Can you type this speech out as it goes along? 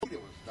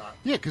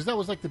Yeah, because that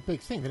was like the big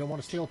thing. They don't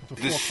want to stay open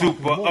until 4 The o'clock in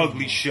Super the morning.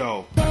 Ugly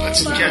Show.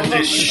 Let's get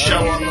this show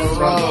on the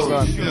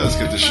road. Yeah, let's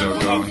get this show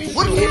going.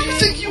 What do you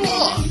think you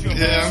are?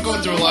 Yeah, I'm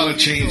going through a lot of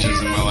changes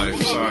in my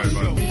life. Sorry,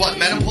 but What,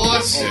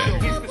 menopause?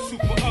 yeah.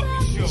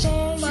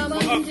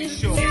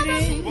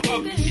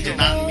 You did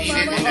not mean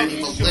it in any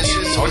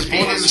malicious I was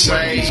born in the heinous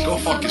way. 70s. Go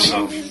fuck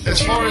yourself.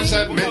 As far as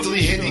that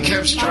mentally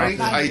handicapped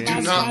strength, I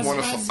do not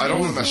want to. I don't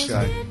want to mess with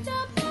that.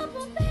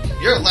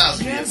 You're allowed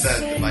to be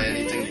offended by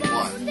anything you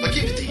want, but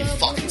keep it to your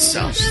fucking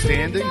self.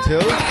 Standing too?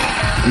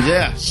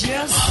 Yeah.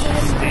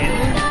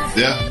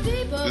 Yeah.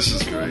 This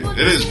is great.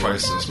 It is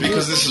priceless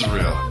because this is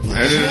real. And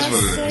it is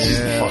what it is.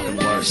 Yeah. Fucking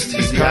worst.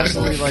 He's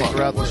constantly like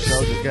throughout the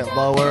show just get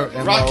lower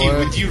and Rocky, lower.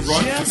 would you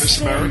run for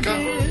Miss America?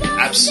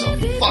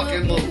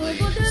 Absolutely.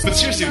 But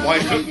seriously, why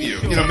couldn't you?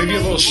 You know, maybe a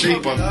little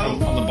shape on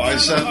the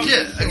bicep.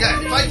 Yeah,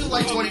 again, if I do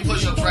like 20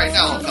 push-ups right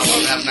now, I'll come up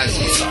and have a nice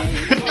little time.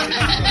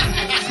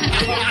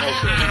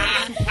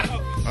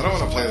 I don't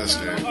want to play this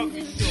game.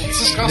 It's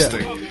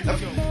disgusting.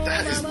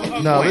 That is the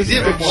No, point. this is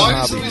Yeah, but the why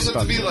one does it hobby always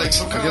have to be like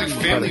some kind of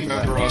like family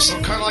member or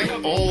some kind of like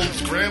old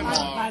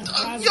grandma?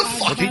 You're If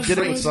fucking he did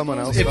it with someone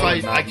else, If though, I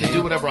not can me,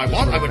 do whatever I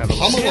want, I would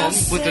pummel them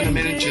within a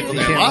minute of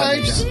their can't let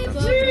me lives. down.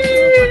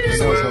 He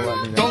knows he'll let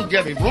me down. Don't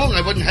get me wrong,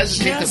 I wouldn't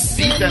hesitate to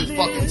beat them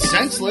fucking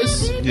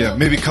senseless. Yeah,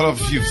 maybe cut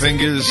off a few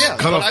fingers,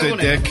 cut but off I their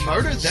wouldn't dick.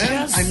 murder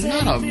them. I'm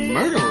not a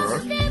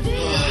murderer.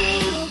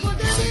 Oh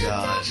my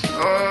god.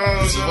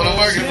 This is what I'm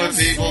working with,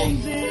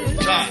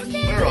 people. John,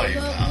 where are you,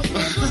 pal?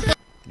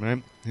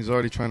 Right? He's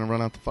already trying to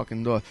run out the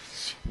fucking door.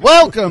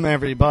 Welcome,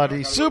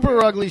 everybody.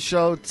 Super Ugly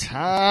Show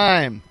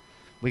time.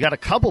 We got a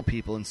couple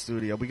people in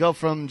studio. We go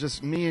from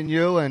just me and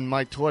you and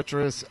my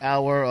torturous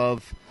hour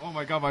of... Oh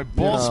my god, my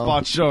ball know.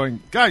 spot's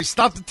showing. Guys,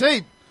 stop the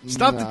tape.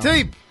 Stop the No.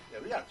 tape. Yeah,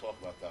 we gotta talk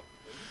about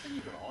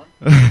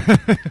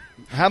that.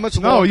 How much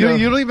No, longer...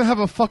 you don't even have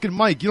a fucking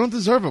mic. You don't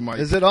deserve a mic.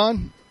 Is it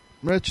on,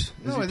 Rich? Is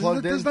no, he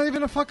plugged there's in? not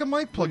even a fucking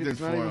mic plugged in It's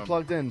for not even him.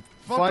 plugged in.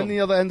 Fuck Find him. the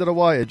other end of the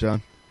wire,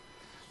 John.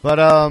 But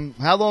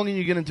how long are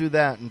you going to do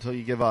that until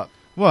you give up?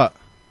 What?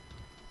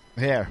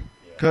 Hair.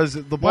 Because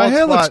the bald My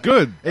hair spot, looks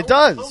good. It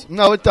does.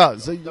 No, it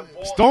does.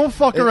 Don't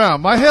fuck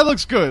around. My hair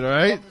looks good, all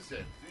right?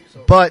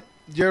 But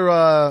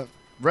you're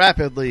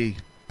rapidly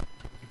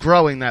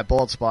growing that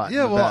bald spot.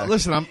 Yeah, in the well, back.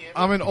 listen,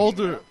 I'm an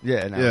older...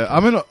 Yeah, no.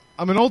 Yeah,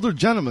 I'm an older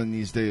gentleman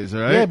these days,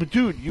 all right? Yeah, but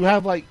dude, you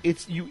have like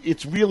it's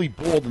really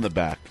bald in the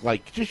back.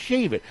 Like, just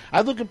shave it.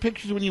 I look at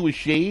pictures when you were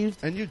shaved,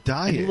 And you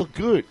dye and you it. look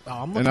good. Oh,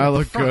 I'm And looking I at the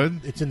look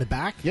front. good? It's in the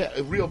back. Yeah,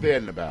 real bad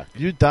in the back.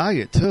 You dye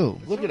it, too.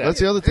 Look at that. That's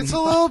the other thing. It's a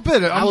little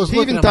bit. I was He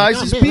looking even at it, dyes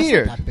like, his oh, man, that's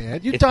beard. not that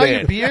bad. You It's dye your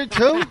bad. beard,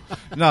 too?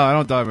 No, I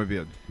don't dye my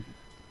beard.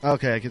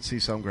 Okay, I can see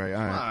some gray. All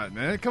Come right. on,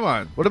 man. Come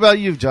on. What about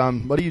you,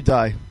 John? What do you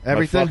dye?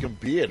 Everything? My fucking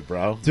beard,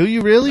 bro. Do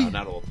you really? No,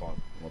 not all the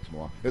time. Once in a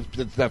while. It's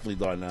definitely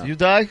done now. You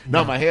dye?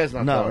 No, my hair's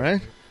not No, done.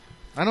 right?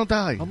 I don't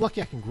dye. I'm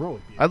lucky I can grow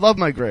it. I love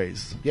my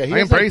grays. Yeah, he I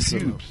has embrace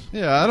like them. pubes.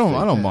 Yeah, I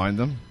don't mind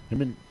them. I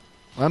mean,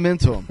 I'm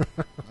into them.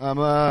 I'm,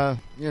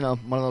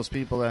 one of those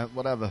people that,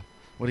 whatever.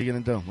 What are you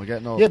going to do? We're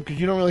getting old. yeah, because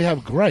you don't really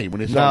have gray.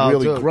 When it's not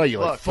really dude. gray, you're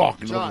like, Look, fuck.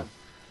 John,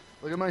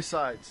 look at my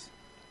sides.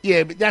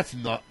 Yeah, but that's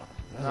not.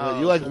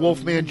 you like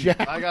Wolfman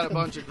Jack? I got a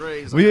bunch of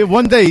grays. Well,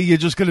 one day you're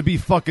just going to be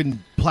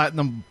fucking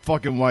platinum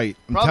fucking white.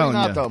 I'm Probably telling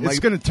not, you. though. It's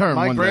going to turn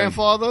My one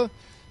grandfather,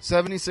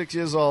 76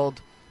 years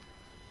old,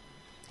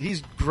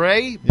 he's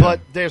gray, but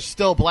there's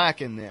still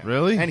black in there.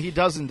 Really? And he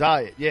doesn't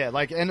dye it. Yeah,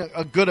 like, and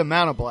a good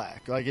amount of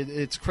black. Like,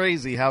 it's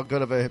crazy how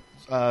good of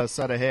a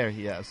set of hair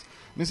he has.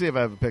 Let me see if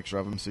I have a picture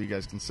of him so you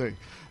guys can see.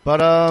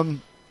 But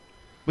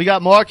we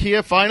got Mark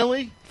here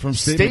finally From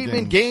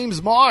Statement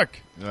Games. Mark. day.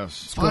 Yes.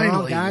 What's going on,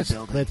 Finally, guys? in the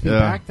building. Glad to be Yeah.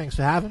 back. Thanks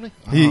for having me.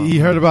 He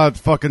heard about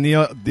fucking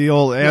the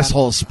old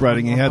asshole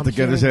spreading. He had I'm to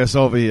get his kidding. ass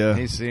over here.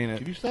 He's seen it.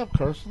 Can you stop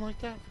cursing like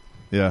that?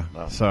 Yeah.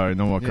 Sorry,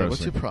 no more Yeah, cursing.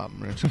 what's your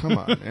problem, Rich? Come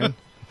on,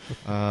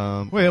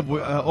 man. Wait,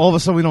 all of a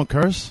sudden we don't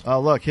curse? Oh,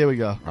 look, here we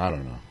go. I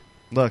don't know.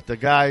 Look, the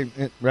guy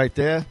right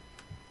there.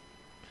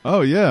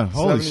 Oh yeah.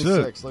 Holy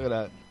 76. shit. Look at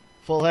that.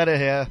 Full head of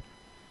hair.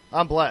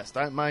 I'm blessed.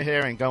 My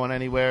hair ain't going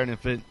anywhere, and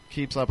if it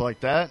keeps up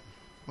like that,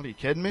 what are you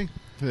kidding me?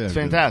 Yeah, It's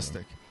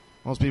fantastic.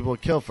 Most people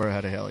would kill for a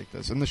head of hair like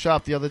this. In the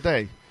shop the other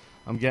day,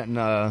 I'm getting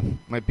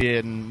my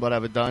beard and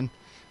whatever done,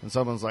 and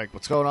someone's like,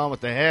 "What's going on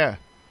with the hair?"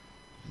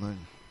 I'm like,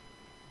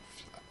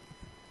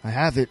 I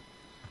have it,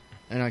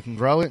 and I can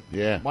grow it.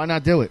 Yeah. Why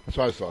not do it? That's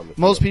why I started.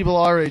 Most people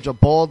our age are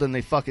bald and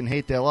they fucking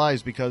hate their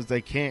lives because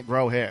they can't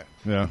grow hair.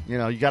 Yeah. You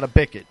know, you got to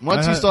bick it.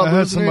 Once I you start had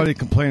losing somebody it,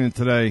 complaining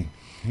today.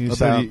 He About?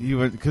 said he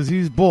went because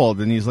he's bald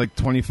and he's like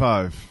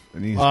 25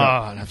 and he's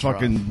got that's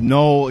fucking rough.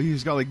 no.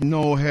 He's got like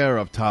no hair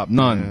up top,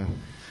 none. Yeah.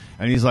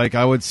 And he's like,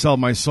 I would sell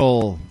my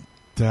soul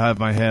to have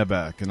my hair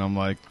back. And I'm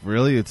like,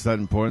 really? It's that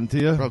important to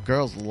you? bro,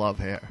 girls love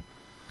hair.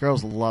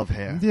 Girls love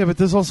hair. Yeah, but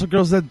there's also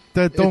girls that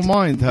don't It's-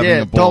 mind having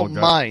yeah, a bald don't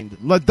guy. mind.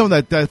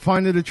 That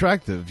find it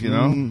attractive, you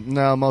know?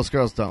 No, most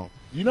girls don't.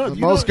 You know,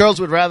 Most girls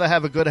would rather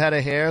have a good head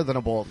of hair than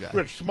a bald guy.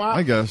 Rich, smile.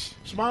 I guess.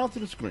 Smile to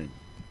the screen.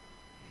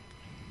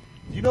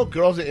 You know,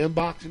 girls are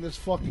inboxing this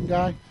fucking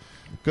guy.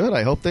 Good.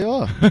 I hope they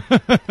are.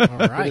 All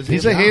right.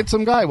 He's a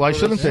handsome guy. Why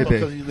shouldn't they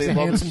Because be? they a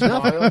love his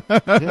handsome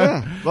smile.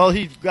 Yeah. Well,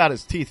 he got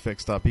his teeth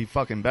fixed up. He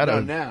fucking better. No,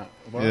 now.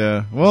 Well,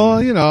 Yeah.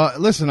 Well, you know,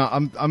 listen,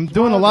 I'm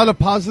doing a lot of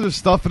positive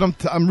stuff, and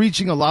I'm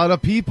reaching a lot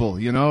of people,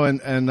 you know,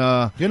 and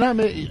You're not.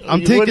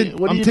 I'm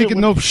taking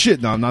no shit.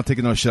 No, I'm not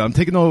taking no shit. I'm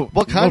taking no.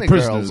 What kind no of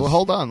prisoners. girls? Well,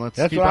 hold on. Let's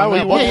That's keep what I on was-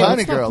 that. What yeah, kind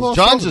let's of not girls? gloss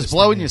John's over just this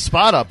blowing thing. your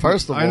spot up.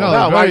 First of all, I know.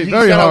 No, Very- he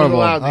very said I was horrible.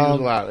 allowed, he was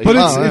allowed. But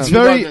He it's wasn't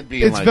very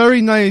being it's like-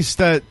 very nice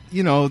that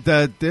you know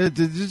that they're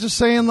just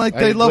saying like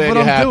they I'm love glad what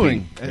you're I'm happy.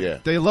 doing. Yeah.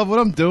 They love what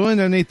I'm doing,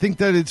 and they think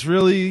that it's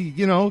really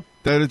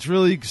that it's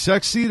really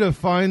sexy to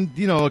find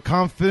a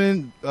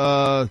confident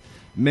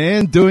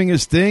man doing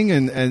his thing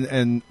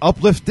and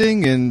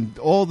uplifting and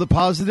all the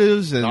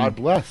positives and God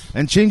bless.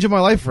 and changing my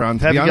life around.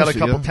 To have be you got a honest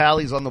with couple you.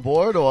 tallies on the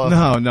board, or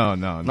No. Not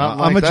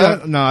I'm like a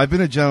that? no. I've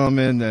been a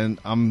gentleman, and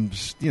I'm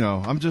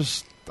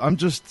just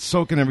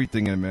soaking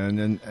everything in,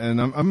 man,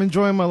 and I'm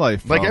enjoying my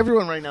life. like pal.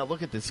 everyone right now?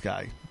 Look at this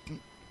guy.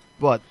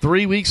 What,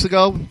 3 weeks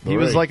ago, he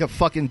was Right. like a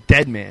fucking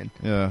dead man.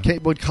 Yeah,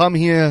 Would come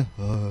here,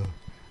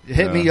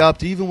 hit me Yeah. up.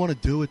 Do you even want to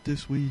do it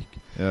this week?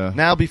 yeah.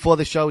 Now before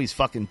the show, he's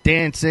fucking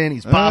dancing.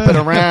 He's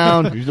bopping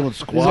around. He's doing He's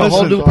squats. a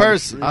whole new on the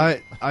person.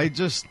 street. I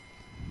just.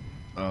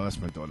 Oh, that's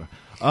my daughter.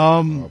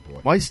 Oh, boy.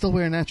 Why are you still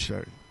wearing that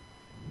shirt?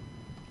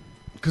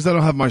 Because I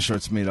don't have my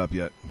shirts made up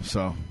yet,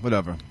 so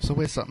whatever. So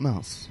wear something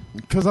else.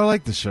 Because I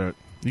like the shirt.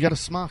 You got a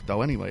smock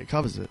though. Anyway, it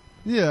covers it.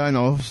 Yeah, I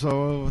know.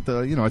 So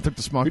I took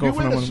the smock Could you off.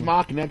 wear and I the went-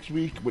 smock next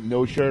week with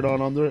no shirt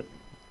on under it?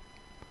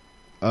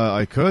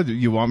 I could.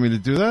 You want me to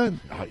do that?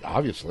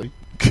 Obviously.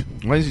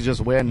 Why does he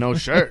just wear no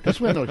shirt? Just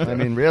wear no shirt. I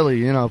mean,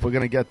 really, if we're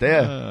gonna get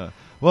there,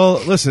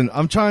 Well, listen.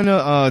 I'm trying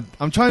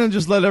to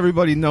just let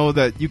everybody know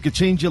that you could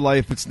change your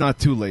life. It's not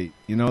too late.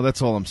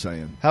 That's all I'm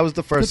saying. how was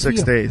the first Good for 6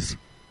 you. days?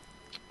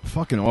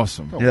 Fucking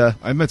awesome. Yeah,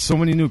 I met so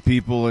many new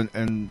people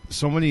and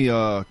so many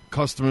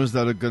customers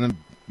that are gonna,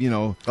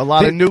 a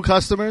lot They- of new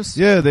customers.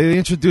 yeah, they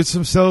introduced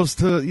themselves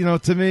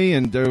to me,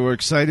 and they were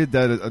excited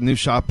that a new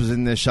shop is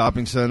in their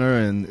shopping center,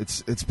 and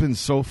it's been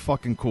so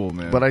fucking cool,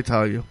 man. But I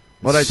tell you,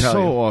 what I tell so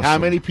you, awesome. How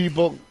many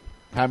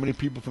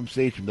people from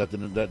Station that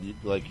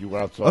you were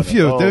outside? A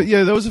few. Oh,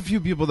 There was a few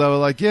people that were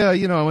like, I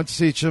went to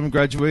Sachem,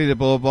 graduated,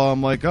 blah, blah, blah.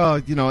 I'm like,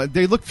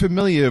 they look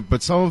familiar,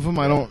 but some of them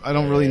I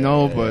don't really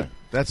know, but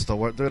that's the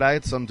word, dude. I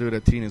had some dude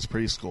at Tina's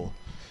preschool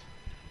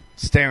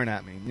staring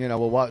at me.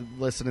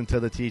 Listening to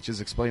the teachers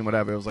explain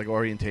whatever. It was like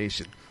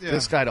orientation. Yeah.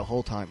 This guy the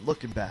whole time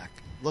looking back,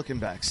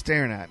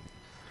 staring at me.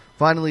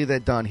 Finally, they're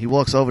done. He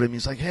walks over to me.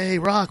 He's like, "Hey,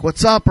 Rock,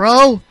 what's up,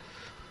 bro?"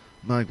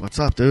 I'm like, "What's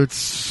up, dude?"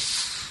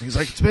 He's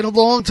like, "It's been a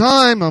long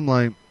time." I'm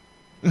like,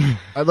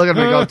 I look at him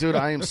and go, "Dude,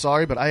 I am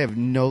sorry, but I have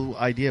no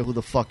idea who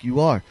the fuck you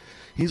are."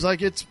 He's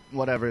like, "It's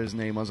whatever his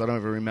name was. I don't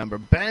even remember.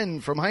 Ben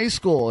from high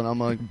school." And I'm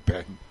like,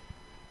 Ben.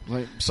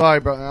 "Sorry,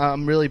 bro.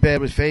 I'm really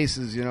bad with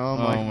faces, I'm Oh,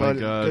 like, my "But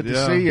God, good to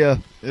yeah. see you."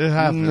 it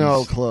happens.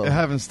 No clue. It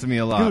happens to me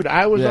a lot. Dude,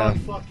 I was Yeah. on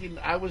fucking.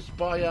 I was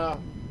by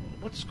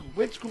what school?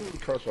 Which school in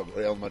Kershaw?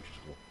 Elementary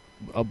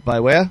school. By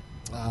where?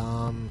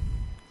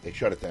 They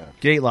shut it down.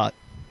 Gate Lot,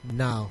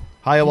 No.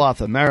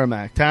 Hiawatha,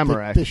 Merrimack,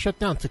 Tamarack. They shut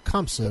down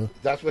Tecumseh.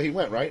 That's where he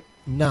went, right?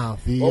 No.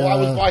 The I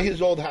was by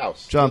his old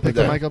house. John, the pick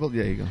the other mic day. up.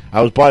 Yeah, you go.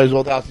 I was by his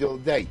old house the other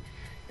day,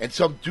 and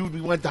some dude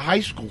we went to high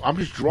school. I'm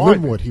just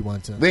driving. Linwood he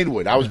went to.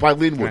 Linwood. I was by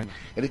Linwood. Right.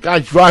 And the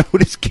guy's driving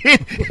with his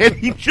kid, and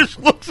he just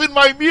looks in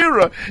my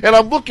mirror, and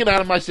I'm looking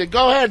at him. I said,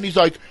 "Go ahead." And he's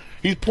like,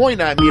 he's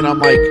pointing at me, and I'm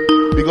like,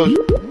 he goes,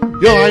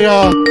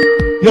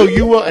 "Yo,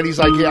 you," and he's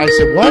like, "Yeah." I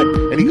said, "What?"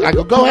 And I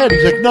go, "Go ahead."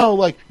 He's like, "No,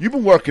 like, you've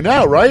been working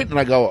out, right?" And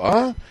I go,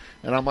 "Huh?"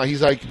 And I'm like,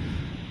 he's like,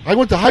 "I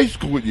went to high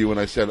school with you." And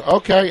I said,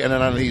 "Okay." And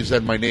then he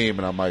said my name,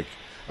 and I'm like,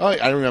 "Oh,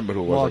 I remember who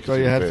it was." Mark, I could throw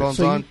see your the face. headphones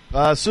So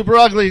on. Super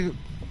ugly.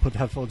 Put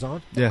headphones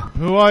on. Yeah.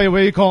 Who are you?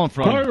 Where are you calling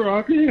from? Hi,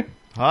 Rocky.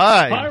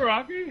 Hi. Hi,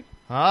 Rocky.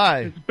 Hi.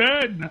 It's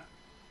Ben.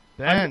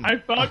 Ben. I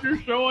found your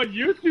show on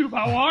YouTube.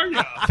 How are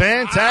you?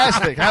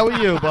 Fantastic. How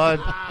are you, bud?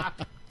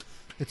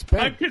 It's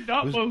I Ben.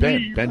 cannot Who's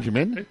believe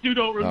Benjamin? that you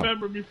don't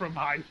remember me from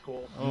high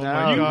school. Oh, my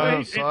no, You God, made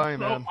I'm it sorry, so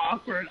man.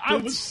 awkward. I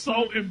was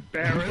so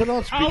embarrassed. Put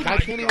on speaker. Oh, I my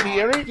can't even God.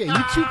 hear it. Yeah,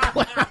 you two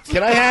clowns.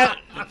 Can I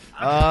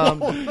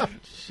have?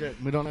 Shit,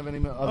 we don't have any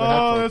other Oh,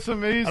 headphones. that's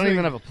amazing. I don't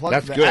even have a plug.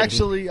 That's for that. good.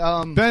 Actually,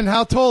 Ben,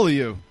 how tall are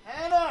you?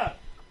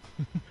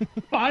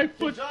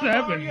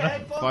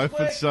 5'7".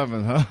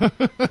 5'7", huh?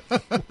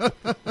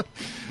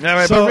 all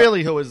right, So- but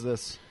really, who is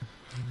this?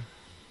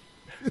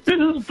 This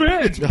is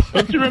Ben.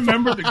 Don't you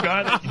remember the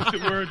guy that used to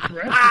wear a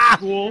dress at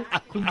school?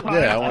 Sometimes? Yeah,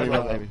 I I want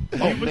love to baby. Oh,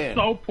 He was man.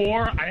 so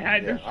poor, I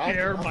had to I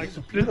share know. my This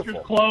is sister's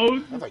beautiful.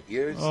 clothes. I have like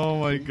ears. Oh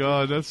my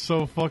God, that's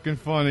so fucking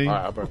funny. All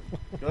right, Albert.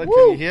 Good.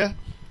 Can you hear?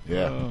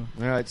 Yeah. All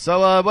right.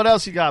 So, what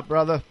else you got,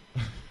 brother?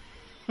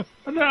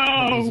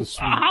 No,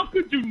 how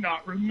could you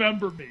not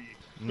remember me?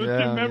 Don't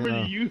Yeah, you remember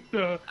yeah. you used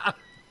to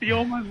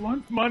steal my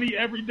lunch money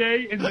every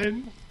day and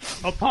then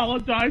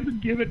apologize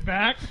and give it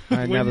back I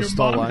when never your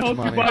stole mom lunch held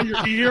money. you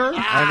by your ear?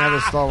 I never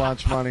stole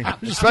lunch money,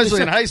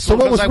 especially in high So school,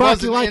 what because was I Rocky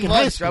wasn't like in in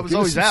high lunch. school? I was Give us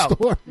always some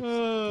out.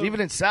 stories.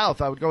 Even in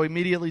South, I would go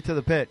immediately to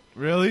the pit.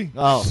 Really?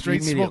 Oh, Straight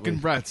immediately. smoking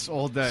brats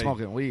all day.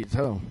 Smoking weed,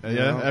 too. Yeah, You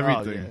know?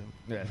 everything.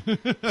 Oh, Yeah,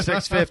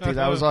 650.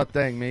 That was our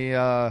thing. Me,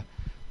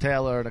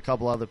 Taylor, and a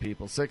couple other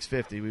people.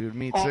 650. We would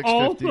meet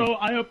 650. Also,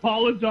 I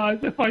apologize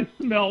if I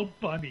smelled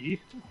funny.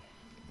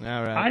 All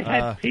right. I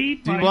had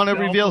paid Do you want to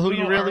myself reveal a who you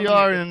little really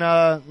earlier.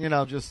 are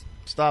and just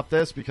stop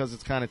this because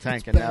it's kind of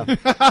tanking now?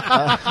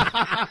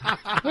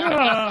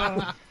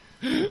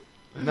 You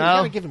No,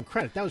 gotta give him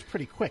credit. That was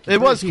pretty quick. it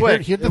was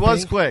quick. He hit the It was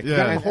thing. quick. Yeah.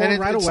 Got him And, home and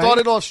right it away.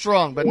 started off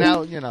strong, but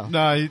now No,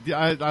 I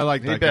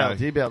like he that guy. bailed.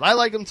 He bailed. I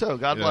like him too.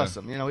 God Yeah. bless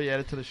him. He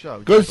added to the show.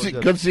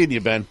 Good seeing you,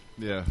 Ben.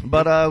 Yeah.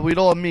 But we'd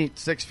all meet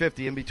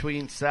 650 in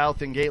between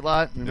South and Gate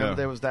Lot. Remember Yeah.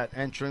 there was that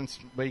entrance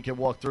where you could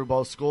walk through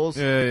both schools?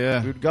 Yeah,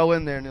 yeah. We'd go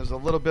in there, and there's a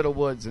little bit of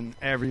woods, and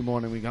every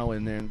morning we go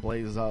in there and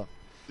blaze up.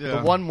 Yeah.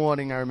 The one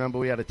morning I remember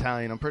we had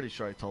Italian. I'm pretty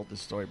sure I told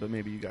this story, but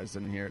maybe you guys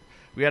didn't hear it.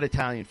 We had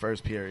Italian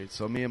first period.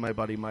 So me and my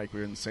buddy Mike, we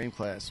were in the same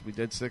class. We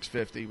did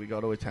 650. We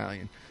go to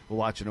Italian. We're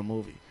watching a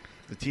movie.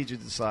 The teacher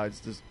decides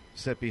to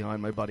sit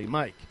behind my buddy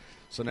Mike.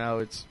 So now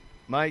it's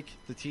Mike,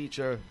 the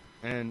teacher,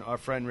 and our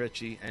friend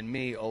Richie, and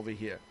me over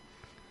here.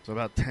 So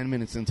about 10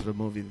 minutes into the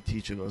movie, the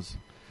teacher goes,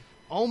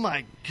 "Oh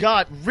my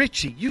God,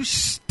 Richie, you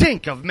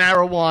stink of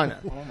marijuana."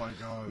 Oh my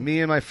God. Me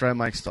and my friend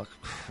Mike start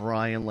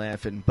crying,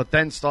 laughing, but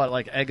then start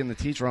egging the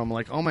teacher on. I'm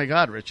like, "Oh my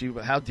God, Richie,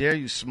 how dare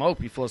you smoke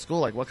before school?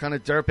 Like, what kind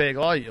of dirtbag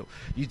are you?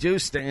 You do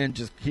stand,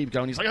 just keep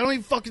going." He's like, "I don't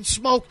even fucking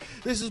smoke.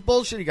 This is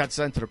bullshit." He got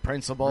sent to the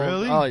principal.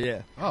 Really? Oh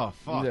yeah. Oh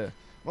fuck. Yeah.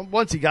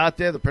 Once he got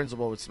there, the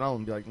principal would smell him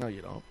and be like, "No,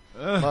 you don't."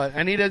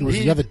 And he It didn't. was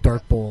the other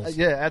dirt balls.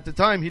 Yeah, at the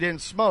time he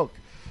didn't smoke,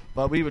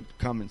 but we would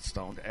come in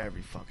stoned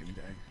every fucking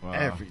day, Wow.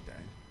 every day.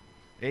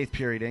 8th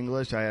period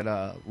English, I had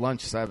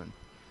lunch 7.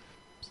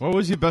 What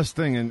was your best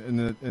thing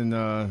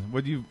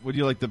what do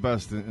you like the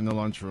best in the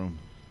lunchroom?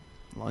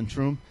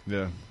 Lunchroom,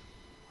 Yeah.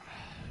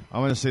 I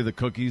want to say the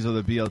cookies or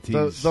the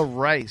BLTs. the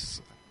rice,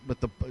 but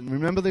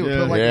remember they would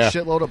Yeah. put Yeah. a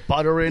shitload of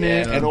butter in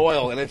it. And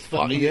oil, and it's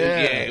funny. Yeah.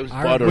 Yeah, it was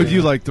I butter. what do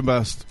you like the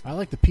best? I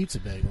like the pizza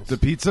bagels. The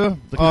pizza?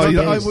 The Oh,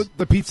 cookies.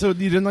 the pizza. You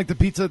didn't like the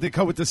pizza that they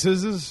cut with the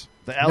scissors?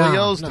 The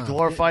Elios, No. the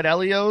glorified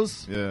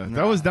Elios. Yeah, No.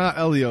 that was not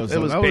Elio's. It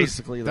though. was that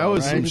basically that though,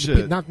 was right? some The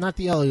shit. not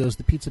the Elios,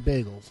 the pizza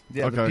bagels.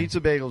 Yeah, the Okay.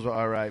 pizza bagels were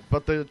all right,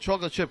 but the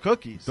chocolate chip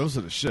cookies, Those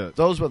are the shit.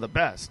 those were the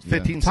best. Yeah.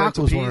 15 cents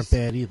a Tacos piece. weren't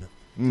bad either.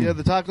 Yeah,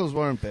 the tacos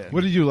weren't bad.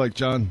 What did you like,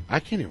 John? I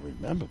can't even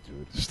remember,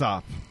 dude.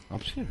 Stop.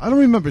 I'm serious. I don't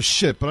remember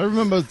shit, but I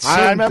remember. I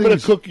certain remember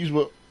things. the cookies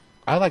were.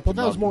 I like Well,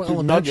 the that was more nuggets.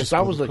 elementary Nuggets. I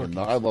school, was the like, cookies.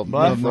 I love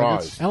What?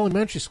 fries.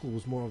 Elementary school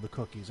was more of the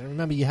cookies. I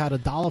remember you had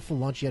 $1 for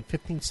lunch. You had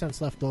 15 cents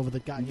left over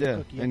that got you Yeah, a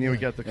cookie. and you would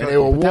get the And cookie. they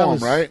were But that warm,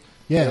 was- right?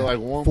 yeah, They were like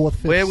warm. 4th,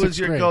 5th, Where was 6th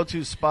your grade.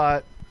 go-to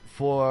spot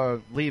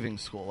for leaving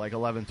school, like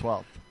 11th,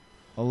 12th?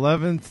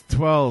 11th,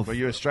 12th. Were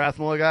you a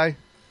Strathmore guy?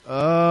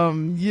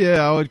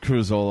 Yeah, I would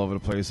cruise all over the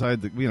place. I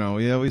had, we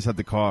always had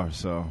the car,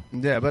 so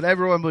Yeah, but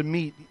everyone would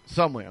meet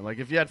somewhere. Like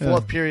if you had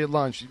 4th period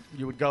lunch,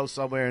 you would go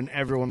somewhere and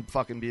everyone would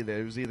fucking be there.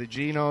 It was either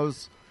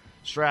Geno's,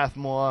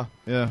 Strathmore,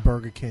 yeah.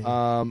 Burger King.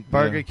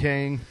 Burger Yeah.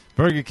 King.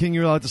 Burger King,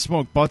 you were allowed to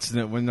smoke butts in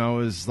it when I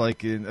was I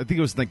think it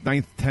was like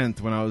 9th,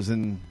 10th when I was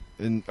in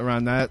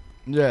around that.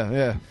 Yeah,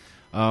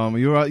 yeah.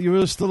 You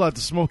were still allowed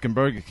to smoke in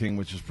Burger King,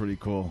 which is pretty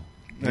cool.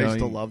 I You used to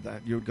know, love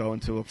that. You would go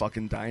into a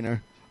fucking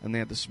diner and they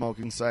had the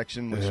smoking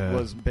section, which Yeah.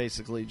 was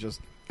basically just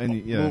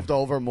and yeah, moved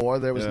over more.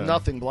 There was Yeah.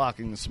 nothing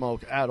blocking the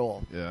smoke at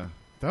all. yeah.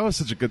 That was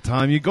such a good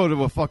time. You go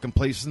to a fucking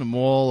place in the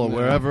mall or Yeah.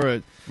 wherever.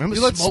 Remember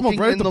You let smoking smoke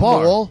right in at the the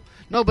bar. mall?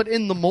 No, but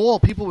in the mall,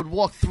 people would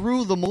walk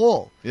through the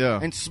mall Yeah.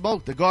 and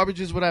smoke. The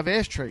garbages would have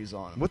ashtrays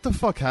on them. What the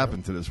fuck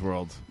happened to this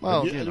world?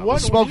 Well, You- you know, what-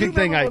 the smoking do you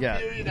thing I remember got.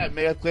 what period that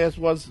math class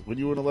was when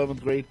you were in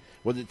 11th grade?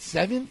 Was it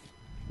 7th?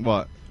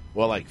 What?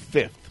 Well, like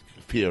 5th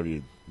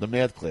period, the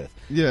math class.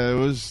 Yeah, it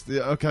was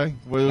okay.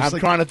 Well, it was I'm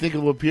trying to think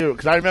of what period,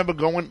 because I remember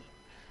going,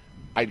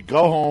 I'd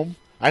go home,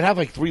 I'd have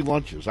like 3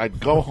 lunches. I'd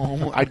go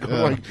home, I'd go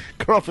Yeah. like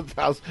girlfriend's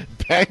house,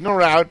 bang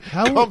around,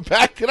 How- come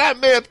back to that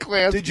math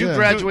class. Did you Yeah.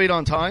 graduate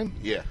on time?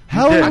 Yeah.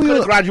 How I are could you?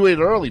 have graduated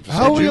early. For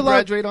How some are Did you you allowed-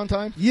 graduate on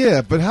time?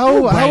 Yeah, but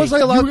how was I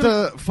allowed You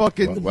to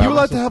fucking? Well, you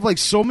allowed to have like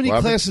so many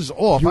well, classes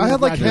off. you I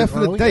had like graduated half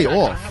of the early? day I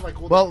off. had,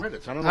 like, all the Well,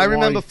 credits. I don't know I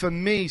remember why. for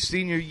me,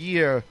 senior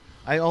year,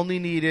 I only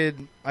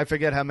needed, I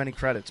forget how many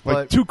credits, Like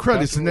but 2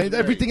 credits, and that's what then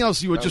was everything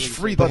else you were That just was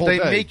free the but whole they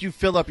day. make you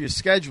fill up your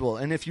schedule,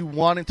 and if you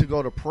wanted to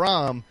go to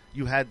prom,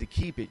 you had to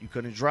keep it. You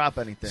couldn't drop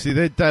anything. See,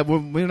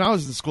 when I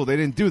was in school, they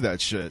didn't do that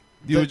shit.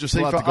 You were just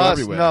See, allowed for to go us,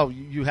 everywhere. No,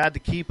 you had to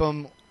keep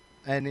them,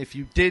 and if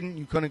you didn't,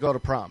 you couldn't go to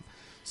prom.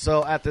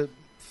 So at the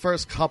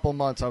first couple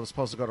months, I was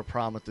supposed to go to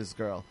prom with this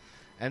girl,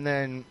 and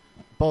then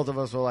both of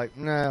us were like,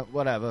 "Nah,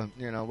 whatever.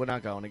 We're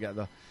not going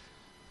together."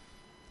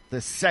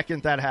 The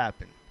second that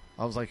happened,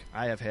 I was like,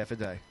 "I have half a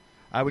day."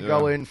 I would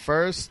go Yeah. in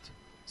first,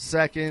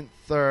 second,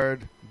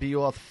 third, be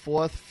off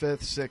 4th,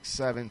 5th, 6th,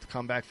 7th,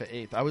 come back for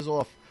 8th. I was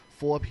off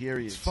 4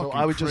 periods, It's so fucking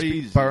I would just be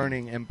crazy.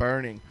 burning and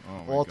burning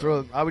Oh, my all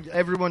through.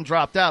 Everyone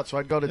dropped out, so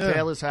I'd go to Yeah.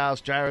 Taylor's house,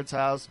 Jared's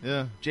house,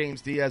 Yeah.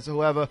 James Diaz,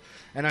 whoever,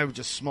 and I would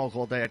just smoke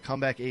all day. I'd come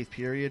back 8th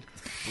period,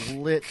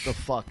 lit the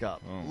fuck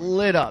up, Oh, my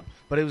lit up.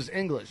 But it was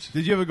English.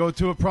 Did you ever go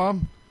to a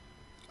prom?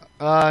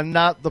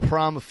 Not the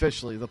prom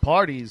officially. The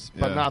parties,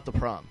 but Yeah. not the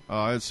prom. Oh,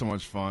 I had so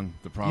much fun.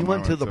 The prom. You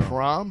went I to the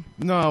prom?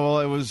 No, well,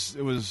 it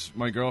was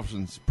my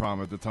girlfriend's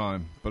prom at the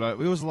time, but it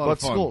was a lot What of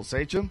fun. school?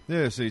 Sachem?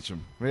 Yeah,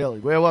 Sachem. Really?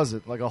 Where was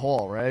it? Like a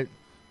hall, right?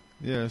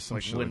 Yeah, some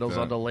Like shit Windows like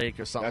on that. the Lake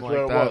or something That's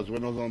like where it that. was.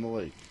 Windows on the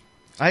Lake.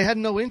 I had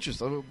no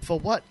interest. For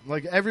what?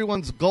 Like,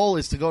 everyone's goal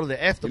is to go to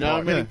the after You know how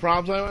party. many Yeah.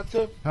 proms I went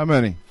to? How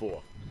many?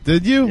 4.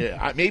 Did you?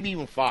 Yeah, maybe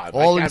even 5.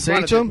 All in I'm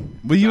trying to Sachem? think.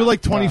 Were you No,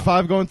 like no.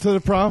 25 going to the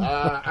prom?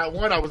 At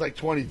one, I was like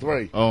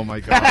 23. Oh my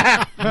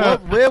god!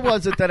 Where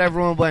was it that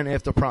everyone went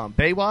after prom?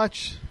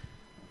 Baywatch?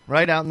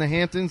 Right out in the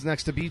Hamptons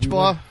next to Beach We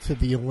Bar? went to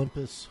the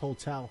Olympus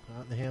Hotel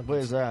out in the Hamptons.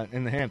 Where's that?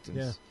 In the Hamptons.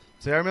 Yeah.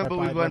 See, I remember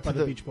Right we by- went right to by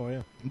the beach bar.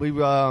 Yeah. We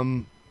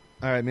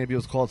all right, maybe it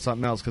was called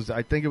something else because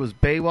I think it was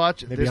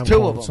Baywatch. Maybe There's I'm 2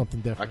 calling of it them. Something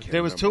I different. can't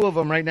There was remember. 2 of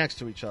them right next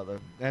to each other,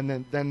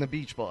 and then the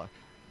beach bar.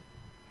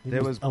 Maybe There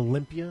it was-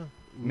 Olympia.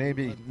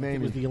 Maybe, I think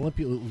maybe. it was the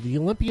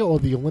Olympia or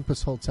the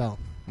Olympus Hotel.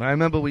 I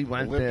remember we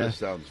went Olympus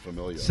sounds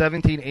familiar. there.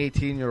 17,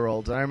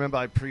 18-year-olds. And I remember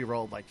I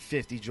pre-rolled like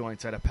 50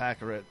 joints. Had a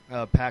pack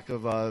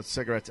of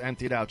cigarettes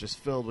emptied out, just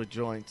filled with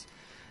joints,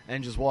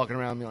 and just walking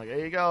around being like, "There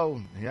you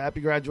go, happy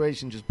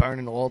graduation!" Just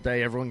burning all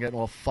day. Everyone getting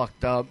all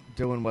fucked up,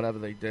 doing whatever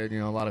they did. You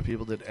know, a lot of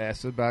people did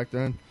acid back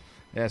then.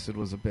 Acid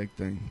was a big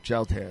thing.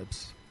 Gel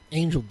tabs.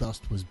 Angel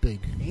dust was big.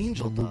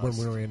 Angel when dust.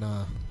 we were in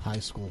high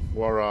school.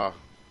 Or,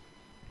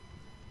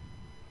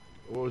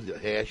 what was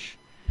it? Hash?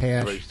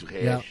 Hash. Race to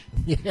Yeah. hash.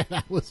 Yeah,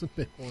 that was a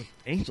big one.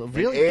 Angel, And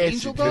really? acid,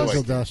 Angel too, dust? I Angel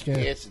think. dust, yeah.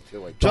 Acid,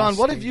 too, I think. John, Dust,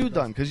 what have angel you dust.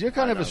 done? Because you're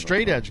kind of a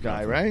straight edge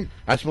guy, right?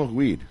 I smoke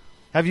weed.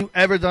 Have you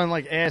ever done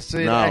like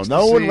acid? No, ecstasy?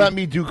 no one let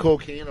me do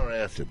cocaine or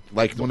acid.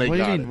 Like when they What do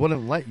you got mean? it.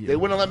 Wouldn't let you? They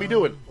wouldn't let me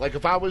do it. Like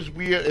if I was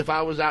weird, if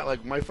I was out,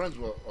 like my friends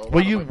were. Were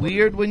you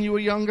weird when you were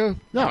younger?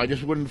 No, I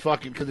just wouldn't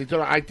fucking because they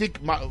thought. I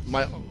think my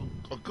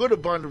a good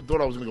abundant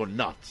thought I was going to go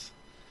nuts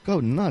Go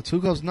nuts.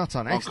 Who goes nuts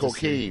on on ecstasy?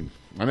 cocaine.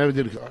 I never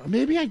did.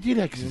 Maybe I did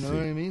You ecstasy. know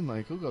what I mean?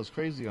 Like, who goes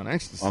crazy on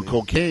ecstasy? On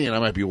cocaine, I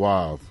might be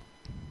wild.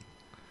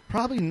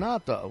 Probably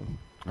not, though.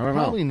 I don't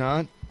know. Probably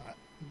not.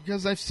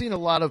 Because I've seen a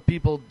lot of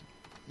people,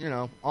 you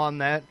know, on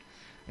that.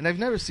 And I've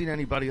never seen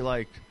anybody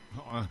like,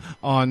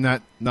 On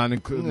that, not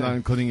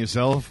including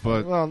yourself,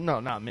 but well, no,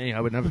 not me.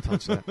 I would never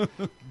touch that.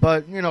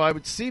 But, you know, I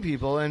would see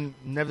people and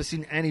never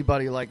seen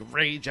anybody like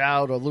rage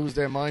out or lose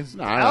their minds.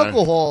 No,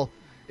 Alcohol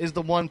is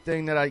the one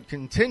thing that I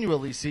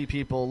continually see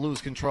people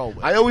lose control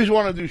with. I always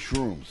want to do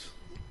shrooms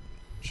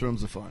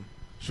Shrooms are fun.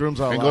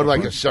 Shrooms are and a go lot to of like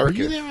fun. a circus.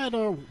 Were you there at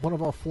one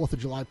of our 4th of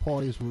July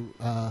parties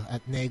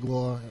at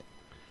Naglor's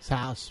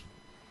house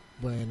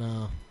when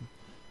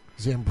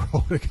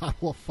Zambroda got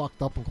all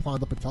fucked up and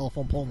climbed up a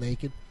telephone pole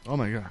naked? Oh,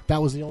 my God.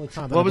 That was the only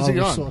time that What was I he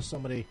ever on? saw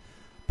somebody.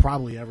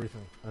 Probably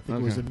everything. I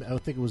think Okay. I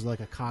think it was like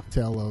a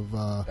cocktail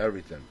of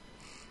Everything.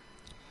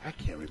 I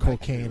can't remember.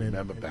 cocaine and,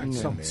 remember back and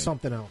then, man.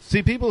 something else.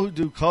 See, people who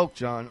do coke,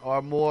 John,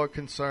 are more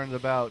concerned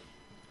about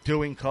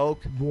doing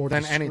coke More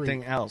than discreet.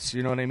 anything else.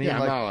 You know what I mean? Yeah,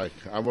 Like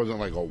I wasn't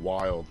like a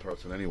wild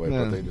person anyway,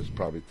 Yeah. but they just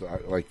probably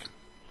thought like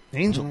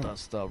angel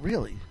dust, though.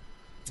 Really?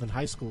 In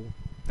high school,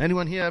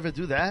 Anyone here ever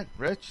do that,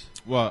 Rich?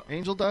 what?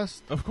 Angel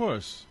dust? Of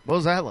course. What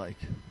was that like?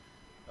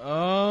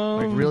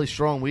 Like really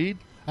strong weed?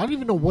 I don't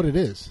even know what it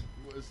is.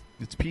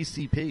 It's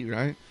PCP,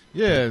 right?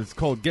 Yeah, it's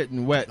called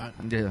getting wet.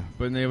 Yeah.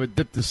 But they would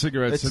dip the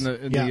cigarettes It's-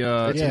 in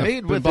the It's Yeah.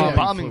 made with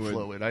embalming embalming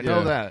fluid. I know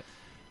Yeah. that.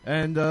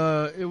 And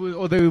it was,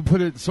 or they would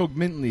put it soak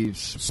mint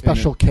leaves. in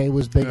Special it. K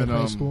was big in And,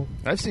 high school.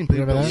 I've seen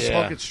people Remember that?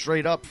 smoke Yeah. it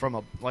straight up from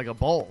a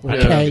bowl. Or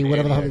Yeah. K,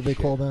 whatever the Yeah, hell they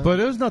call that. But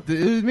it was not.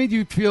 It made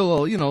you feel,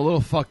 a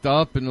little fucked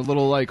up and a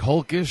little like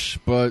hulkish.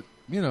 But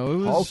it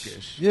was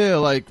Hulkish? Yeah,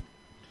 like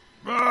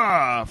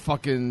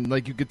fucking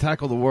like you could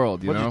tackle the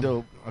world. What'd know? you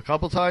do? A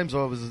couple times,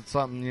 or was it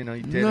something you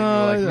did?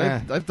 No, and you're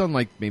like, I've done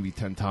like maybe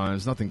 10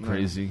 times. Nothing Nah.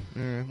 crazy.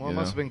 Yeah, well, it You must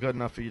know? have been good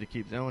enough for you to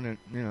keep doing it.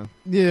 You know,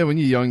 Yeah, when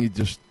you're young, you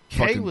just K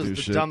fucking was do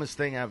the shit. dumbest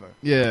thing ever.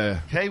 Yeah.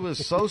 K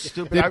was so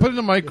stupid. They I- put it in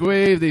the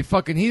microwave. They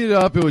fucking heat it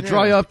up. It would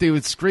dry Yeah. up. They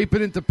would scrape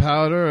it into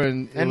powder,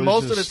 and it and was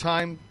most of the just-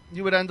 time,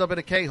 you would end up in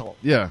a K hole.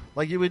 yeah,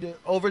 Like you would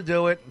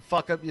overdo it, and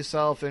fuck up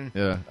yourself, and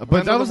yeah. But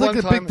Remember that was the like one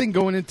a time- big thing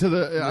going into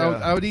the Yeah.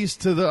 out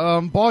east to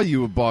the bar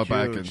you would bar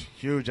back in.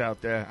 huge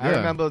out there. I Yeah.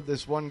 remember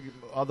this one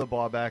other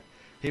bar back.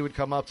 He would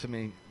come up to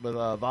me with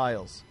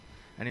vials,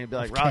 and he'd be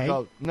like, Of K?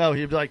 "Rocco, no."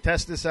 He'd be like,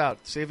 "Test this out,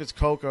 see if it's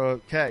Coke or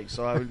K."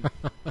 So I would,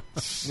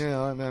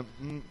 and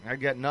then I'd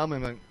get numb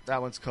and like,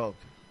 that one's Coke.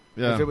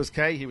 Yeah. If it was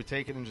K, he would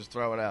take it and just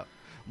throw it out.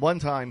 One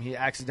time, he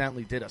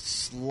accidentally did a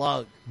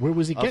slug. Where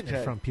was he getting Okay.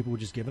 it from? People were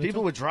just giving it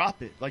People to would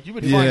drop it. Like you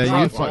would Yeah, find you'd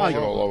drops find- like,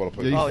 all over the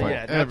place. Yeah, you oh find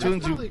yeah, now everything. tunes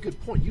That's you probably a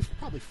good point. You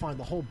probably find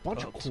a whole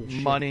bunch of cool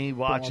shit. money,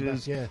 Ball back,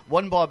 watches. Yeah.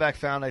 One bar back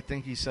found, I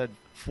think he said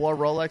 4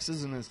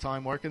 Rolexes in his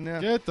time working there.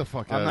 Get the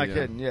fuck out I'm of not here.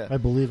 kidding. Yeah. I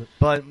believe it.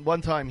 But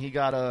one time he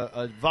got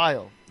a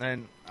vial,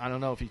 and I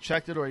don't know if he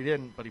checked it or he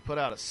didn't, but he put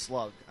out a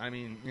slug. I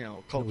mean,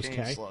 was cocaine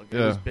K? slug. It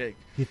Yeah. was big.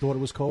 He thought it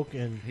was Coke,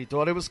 and He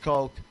thought it was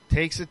Coke,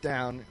 takes it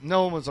down.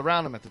 No one was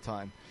around him at the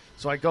time.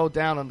 So I go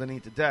down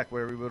underneath the deck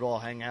where we would all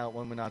hang out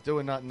when we're not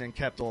doing nothing and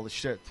kept all the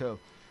shit, too.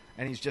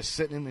 And he's just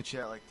sitting in the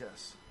chair like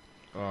this.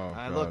 Oh,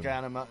 I God. look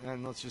at him,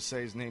 and let's just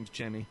say his name's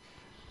Jimmy.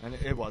 And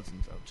it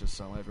wasn't, though, just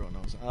so everyone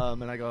knows.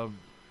 And I go,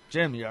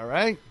 Jim, you all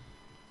right?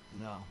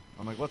 No.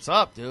 I'm like, what's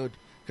up, dude?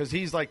 Because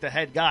he's like the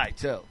head guy,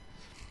 too.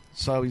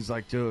 So he's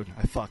like, dude,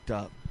 I fucked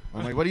up.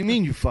 I'm like, what do you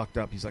mean you fucked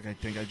up? He's like, I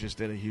think I just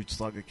did a huge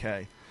slug of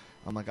K.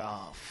 I'm like,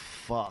 oh,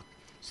 fuck.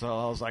 So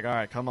I was like, all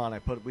right, come on.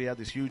 We had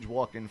this huge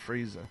walk-in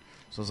freezer.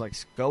 So I was like,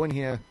 go in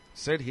here,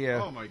 sit here.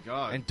 Oh, my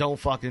God. And don't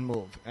fucking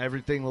move.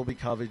 Everything will be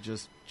covered.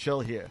 Just chill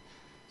here.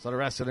 So the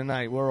rest of the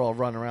night, we're all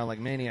running around like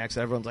maniacs.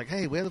 Everyone's like,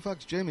 hey, where the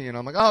fuck's Jimmy? And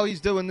I'm like, oh, he's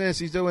doing this,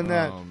 he's doing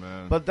that. Oh,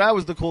 man. But that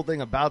was the cool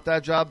thing about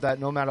that job, that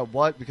no matter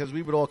what, because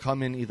we would all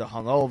come in either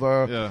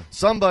hungover. Yeah.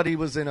 Somebody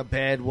was in a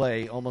bad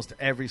way almost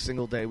every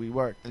single day we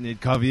worked. And they'd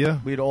cover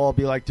you? We'd all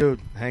be like, dude,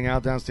 hang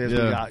out downstairs, we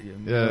got you. You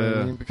know what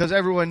I mean? Because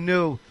everyone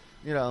knew,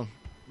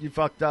 you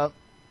fucked up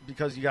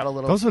because you got a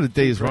little Those were the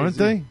days, crazy. weren't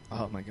they?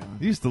 Oh, my God.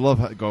 You used to love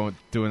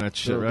doing that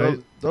shit, So right?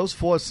 Those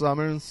 4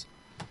 summers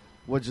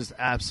were just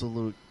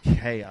absolute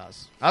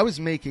chaos. I was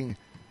making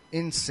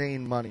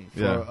insane money.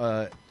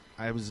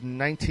 I was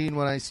 19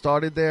 when I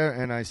started there,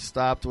 and I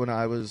stopped when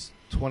I was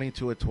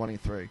 22 or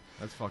 23.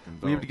 That's fucking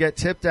dope. We would get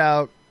tipped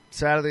out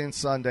Saturday and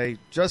Sunday,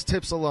 just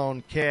tips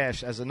alone,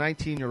 cash. As a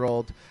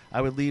 19-year-old,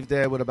 I would leave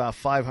there with about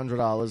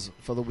 $500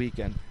 for the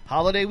weekend.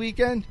 Holiday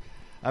weekend,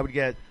 I would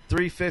get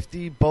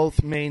 $350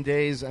 both main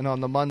days, and on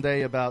the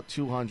Monday about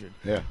 $200.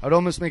 Yeah. I'd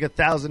almost make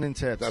 $1,000 in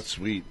tips. That's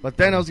sweet. But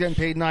then I was getting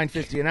paid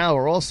 $9.50 an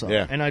hour also.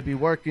 Yeah. And I'd be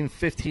working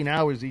 15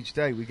 hours each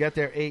day. We get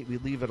there 8, we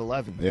leave at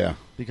 11. Yeah.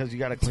 Because you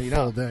got to clean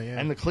full up. day, yeah.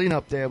 And the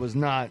cleanup there was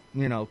not,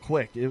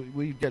 quick.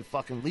 We'd get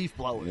fucking leaf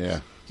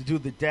blowers to do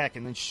the deck,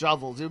 and then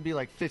shovels. It would be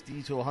like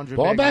 50 to 100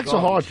 Ball bags back's of a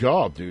hard garbage.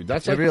 job, dude.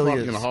 That's It like really a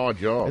fucking is. hard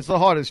job. It's the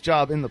hardest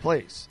job in the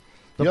place.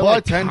 The You're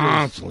like bartenders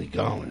constantly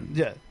going.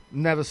 Yeah,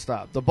 never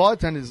stop. The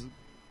bartenders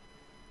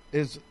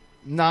is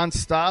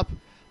non-stop,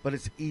 but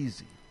it's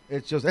easy.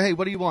 It's just, hey,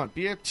 what do you want?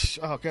 Beer?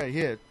 Okay,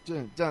 here.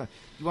 Done.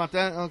 You want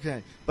that?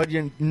 Okay. But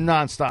you're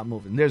non-stop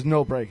moving. There's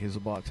no break as a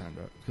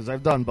bartender because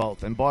I've done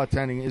both. And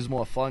bartending is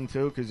more fun,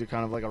 too, because you're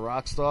kind of like a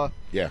rock star.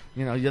 Yeah.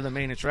 You're the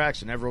main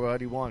attraction.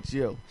 Everybody wants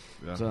you.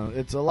 Yeah. So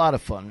it's a lot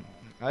of fun.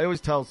 I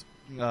always tell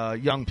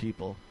young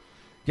people,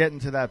 get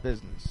into that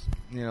business,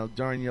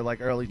 during your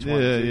early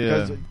 20s.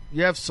 Because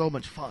you have so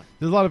much fun.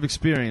 There's a lot of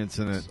experience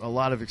in it. A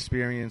lot of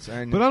experience. But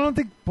I don't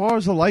think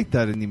bars are like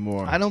that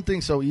anymore. I don't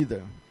think so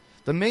either.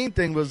 The main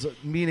thing was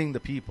meeting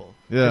the people.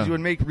 Yeah. Because you would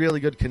make really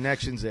good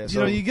connections there.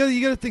 So you got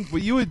to think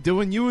what you were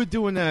doing. You were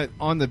doing that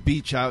on the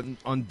beach out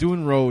on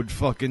Dune Road.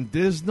 Fucking,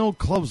 there's no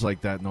clubs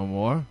like that no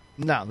more.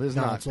 No, there's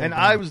No, not. it's all And gone.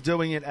 I was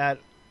doing it at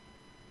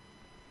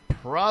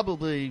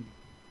probably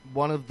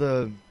one of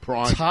the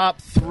Prime. top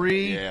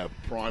 3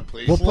 prime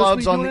place. What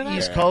clubs place on were the you doing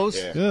East it Coast.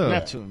 Yeah. Yeah.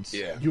 Neptunes.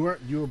 Yeah. You were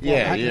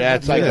Yeah,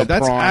 that's like a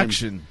that's prime.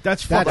 action.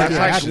 That's That's fucking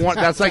That's action. like That's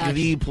one. That's like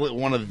action.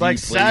 one of the Like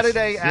places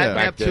Saturday at Yeah.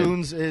 back then.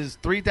 Neptunes is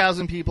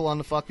 3,000 people on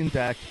the fucking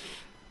deck.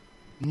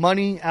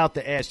 Money out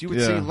the ass. You would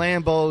Yeah. see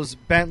Lambos,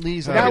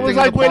 Bentleys, and That everything was in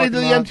like the where they did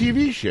parking the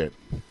lot. MTV shit.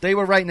 They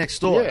were right next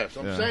door. Yeah,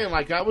 so I'm saying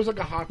that was like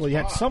a hot. Well, you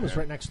had spot, Summers man.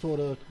 right next door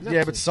to.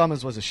 Yeah, but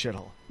Summers was a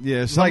shithole. Yeah,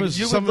 Like Summers.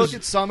 you would Summers look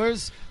at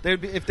Summers,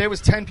 there'd be, if there was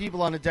 10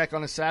 people on the deck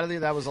on a Saturday,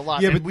 that was a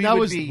lot. yeah, And but we that would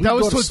was be, that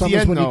was go to towards the Summers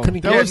end when you though.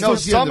 couldn't That get- yeah, was no,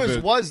 towards the end of Summers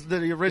it. was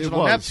the original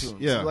was, Neptunes.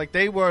 yeah. Like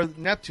they were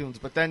Neptunes,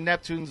 but then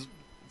Neptunes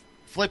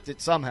flipped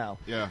it somehow.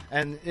 Yeah.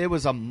 And it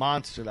was a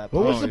monster that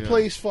What place. was the yeah.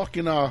 place?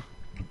 Fucking It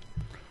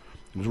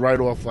was right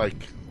off was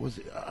it? It was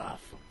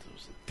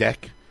the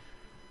deck.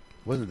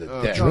 Wasn't the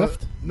deck?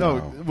 Drift?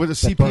 No, with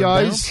the That burned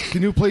CPIs,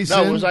 Canoe Place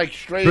No, Inn. it was like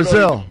straight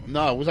Brazil. over-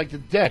 No, it was like the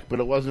deck, but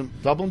it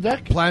wasn't Dublin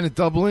deck. Planet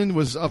Dublin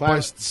was up by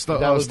Planet-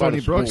 that was by Stony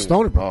the Brook. school.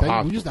 Stony Brook. Oh, we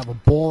hospital. used to have a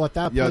ball at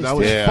that Yeah, place. that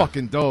was Yeah.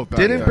 fucking dope. back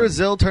Didn't then.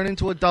 Brazil turn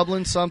into a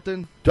Dublin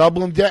something?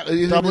 Dublin deck.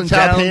 Dublin Dublin Downs or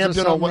Southampton or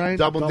something, what? right?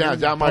 Dublin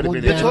Downs. That might have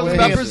Dublin been They're it. talking Yeah.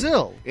 about Hampton.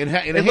 Brazil. In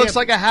It looks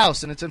like a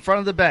house, and it's in front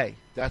of the bay.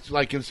 That's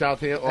like in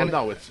Southampton. Oh And-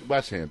 no, it's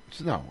West Ham.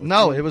 No,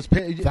 No, it was.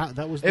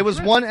 That was. It was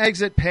one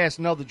exit past.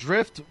 No, the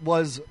Drift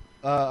was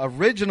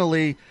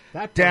originally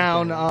That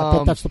down. I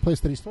thought that's the place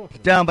that he's talking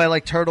about. Down by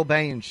like Turtle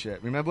Bay and shit.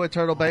 Remember where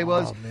Turtle Bay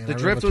was? Oh, man, The I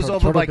Drift remember was over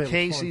Turtle by Bay was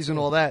Casey's fun, and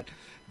too. all that.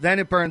 Then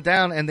it burned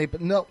down, and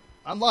no,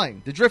 I'm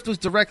lying. The Drift was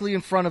directly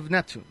in front of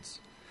Neptune's,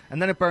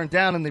 and then it burned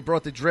down, and they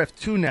brought the Drift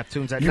to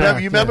Neptune's at You night.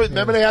 remember? You remember? yeah.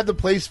 Remember they had the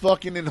place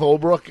fucking in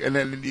Holbrook, and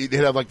then they'd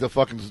have like the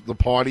fucking the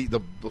party, the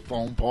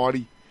phone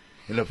party,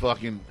 and the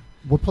fucking.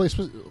 What place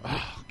was?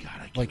 Oh God, I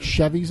can't Like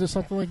Chevy's or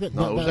something like that.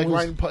 No, it was that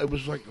like right in. It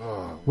was like.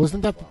 Oh,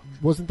 Wasn't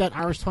that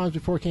Irish Times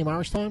before it came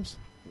Irish Times?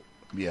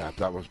 yeah,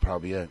 that was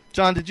probably it.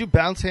 John, did you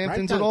bounce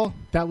Hamptons Right? at all?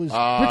 That was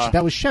Uh,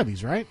 that was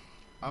Chevy's, right?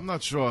 I'm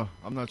not sure.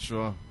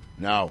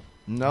 No.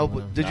 No,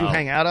 but did you No.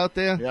 hang out out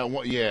there?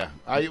 Yeah,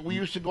 yeah. We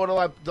used to go to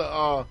like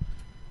the.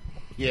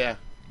 Yeah.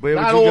 Where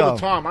Not would you all go?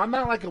 the time. I'm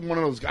not like one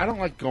of those. I don't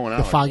like going out.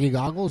 The Foggy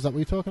Goggle. Is that what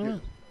you're talking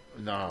about?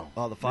 No.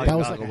 Oh, the Foggy That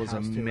was Goggle like a was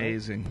house, too, right?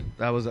 amazing.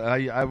 That was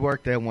I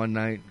worked there one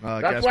night.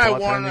 That's guest why I bartending.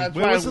 wanted. That's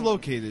Where why was I- it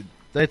located?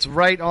 It's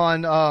right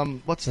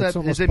on what's That's that?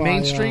 almost Is it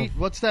Main by, Street?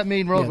 What's that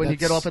main road yeah, when you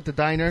get that's- off at the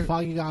diner?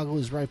 Foggy Goggle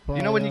is right by.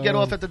 You know when you get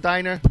off at the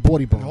diner? the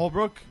Bordy In Bone.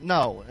 Holbrook?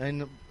 No,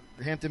 and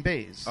Hampton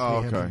Bays.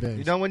 Oh, Hampton okay. Bays.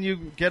 You know when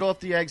you get off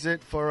the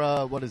exit for,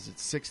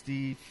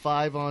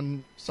 65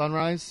 on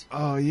Sunrise?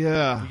 Oh,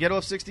 yeah. You get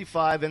off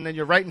 65, and then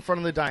you're right in front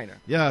of the diner.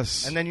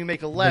 Yes. And then you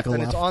make a left, Make a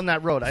and it's left. on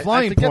that road. I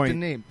Flying forget Point. the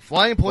name.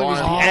 Flying Point was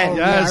the Oh, end.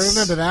 yeah, Yes. I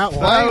remember that one.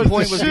 Flying was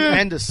Point the was the shit.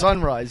 end of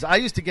Sunrise. I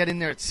used to get in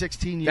there at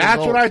 16 years That's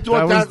old. what I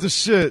thought. that was the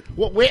shit.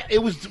 What? Where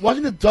it was?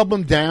 Wasn't it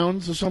Dublin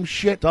Downs or some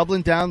shit?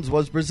 Dublin Downs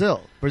was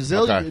Brazil.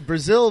 Okay.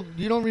 Brazil.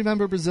 You don't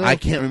remember Brazil? I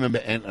can't remember,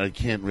 and I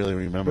can't really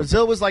remember.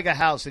 Brazil was like a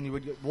house, and you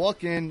would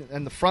walk in,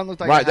 and the front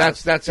looked like Right, a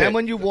house. that's Then it.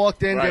 when you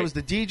walked in, Right. there was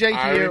the DJ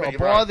I here, a remember,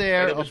 bar right.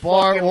 there, And it a was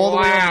bar fucking all the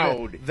way loud.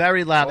 over there.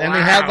 Very loud. And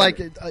they had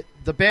Loud.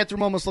 the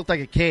bathroom almost looked like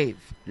a cave.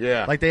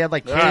 Yeah, Like they had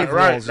like cave Right, walls.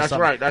 right, or that's something.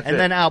 right, that's and it.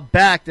 then out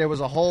back there was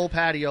a whole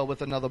patio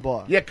with another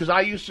bar. yeah. Because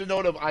I used to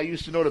know the.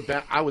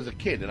 I was a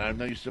kid, and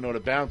I used to know the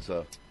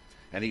bouncer,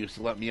 and he used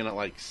to let me in at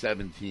like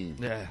 17.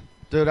 Yeah.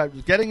 Dude, I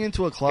was getting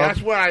into a club.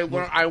 That's where I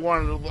learned. I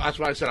wanted. That's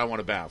why I said I want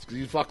to bounce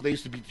because they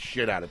used to beat the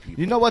shit out of people.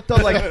 You know what though?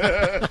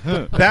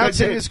 Like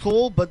bouncing is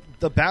cool, but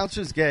the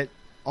bouncers get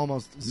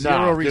almost zero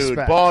Nah, respect.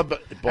 dude, Bob.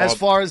 As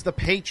far as the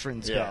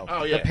patrons Yeah. go.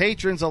 Oh, yeah. The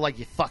patrons are like,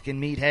 you fucking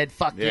meathead,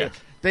 fuck Yeah.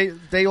 you.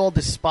 They all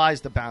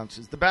despise the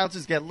bouncers. The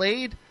bouncers get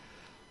laid,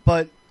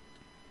 but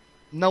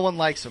no one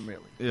likes them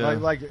really. Yeah.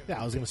 Like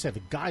Yeah, I was gonna say the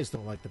guys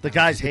don't like the. the bouncers.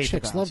 guys the hate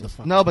chicks the love the bouncers.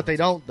 fucking No, but they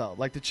bouncers. don't though.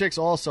 Like the chicks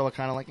also are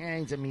kind of like,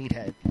 he's a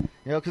meathead,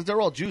 because they're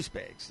all juice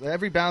bags.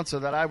 Every bouncer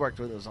that I worked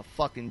with was a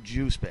fucking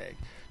juice bag,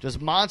 just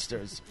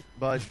monsters.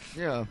 But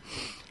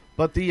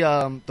but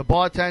the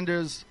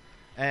bartenders,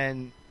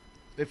 and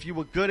if you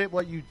were good at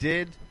what you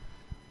did,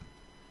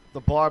 the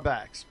bar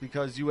backs,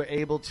 because you were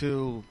able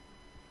to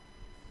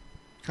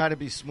kind of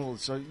be smooth.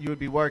 So you would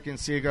be working,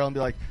 see a girl, and be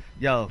like,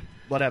 "Yo,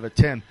 whatever,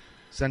 Tim,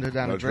 send her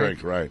down a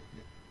drink." right?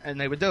 And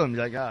they would do it and be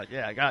like, "Oh,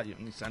 yeah, I got you."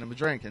 And you send them a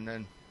drink, and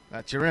then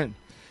that's your in.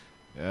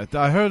 Yeah,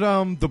 I heard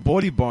the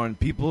Body Barn,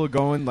 people are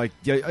going, like,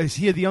 yeah, I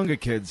hear the younger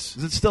kids.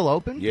 Is it still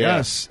open? Yeah.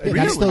 Yes. Yeah,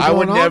 that's still I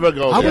would going on? never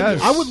go I there. would,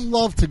 Yes. I would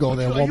love to go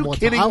there Are one you more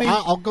kidding time. me?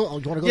 I'll go. Do you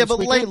want to go? Yeah, this but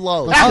lay weekend?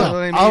 low. Let's You go. know what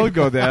I mean? I would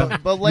go there.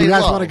 But lay You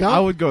guys low. want to go? I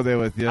would go there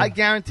with you. I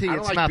guarantee I don't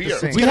it's like not beer. the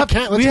same. We have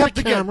let's we get have a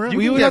to get- camera. You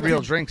we can would get have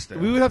real to- drinks there.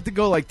 We would have to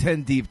go like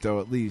 10 deep, though,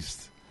 at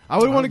least. I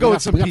would want to go We with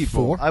got- some we got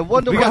people. 4. I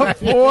wonder We what got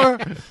 4.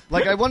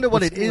 like I wonder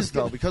what it Let's is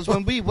though, because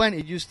when we went,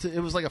 it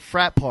was like a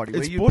frat party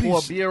where It's you body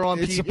pour sh- beer on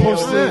it's people.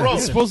 supposed Yeah, to. right.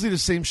 It's supposedly the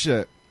same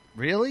shit.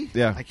 Really?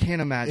 Yeah. I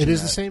can't imagine. It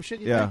is that. the same shit.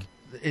 You Yeah. think?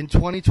 In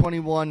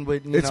 2021,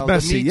 with It's the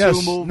messy. Me Too Yes.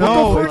 movement. No, We'll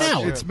go for it's, an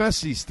hour. it's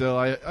messy still.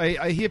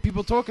 I hear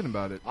people talking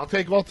about it. I'll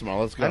take off tomorrow.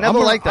 Let's go. I never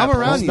liked that I'm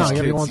around place. these No, kids.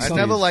 everyone's I Sundays.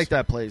 never liked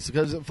that place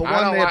because for I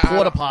one, don't they had like-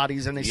 porta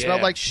potties and they Yeah.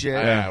 smelled like shit.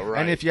 Yeah, right.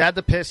 And if you had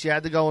to piss, you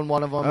had to go in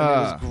one of them. And it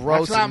was gross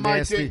That's not and my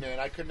nasty. thing, man.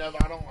 I could never.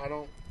 I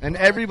don't. And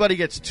everybody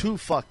gets too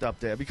fucked up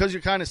there because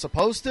you're kind of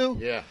supposed to.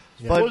 Yeah.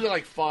 But- What was it,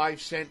 like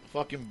 5-cent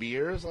fucking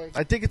beers? Like,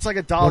 I think it's like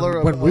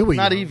 $1. When we were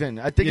not young. even.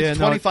 I think Yeah, it's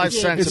no, 25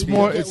 yeah, cents. It's a beer.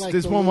 more. Get, It's like,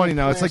 there's the more money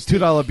little now. It's like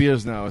plastic- $2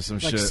 beers now or some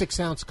Like shit.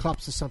 6-ounce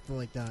cups or something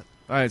like that.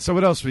 All right. So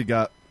what else we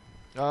got?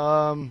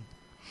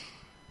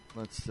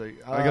 Let's see.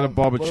 I got a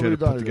barber what chair are we to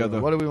put gonna do? together.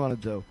 What do we want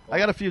to do? I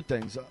got a few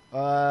things.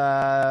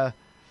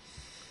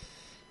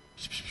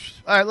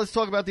 All right, let's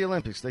talk about the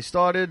Olympics. They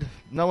started.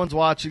 No one's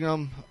watching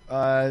them.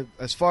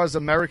 As far as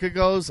America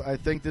goes, I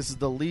think this is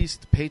the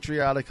least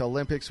patriotic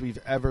Olympics we've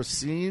ever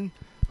seen.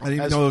 I didn't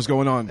even As- know what was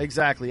going on.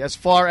 Exactly. As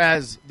far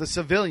as the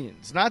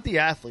civilians, not the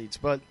athletes,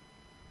 but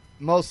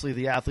mostly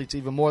the athletes,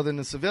 even more than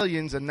the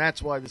civilians, and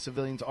that's why the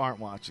civilians aren't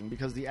watching,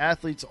 because the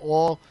athletes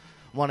all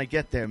want to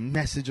get their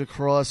message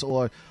across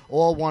or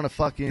all want to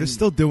fucking... They're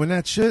still doing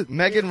that shit.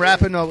 Megan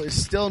Rapinoe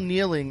is still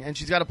kneeling, and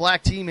she's got a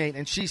black teammate,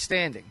 and she's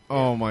standing.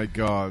 Oh my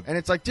god. And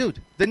it's like,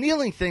 dude, the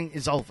kneeling thing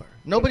is over.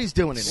 Nobody's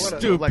doing it what a,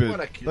 anymore. Stupid. What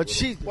a cute But little,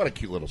 she- what a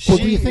cute little. she- Well,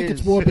 do you think is-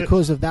 it's more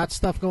because of that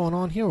stuff going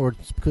on here, or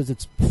it's because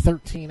it's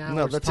 13 hours?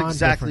 No, that's time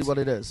exactly difference? what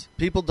it is.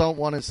 People don't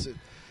want to see.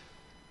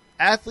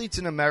 Athletes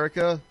in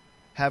America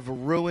have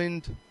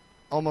ruined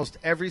almost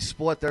every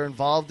sport they're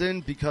involved in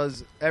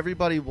because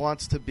everybody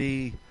wants to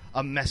be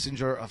a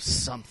messenger of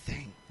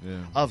something. Yeah.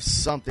 Of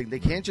something. They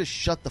can't just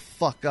shut the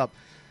fuck up.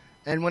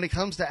 And when it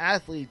comes to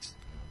athletes,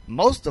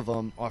 most of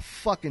them are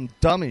fucking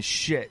dumb as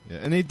shit. Yeah,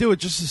 and they do it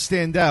just to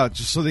stand out,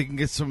 just so they can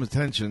get some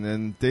attention,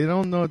 and they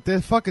don't know.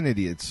 They're fucking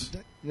idiots.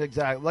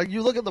 Exactly. Like,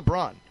 you look at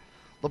LeBron.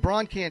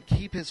 LeBron can't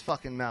keep his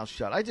fucking mouth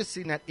shut. I just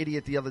seen that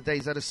idiot the other day.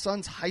 He's at his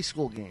son's high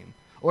school game,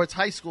 or it's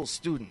high school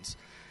students,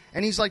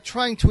 and he's like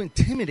trying to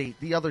intimidate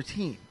the other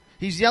team.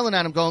 He's yelling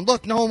at him, going,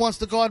 "Look, no one wants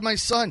to guard my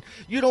son.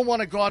 You don't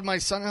want to guard my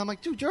son." And I'm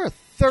like, dude, you're a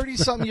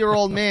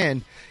 30-something-year-old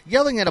man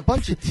yelling at a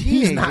bunch of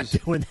teenagers. He's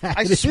not doing that.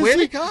 I Is swear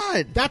he? to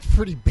God. That's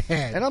pretty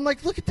bad. And I'm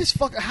like, look at this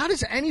fucker. How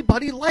does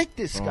anybody like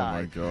this Oh,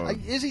 guy? my God.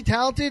 Like, is he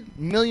talented?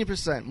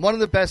 1,000,000%. One of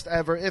the best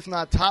ever, if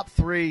not top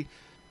 3,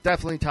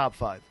 definitely top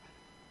 5.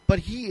 But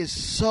he is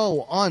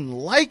so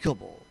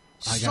unlikable.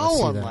 I So gotta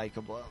see that.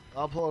 unlikable.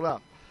 I'll pull it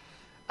up.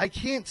 I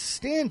can't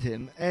stand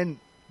him. And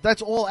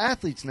that's all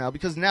athletes now,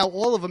 because now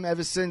all of them,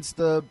 ever since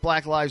the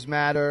Black Lives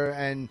Matter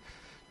and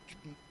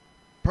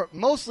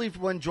mostly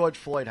when George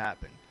Floyd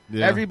happened,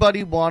 Yeah.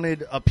 everybody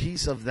wanted a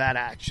piece of that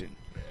action.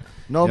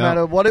 No Yeah.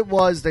 matter what it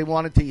was, they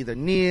wanted to either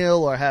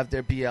kneel or have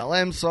their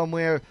BLM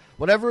somewhere.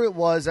 Whatever it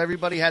was,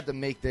 everybody had to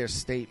make their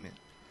statement.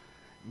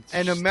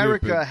 And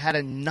America Stupid. had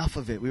enough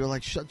of it. We were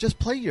like, just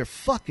play your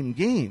fucking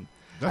game.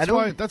 That's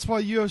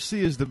why UFC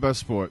is the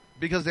best sport.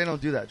 Because they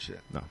don't do that shit.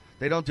 No.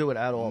 They don't do it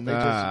at all.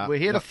 Nah. We're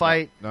here No, to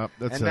fight, no,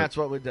 that's and it. that's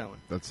what we're doing.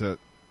 That's it.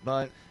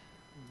 But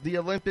the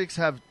Olympics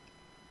have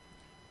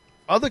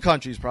other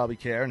countries probably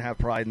care and have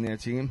pride in their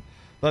team.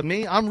 But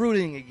me, I'm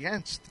rooting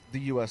against the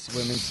U.S.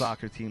 women's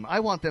soccer team. I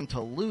want them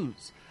to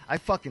lose. I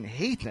fucking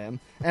hate them,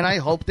 and I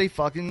hope they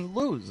fucking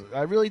lose.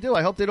 I really do.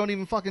 I hope they don't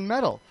even fucking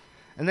medal.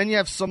 And then you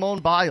have Simone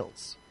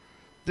Biles,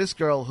 this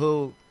girl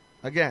who,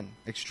 again,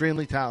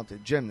 extremely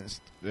talented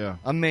gymnast. Yeah.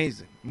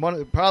 Amazing.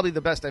 Probably the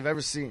best I've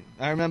ever seen.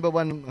 I remember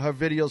when her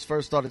videos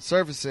first started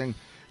surfacing,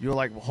 you were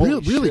like, holy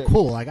really shit.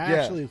 cool. Like, I Yeah.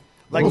 actually,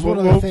 Like, that was one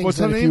of the things what's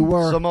her that if you name?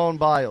 were Simone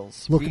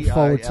Biles. looking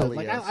forward to,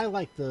 like, B-I-L-E-S. I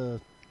like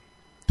the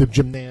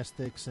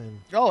gymnastics and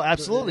Oh,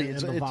 absolutely. and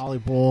It's- the it's-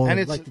 volleyball, and and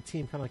it's- like the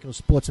team kind of like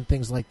sports and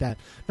things like that.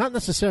 Not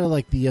necessarily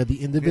like the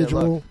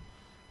individual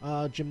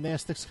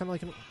gymnastics, kind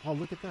of like. Oh,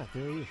 look at that!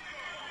 There he is.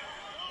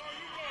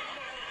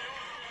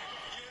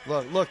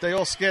 Look, they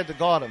all scared to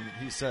guard him,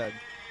 he said.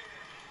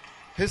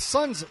 His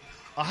son's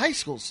a high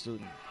school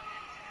student.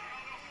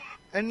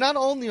 And not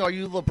only are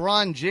you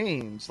LeBron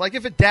James, like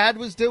if a dad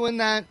was doing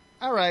that,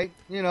 all right,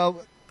 you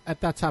know, At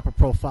that type of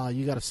profile,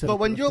 you got to sit. But at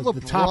when you're the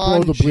top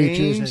row of the LeBron bleachers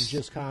and James,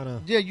 just kind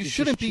of. yeah, you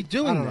shouldn't be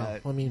doing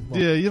that. I mean, well,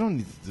 Yeah, you don't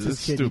need to do This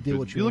this. kid, you do Stupid.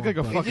 what You you look like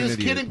a want, fucking Is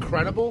this kid idiot.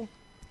 incredible?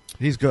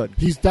 He's good.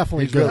 he's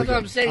definitely He's good. really That's what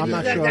I'm saying. I'm He's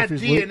not got sure that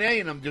if he's DNA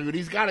in him, dude.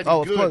 He's got to be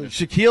Oh, of good. course.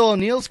 Shaquille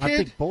O'Neal's I kid?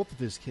 think both of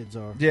his kids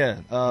are. Yeah,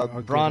 are good.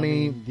 I Bronny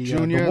mean,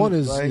 Jr. The one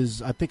right?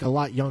 is I think a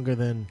lot younger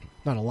than,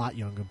 not a lot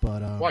younger,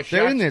 but Why,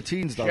 They're Shaq's- in their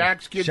teens, though.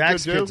 Shaq's kid's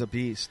Shaq's good, too? kid's a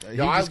beast. He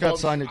Yeah, I just got love-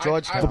 signed to I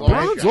Georgetown. love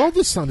LeBron's Shaq.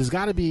 oldest son has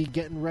got to be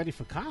getting ready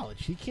for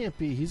college. He can't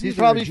be. He's either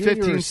probably a junior or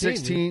 15, a senior.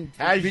 16.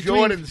 As Between-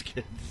 Jordan's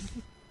kids.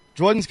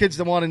 Jordan's kids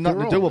that wanted nothing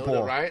to They're do all with older,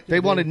 ball. right? They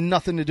wanted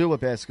nothing to do with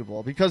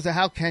basketball because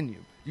how can you?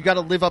 You got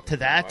to live up to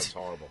that. That's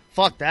horrible.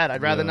 Fuck that.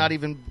 I'd rather Yeah. not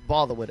even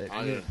bother with it.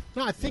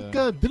 No, I think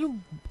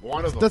didn't.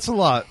 One of them. That's a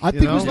lot. I you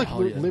think it was know? like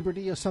Oh, yeah.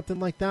 Liberty or something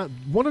like that.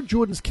 One of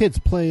Jordan's kids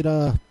played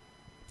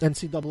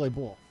NCAA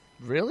ball.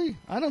 Really?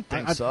 I don't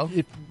think so.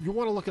 If you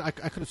want to look at, I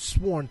could have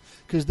sworn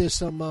because there's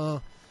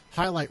some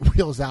highlight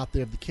reels out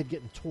there of the kid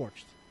getting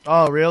torched.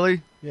 Oh,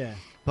 really? Yeah,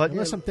 But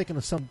unless I'm thinking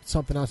of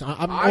something else.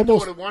 I'm I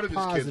almost thought one of his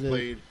kids positive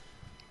played.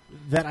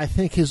 that I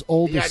think his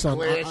oldest He had son.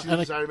 glasses. and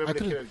I remember the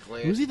could've- kid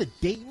had It was either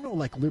Dayton or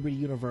like Liberty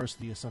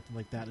University or something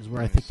like that. Is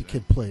where I think the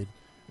kid played.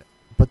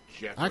 But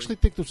Jeffrey. I actually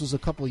think this was a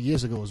couple of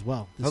years ago as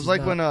well. It was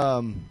like when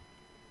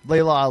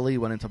Layla Ali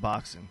went into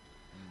boxing.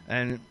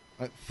 And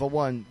for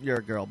one, you're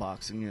a girl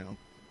boxing, you know.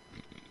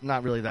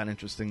 Not really that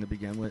interesting to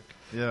begin with.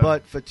 Yeah.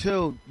 But for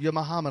two, you're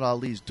Muhammad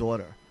Ali's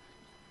daughter.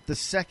 The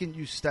second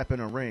you step in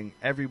a ring,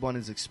 everyone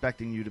is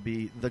expecting you to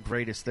be the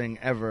greatest thing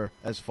ever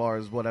as far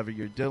as whatever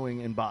you're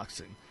doing in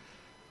boxing.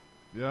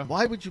 yeah.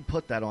 Why would you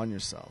put that on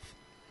yourself?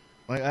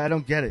 Like, I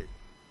don't get it.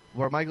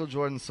 Were Michael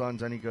Jordan's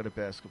sons any good at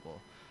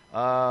basketball?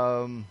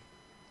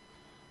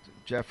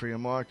 Jeffrey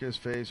and Marcus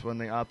face when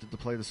they opted to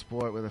play the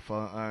sport with a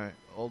all right,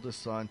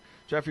 oldest son.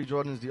 Jeffrey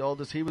Jordan is the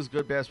oldest. He was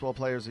good basketball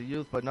player as a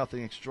youth, but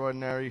nothing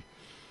extraordinary.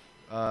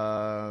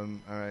 All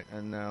right,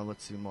 and now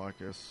let's see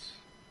Marcus.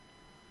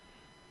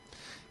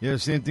 Yeah,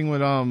 same thing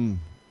with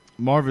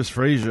Marvis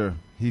Frazier.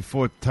 He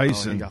fought Oh,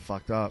 Tyson. he got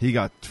fucked up. He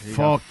got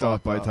fucked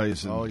up by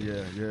Tyson. Oh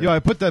yeah, yeah. Yo, I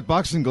put that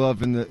boxing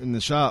glove in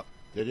the shop.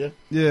 Did you?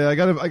 Yeah, I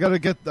gotta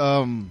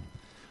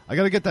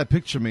get that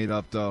picture made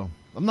up though.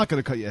 I'm not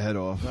gonna cut your head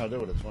off. No,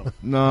 dude, it's funny.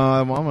 No,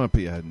 I'm gonna put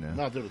your head in there.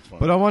 No, dude, it's funny.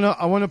 But I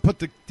wanna put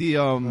the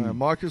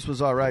Marcus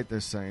was all right. They're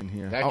saying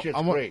here. That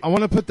shit's great. I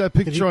want to put that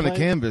he picture on the play-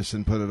 canvas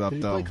and put it up Did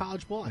he though. play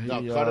college ball?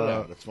 No, He, cut it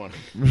out. It's funny.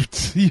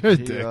 You're a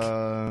He, dick.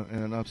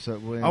 in an upset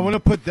win. I want to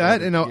put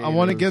that, and I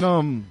want to Gators.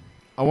 get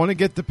I want to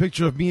get the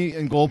picture of me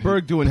and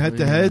Goldberg doing head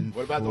to head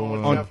What about the one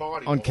with on Jeff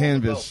Hardy? on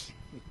canvas.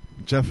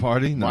 Jeff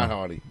Hardy? No, My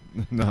Hardy.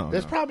 no.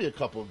 There's no. probably a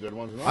couple of good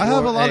ones. I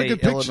have a lot of 4A,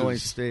 good pictures. Illinois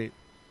State.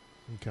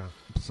 Okay,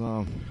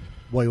 So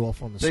way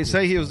off on the. they school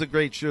say he stuff. was a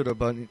great shooter,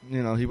 but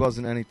you know he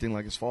wasn't anything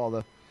like his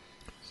father.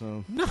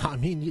 So, No, I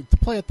mean to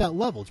play at that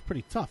level, it's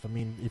pretty tough. I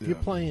mean, if you're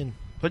Yeah. playing,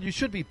 but you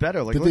should be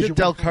better. Like look Division at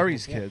Del I college,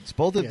 Curry's yeah. kids.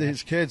 Both of Yeah.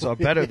 his kids are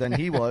better than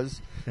he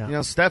was. Yeah. You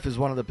know, Steph is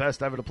one of the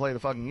best ever to play the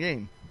fucking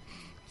game.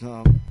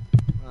 So,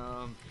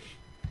 all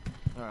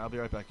right, I'll be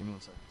right back. Give me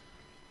one second.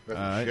 That's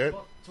Alright. shit.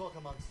 Talk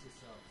amongst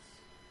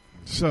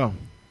yourselves. So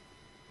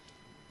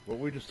What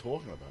were we just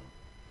talking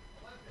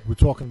about? we're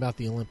talking about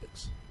the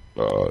Olympics.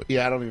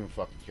 Yeah, I don't even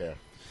fucking care.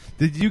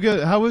 did you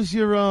get? How was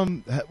your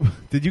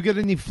Did you get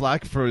any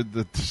flack for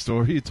the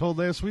story you told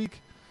last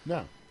week?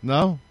 No.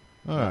 No.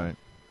 All right.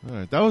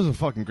 That was a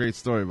fucking great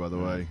story, by the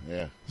way.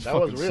 Yeah. It's That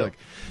was fucking real.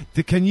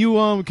 sick. Can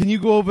you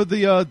go over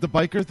the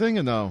biker thing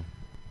or no?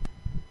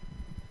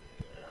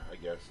 I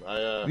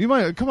guess. You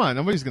might. Come on,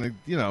 nobody's gonna.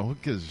 Who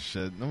gives a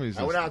shit? Nobody's.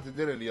 I went listening. out to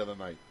dinner the other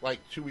night, like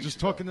 2 weeks Just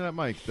ago. talking to that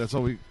mic. That's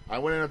all we. I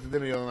went out to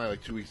dinner the other night,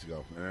 like 2 weeks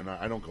ago, and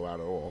I don't go out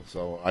at all.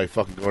 So I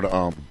fucking go to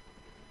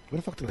Where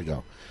the fuck did I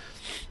go?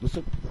 That's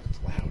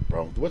loud,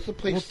 bro. What's the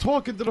place? Well,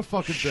 talk into the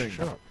fucking thing.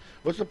 Shut up.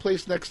 What's the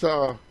place next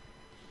to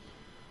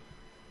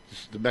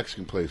the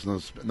Mexican place? No,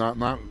 it's not.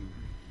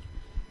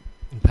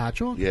 In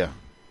Patchogue? Yeah,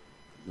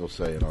 you'll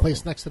say it. The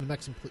place next to the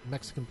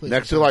Mexican place.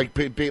 Next to like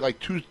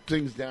two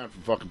things down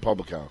from fucking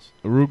Public House.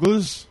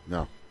 Arugula's?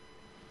 No.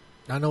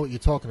 I know what you're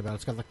talking about.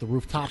 It's got like the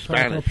rooftop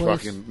Spanish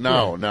place. fucking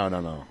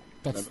no.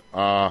 That's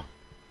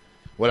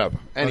whatever.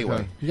 Anyway,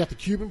 Okay. you got the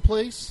Cuban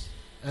place,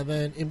 and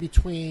then in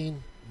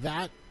between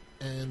that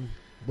and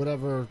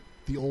whatever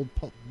the old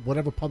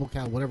whatever Public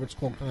House, whatever it's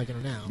called, kind of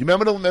like now. you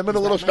remember the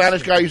little that Spanish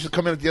Mexican? guy used to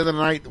come in at the end of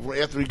the night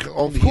after he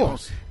owned Of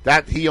course.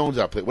 he owns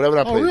that place. Whatever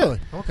that Oh, place. really?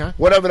 Okay.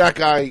 Whatever that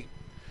guy.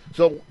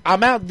 So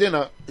I'm out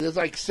dinner. There's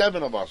like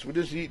 7 of us. We're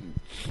just eating.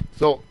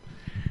 So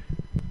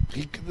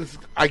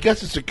I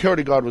guess the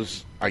security guard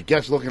was,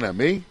 looking at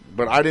me,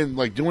 but I didn't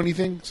like do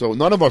anything. So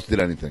none of us did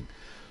anything.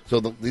 So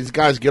these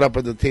guys get up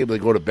at the table. They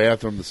go to the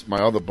bathroom. My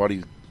other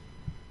buddy's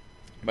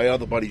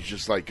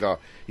just like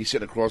he's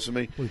sitting across from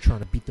me. Were you trying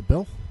to beat the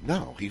bill?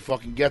 No, he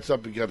fucking gets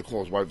up. He had to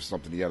call his wife or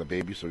something. He had a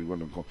baby, so he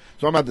wouldn't call.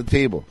 So I'm at the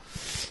table.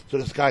 So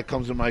this guy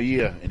comes in my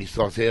ear and he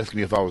starts asking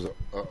me if I was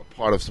a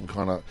part of some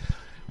kind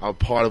of,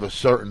 part of a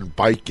certain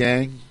bike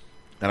gang,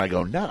 and I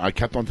go no. I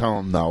kept on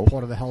telling him no,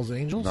 Part of the Hells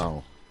Angels?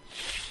 no.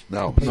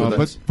 No,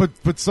 that's-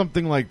 but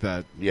something like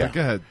that. Yeah. But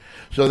go ahead.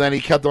 So then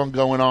he kept on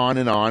going on,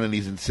 and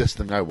he's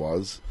insisting I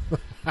was.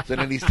 So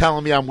then he's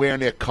telling me I'm wearing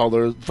their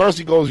colors. First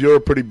he goes, "You're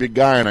a pretty big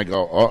guy," and I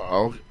go,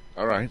 "Oh,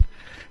 all right."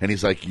 And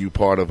he's like, "You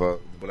part of a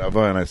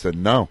whatever?" And I said,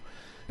 "No."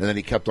 And then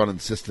he kept on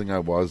insisting I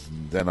was,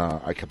 and then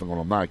I kept on going,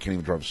 "I'm not. I can't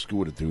even drive a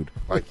scooter, dude."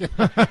 Like, so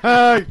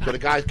the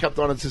guys kept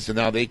on insisting.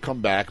 Now they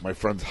come back. My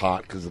friend's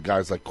hot because the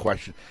guy's like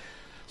question.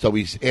 So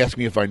he's asked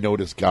me if I know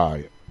this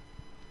guy.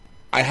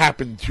 I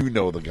happen to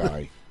know the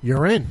guy.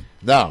 You're in.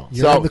 No,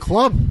 You're in the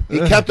club. He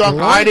kept on.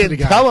 You're I in the didn't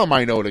guy. tell him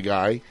I know the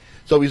guy.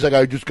 So he's like,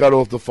 I just got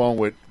off the phone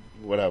with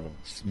whatever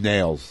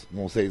Nails.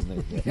 Won't say his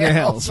name.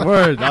 Nails.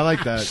 Word. I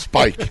like that.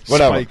 Spike.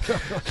 Whatever.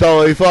 Spike.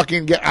 So he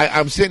fucking.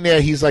 I'm sitting there.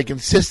 He's like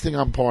insisting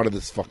I'm part of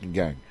this fucking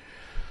gang.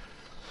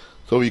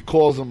 So he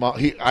calls him up.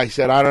 I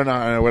said, I don't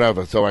know,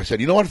 whatever. So I said,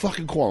 you know what?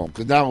 Fucking call him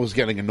because now it was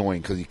getting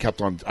annoying because he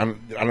kept on. I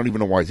don't even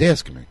know why he's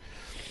asking me.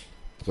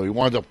 So he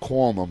winds up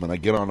calling him, and I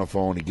get on the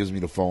phone. He gives me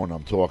the phone.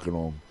 I'm talking to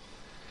him.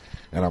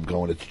 And I'm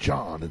going, it's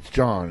John.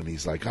 And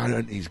he's like,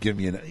 he's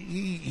giving me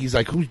he's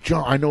like, who's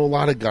John? I know a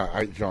lot of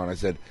guys. John. I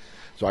said,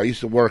 so I used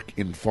to work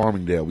in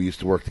Farmingdale. We used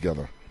to work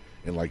together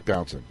in like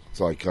bouncing. It's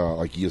like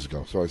years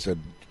ago. So I said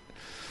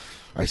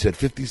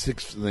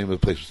 56, the name of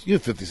the place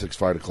was 56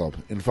 Fighter Club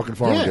in fucking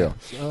Farmingdale.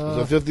 It was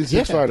a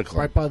 56 Fighter Club.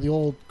 Right by the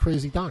old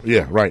Crazy Don.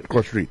 Yeah, right,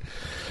 across the street.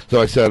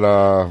 So I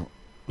said,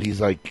 he's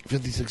like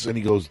 56, and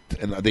he goes,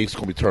 and they used to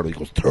call me Turtle. He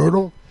goes,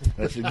 Turtle?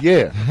 And I said,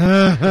 yeah.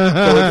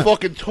 So it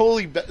fucking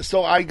totally.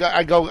 So I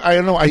go. I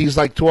don't know. He's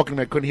like talking.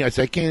 I couldn't hear. I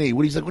said, I can't eat.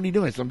 He's like, what are you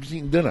doing? I said, I'm just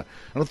eating dinner. I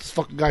don't know what this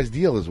fucking guy's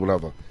deal is,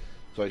 whatever.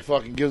 So he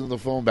fucking gives him the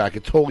phone back.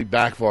 It totally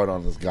backfired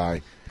on this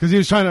guy. Because he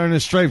was trying to earn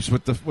his stripes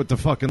with the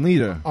fucking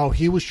leader. Oh,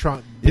 he was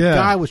trying. The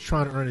guy was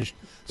trying to earn his.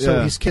 So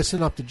Yeah. he's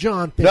kissing up to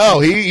John. No,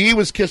 he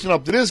was kissing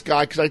up to this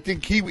guy because I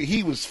think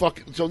he was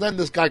fucking. So then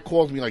this guy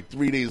calls me like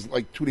 2 days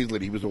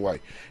later. He was away,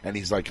 and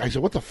he's like, I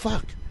said, what the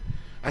fuck?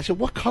 I said,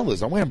 what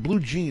colors? I'm wearing blue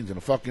jeans and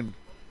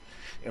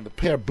a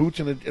pair of boots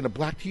and a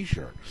black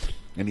T-shirt.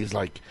 And he's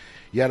like,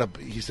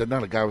 he said, no,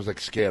 the guy was like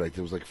scared. Like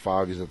there was like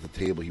 5 years at the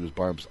table. He was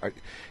by himself,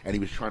 and he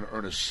was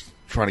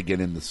trying to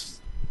get in this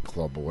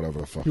club or whatever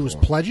the fuck. He was it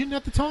was. pledging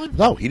at the time.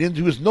 No, he didn't.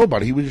 He was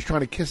nobody. He was just trying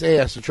to kiss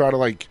ass to try to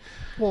like.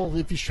 Well,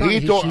 if he's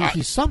trying,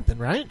 he's something,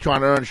 right?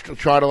 Trying to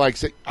try to like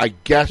say, I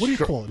guess. What do you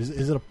call it?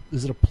 Is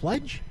it a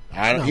pledge?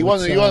 I don't, No, he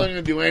wasn't it's, going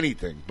to do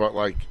anything, but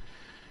like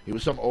he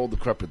was some old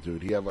decrepit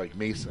dude. He had like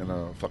mace and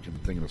a fucking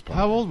thing in his pocket.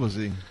 How old was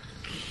he?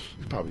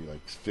 He's probably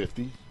like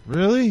 50.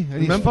 Really?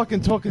 And he's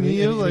fucking talking to And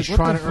you he's like, what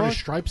trying the to earn his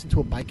fuck? stripes into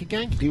a biker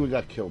gang. He would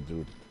got killed,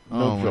 dude. No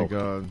Oh my joke.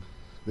 god!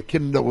 The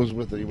kid that was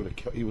with it, he would have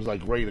killed. He was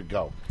like ready to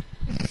go.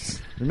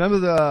 Remember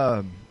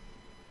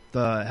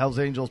the Hells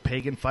Angels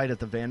pagan fight at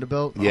the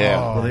Vanderbilt?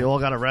 Yeah. Where they all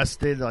got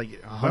arrested.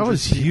 Like That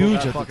was 100 people huge got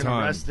at the fucking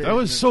time. arrested. That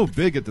was so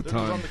big at the It was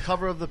on time. the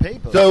cover of the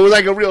paper. So it was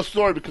like a real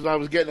story because I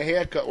was getting a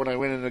haircut when I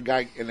went in. The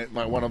guy and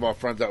one of our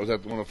friends that was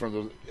at one of the friends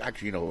was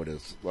actually you know who it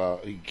is.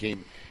 He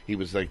came. He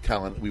was like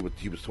telling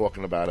he was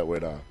talking about it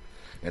with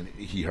and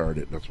he heard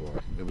it. That's why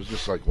it was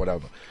just like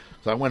whatever.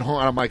 So I went home.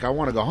 And I'm like, I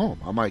want to go home.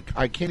 I'm like,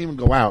 I can't even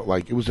go out.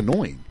 Like it was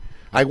annoying.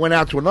 I went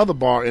out to another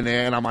bar in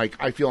there, and I'm like,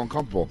 I feel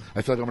uncomfortable.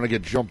 I feel like I'm going to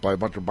get jumped by a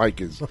bunch of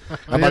bikers.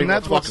 And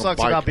that's what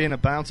sucks about being a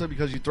bouncer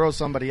because you throw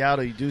somebody out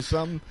or you do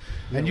something,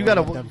 and you got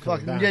to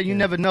fucking you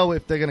never know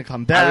if they're going to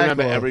come back. I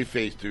remember or, every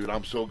face, dude.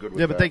 I'm so good with that.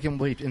 Yeah, but they can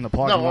wait in the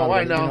parking No, lot.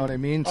 I know. You know what I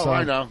mean? Oh, So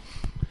I know.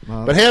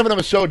 But half of them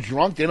are so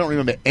drunk they don't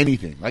remember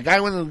anything. Like I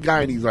went to the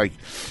guy and he's like,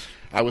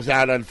 I was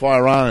out on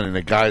Fire Island and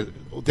the guy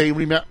they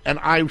remember, and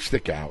I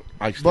stick out.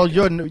 Well,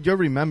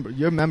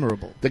 you're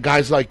memorable. The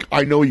guy's like,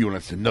 I know you. And I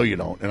said, no, you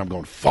don't. And I'm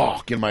going,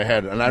 fuck, in my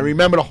head. And I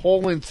remember the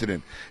whole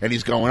incident. And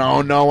he's going,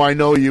 oh, no, I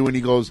know you. And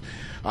he goes,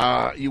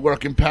 you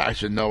work in Paris. I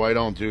said, no, I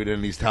don't, dude.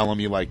 And he's telling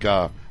me, like,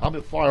 I'm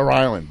at Fire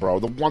Island, bro.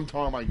 The one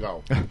time I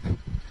go.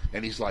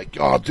 And he's like,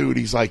 oh, dude.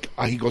 He's like,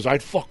 he goes,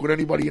 I'd fuck with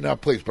anybody in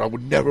that place, but I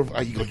would never.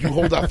 He goes, you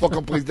hold that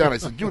fucking place down. I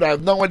said, dude, I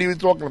have no idea what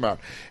you're talking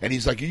about. And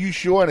he's like, are you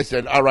sure? And I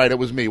said, all right, it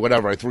was me.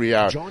 Whatever. I threw you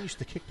out. John used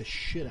to kick the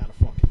shit out of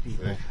fucking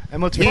people.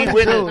 And what's funny,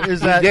 too,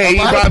 is that... Yeah, he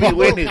probably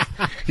witnessed.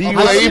 He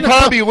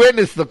probably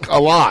witnessed a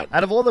lot.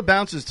 Out of all the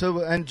bouncers,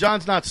 too, and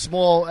John's not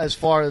small as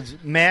far as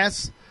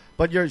mass,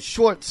 but you're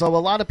short, so a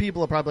lot of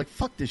people are probably like,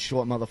 fuck this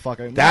short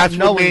motherfucker. That's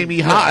what made me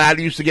hot.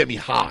 That used to get me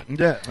hot.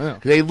 Yeah.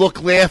 They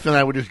look laughing,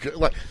 I would just...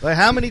 Like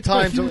how many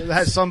times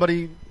has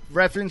somebody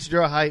referenced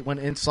your height when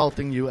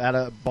insulting you at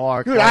a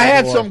bar? Dude, I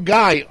had some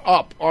guy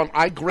up on...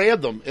 I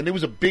grabbed him, and it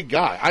was a big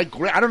guy. I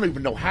don't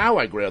even know how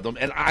I grabbed him,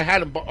 and I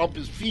had him up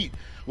his feet.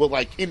 Well,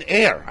 like, in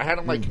air. I had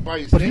him, like, by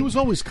his But neck. he was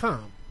always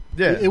calm.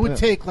 Yeah, It would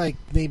take, like,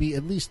 maybe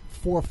at least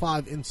 4 or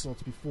 5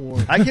 insults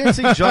before... I can't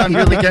see John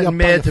really getting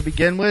mad to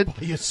begin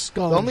with. Your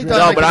skull. The only and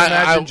time I dress. can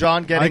imagine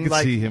John I getting could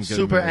like see him getting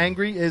super mad.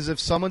 angry is if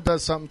someone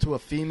does something to a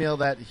female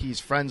that he's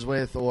friends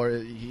with or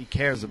he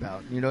cares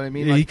about. You know what I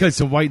mean? Yeah, he Like,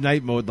 gets a white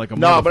night mode like a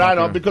No, but I motherfucker.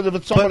 don't, because if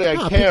it's somebody I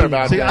care people-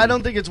 about... see, then- I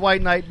don't think it's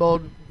white knight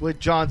mode with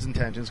John's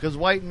intentions because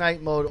white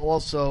knight mode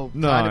also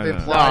No, kind of no.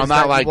 implies No, I'm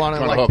not that like you want to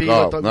trying to like hook be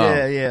up, with them.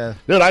 no. Yeah.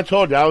 Dude, I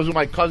told you, I was with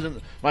my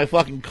cousin, my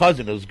fucking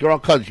cousin. It was a girl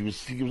cousin. He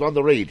was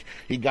underage.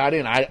 He got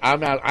in.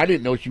 I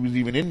didn't know she was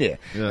even in there.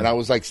 Yeah. And I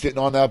was like sitting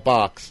on that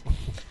box,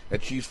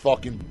 and she's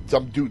fucking,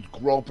 some dude's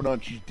groping her,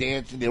 and she's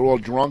dancing. They're all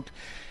drunk,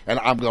 and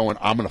I'm going,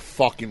 I'm gonna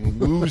fucking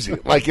lose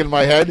it, like in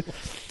my head.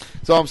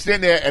 So I'm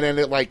sitting there, and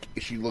then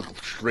she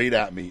looked straight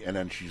at me, and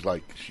then she's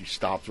like, she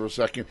stopped for a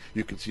second.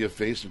 You could see her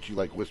face, and she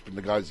like whispered in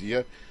the guy's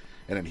ear.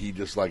 And then he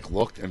just like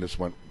looked and just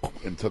went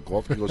and took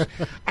off. He goes,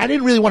 I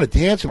didn't really want to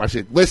dance him. I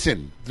said,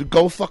 listen,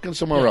 go fucking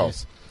somewhere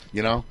else.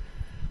 You know?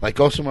 Like,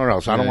 go somewhere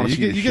else. I don't want to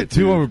see this You shit, get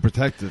too dude.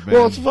 overprotective, man.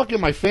 Well, it's fucking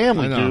my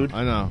family, I know, dude.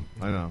 I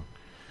know.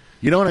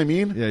 You know what I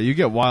mean? Yeah, you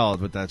get wild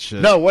with that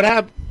shit. No, what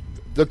happened?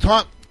 The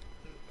time.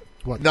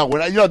 What? No,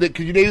 when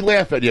because they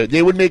laugh at you.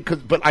 They would make,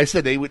 but I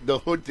said the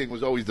hood thing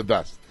was always the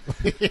best.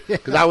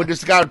 Because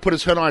this guy would put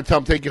his hood on and tell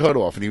him, take your hood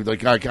off. And he was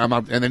like, I'm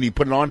out. And then he'd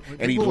put it on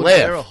and he'd People would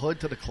wear a laugh. hood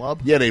to the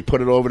club. Yeah, they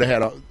put it over the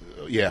head.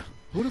 Yeah.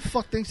 Who the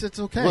fuck thinks it's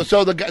okay? Well,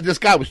 so this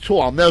guy was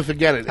tall. I'll never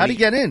forget it. How'd he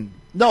get in?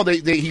 No,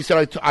 he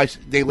said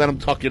they let him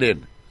tuck it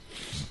in.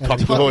 Tuck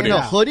the hood In in.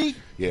 a hoodie?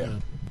 Yeah.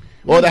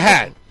 Or the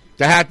hat.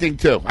 The hat thing,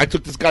 too. I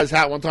took this guy's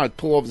hat one time, I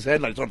pulled off his head,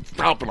 and I started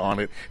stomping on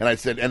it. And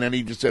then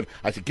he just said,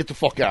 get the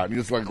fuck out. And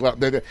he just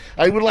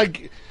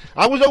like,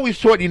 I was always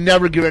taught you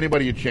never give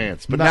anybody a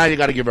chance. But now you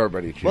got to give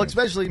everybody a chance. Well,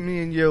 especially me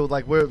and you,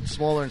 like we're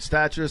smaller in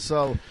stature,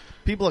 so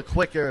people are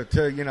quicker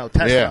to,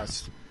 test Yeah.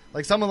 us.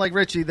 Like someone like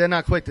Richie, they're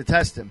not quick to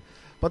test him.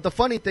 But the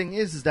funny thing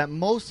is that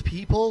most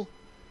people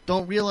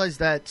don't realize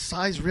that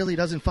size really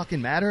doesn't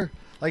fucking matter.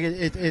 Like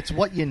it's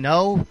what you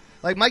know.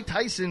 Like Mike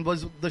Tyson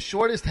was the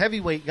shortest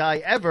heavyweight guy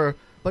ever,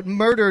 but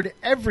murdered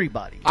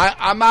everybody.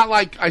 I'm not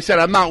like I said.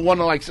 I'm not one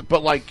to like,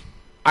 but like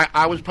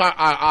I was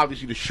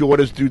obviously the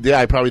shortest dude there.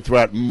 I probably threw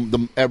out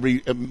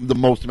the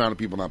most amount of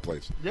people in that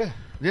place.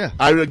 Yeah.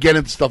 I would get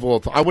into stuff all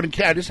the time. I wouldn't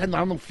care. I just had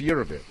no fear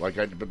of it.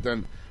 But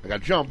then I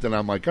got jumped, and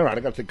I'm like, all right,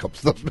 I got to take a couple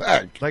steps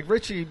back. Like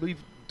Richie,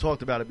 we've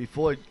talked about it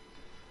before.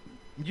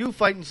 You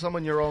fighting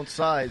someone your own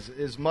size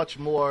is much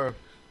more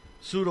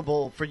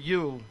suitable for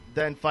you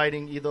than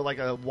fighting either like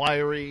a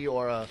wiry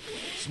or a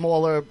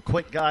smaller,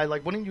 quick guy.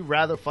 Like, wouldn't you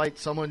rather fight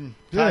someone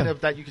kind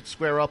of that you could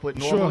square up with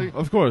normally? Sure,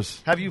 of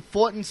course. Have you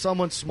fought in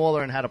someone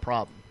smaller and had a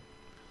problem?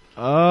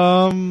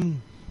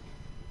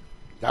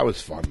 That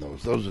was fun.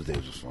 Those days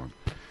was fun.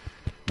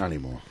 Not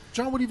anymore.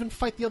 John would even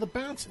fight the other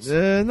bouncers.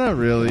 Not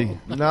really.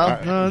 No?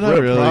 No, not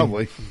really.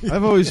 Probably.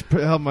 I've always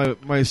held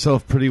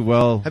myself pretty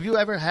well. Have you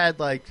ever had,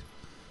 like,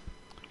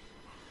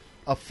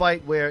 a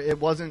fight where it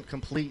wasn't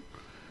complete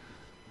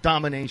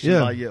domination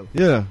by you?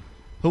 Yeah.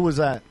 Who was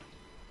that?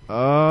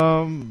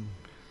 I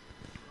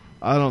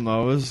don't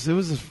know. It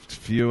was a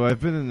few.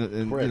 I've been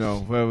in Chris.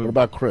 where What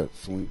about Chris?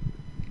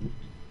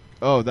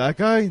 Oh, that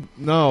guy?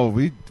 No,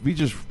 we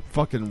just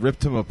fucking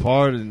ripped him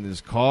apart in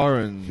his car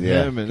and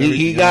him and he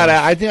everything got.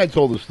 else. I think I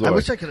told the story. I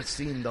wish I could have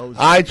seen those.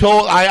 I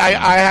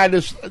had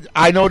this.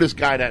 I know this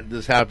guy that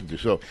this happened to.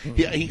 So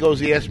he goes.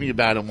 He asked me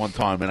about him one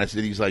time, and I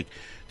said, he's like,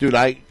 dude,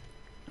 I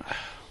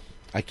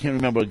can't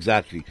remember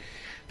exactly.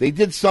 They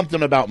did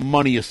something about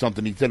money or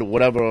something. He said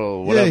whatever.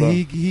 Yeah,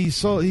 he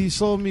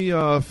sold me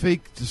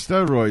fake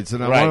steroids,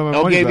 and I Right. wanted my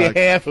I'll money give back.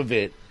 you half of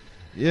it.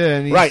 Yeah,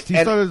 and he And-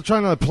 started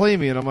trying to play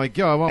me, and I'm like,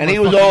 yo, I want And my he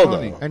was fucking older.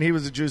 money. And he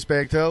was a juice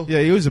bag, too? Yeah,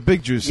 he was a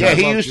big juice. Yeah, I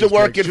he love used to juice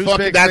work bags. in Juice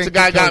fucking. bag That's the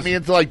guy got because- me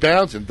into like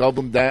bouncing. Told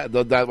them that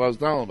what I was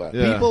telling about.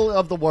 Yeah. People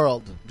of the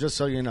world, just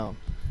so you know,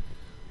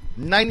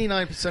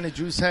 99% of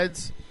juice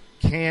heads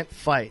can't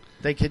fight.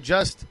 They could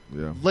just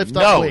lift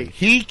up No, weight.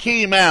 he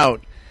came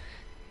out.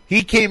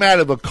 he came out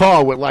of a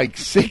car with like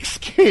 6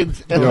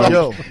 kids and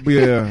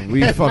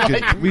we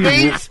fucking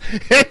mace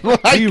and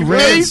like we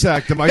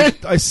ransacked him.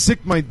 I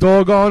sicked my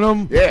dog on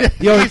him. Yeah,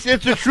 it's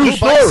a true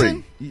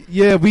story.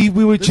 Yeah, we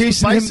were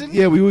chasing him. Bison?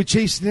 Yeah, we were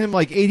chasing him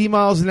like 80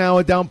 miles an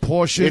hour down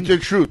Portion. It's the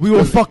truth. We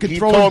were fucking He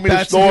throwing told me the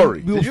bats at him.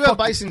 story. We were Did you have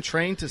fucking- Bison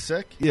trained to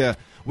sick? Yeah,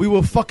 we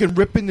were fucking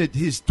ripping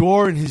his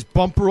door and his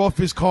bumper off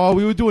his car.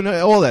 We were doing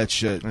all that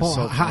shit.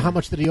 Oh, how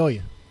much did he owe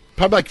you?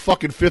 Probably like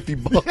fucking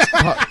 $50.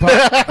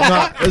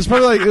 It was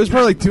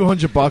probably like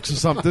 $200 or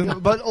something.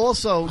 But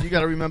also, you got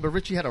to remember,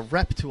 Richie had a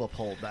rep to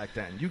uphold back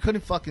then. You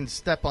couldn't fucking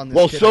step on this.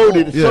 Well, kid so at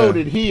all.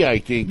 did Yeah. he. I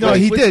think. No,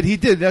 Like, he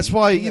did. That's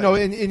why,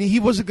 and he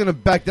wasn't going to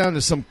back down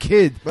to some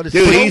kid. But it's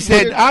dude, so he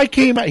said weird. I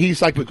came out.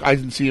 He's like, I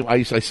didn't see him.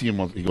 I see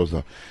him. He goes,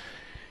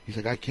 he's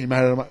like, I came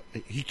out of.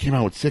 He came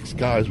out with 6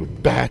 guys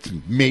with bats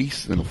and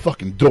mace and a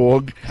fucking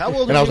dog. How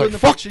old and were I was you like, in the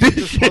fuck picture you this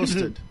just shit.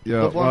 posted?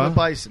 Yeah, The one what? with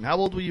Bison. How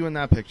old were you in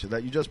that picture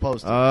that you just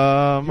posted?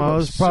 I You were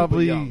was super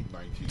probably young.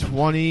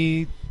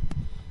 20,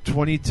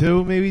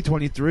 22, maybe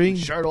 23.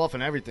 Shirt off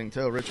and everything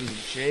too. Rich was in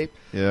shape.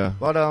 Yeah.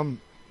 But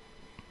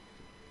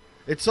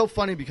it's so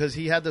funny because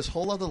he had this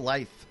whole other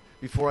life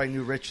before I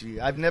knew Richie.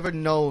 I've never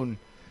known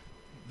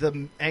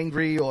the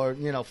angry or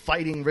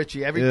fighting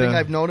Richie. Everything Yeah.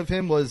 I've known of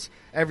him was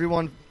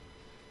everyone.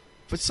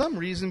 For some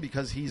reason,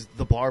 because he's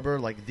the barber,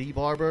 like the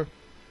barber,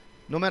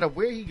 no matter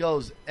where he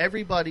goes,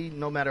 everybody,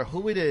 no matter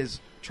who it is,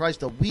 tries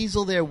to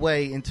weasel their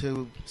way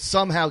into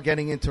somehow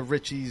getting into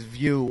Richie's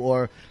view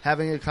or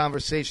having a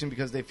conversation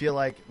because they feel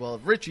like, well,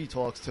 if Richie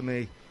talks to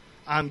me,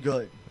 I'm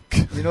good.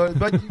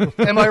 But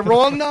am I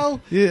wrong though?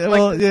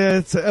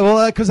 Yeah,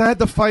 because I had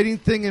the fighting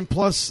thing, and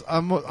plus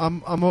I'm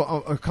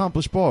a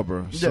accomplished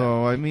barber,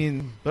 so I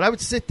mean, But I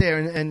would sit there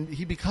and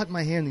he'd be cutting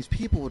my hair, and these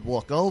people would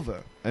walk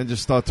over and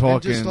just start talking.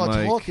 and just start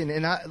like, talking,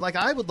 and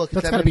I would look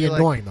That's at got them to be and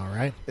annoying, though,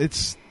 right?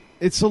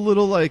 It's a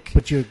little like,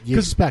 But you 'cause-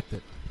 expect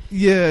it.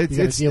 yeah, You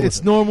gotta deal with it's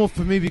it. normal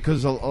for me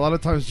because a lot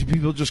of times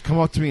people just come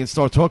up to me and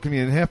start talking to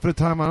me, and half of the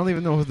time I don't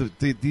even know who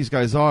these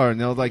guys are,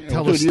 and they'll like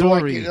tell a Dude, you're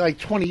story. like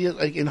 20 years,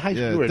 like in high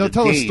school. Yeah, you were they'll the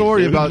tell a days,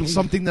 story dude. about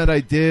something that I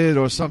did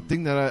or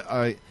something that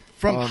I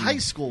from high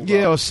school.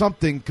 Yeah, though. or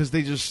something because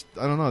they just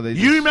I don't know. They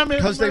You remember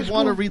because they high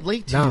want to school?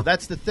 relate to No. you.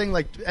 That's the thing.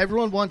 Like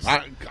everyone wants.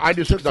 I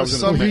just For I was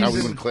some in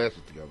reason- classes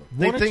together.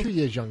 They 1 or think- 2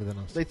 years younger than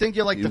us. They think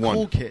you're like You the won.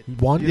 cool kid.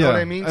 One? You know yeah,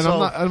 what I mean? and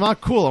So- I'm not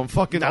cool. I'm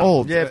fucking No.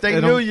 old. Yeah, if they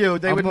And knew I'm- you,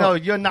 they would I'm know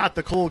not- you're not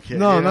the cool kid.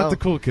 No, you not know? the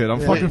cool kid.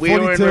 I'm Yeah. fucking We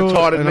were in 42.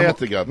 retarded and math I'm-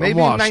 together. Maybe in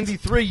washed.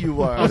 '93 you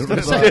were. I was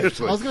going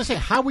Seriously. to say,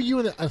 how were you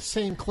in the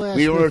same class?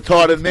 We were with-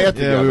 retarded math Yeah,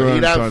 together. we were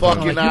He'd have retarded.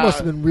 fucking. You must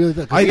have been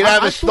really. I- He'd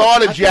have I a thought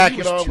starter he jacket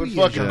was on 2 with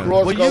years fucking younger.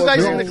 cross. Were you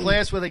guys in the No.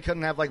 class where they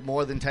couldn't have like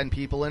more than 10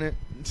 people in it?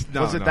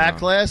 No, Was it no, that no.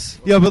 class?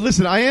 Yeah, but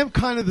listen, I am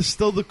kind of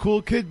still the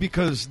cool kid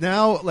because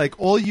now, like,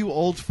 all you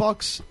old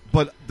fucks,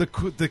 but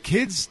the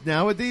kids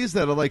nowadays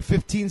that are like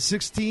 15,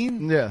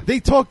 16, Yeah.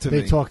 they talk to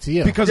me. They talk to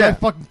you. Because Yeah. I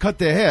fucking cut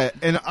their hair,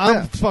 and I'm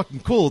Yeah.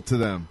 fucking cool to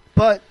them.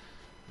 But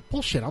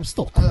Bullshit, I'm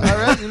still. all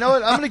right, you know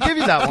what? I'm going to give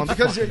you that one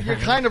because you're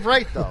kind of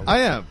right though. I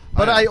am.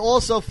 But I am.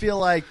 also feel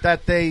like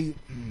that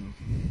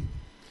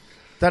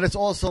that it's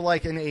also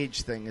like an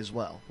age thing as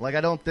well. Like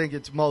I don't think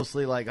it's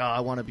mostly like, oh,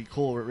 I want to be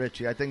cool with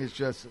Richie. I think it's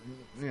just,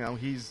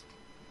 he's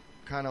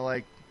kind of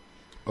like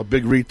A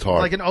big retard.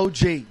 like an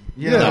OG.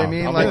 You know what I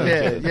mean? I'm Like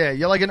with yeah,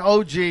 you're like an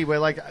OG where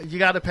like you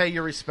got to pay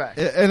your respect.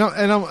 And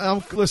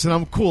I'm listen.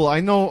 I'm cool.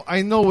 I know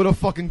what a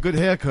fucking good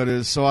haircut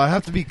is. So I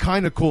have to be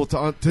kind of cool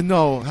to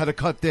know how to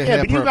cut their yeah,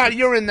 hair. but perfect.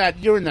 you're in that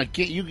you're in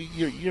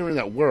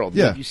that world.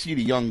 Yeah. Like, you see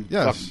the young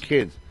Yes. fucking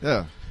kids.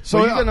 Yeah. So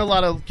So you've been a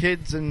lot of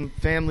kids and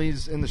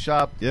families in the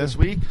shop Yeah. this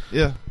week.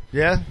 yeah.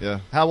 Yeah. Yeah.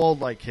 How old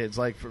like kids?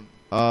 Like from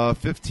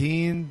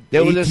 15.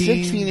 There was a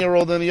 18,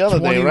 16-year-old on the other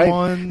day, 21,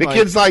 right? The like-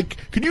 kid's like,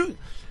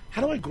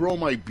 how do I grow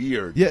my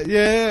beard?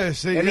 Yeah.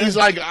 See, And yeah. he's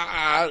like,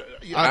 I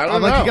don't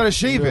I'm know. like, you gotta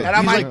shave it. And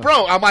I'm He's like,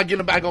 bro, I'm like,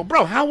 getting back. I go,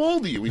 bro, how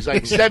old are you? He's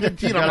like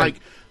 17. I'm gotta- like,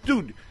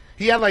 dude,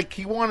 he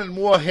wanted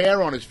more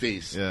hair on his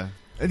face. Yeah.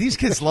 And these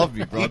kids love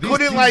me, bro. He These-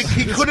 couldn't these- like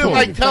it's cool.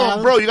 tell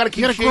him, bro, you gotta keep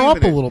You gotta shaving grow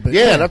up a it. little bit.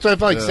 Yeah, Yeah. that's what I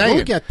felt like Yeah. saying.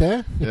 We'll get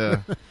there. Yeah.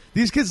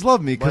 These kids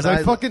love me because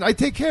But I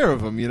take care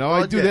of them. You know, I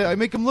Well, do yeah. that. I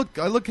make them look.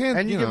 I look handsome.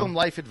 and you give them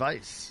life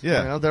advice.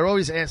 Yeah. You know, they're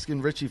always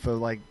asking Richie for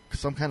like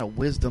some kind of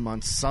wisdom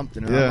on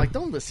something, and Yeah. I'm like,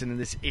 don't listen to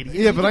this idiot.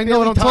 Yeah, He but can I know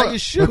what barely I'm tie talking-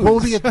 his shoes. What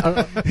would be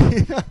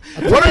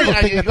What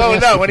are you going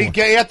no, when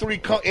he after he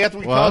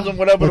calls him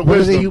whatever the what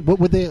are they? wisdom. What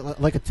would they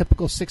like a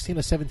typical 16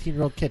 or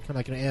 17-year-old kid? Can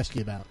I ask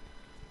you about?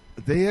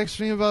 They ask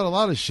me about a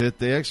lot of shit.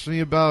 They ask me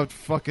about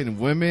fucking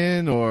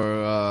women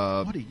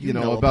or What do you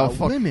know about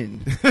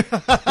women?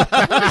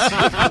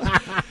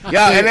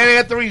 Yeah, and then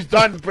after he's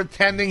done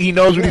pretending he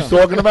knows what he's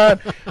talking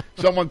about,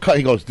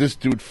 he goes, this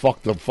dude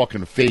fucked a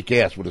fucking fake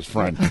ass with his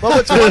friend. But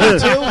what's funny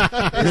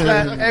too is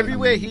that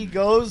everywhere he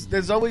goes,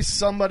 there's always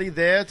somebody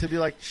there to be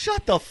like,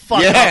 "Shut the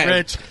fuck Yeah. up,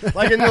 Rich."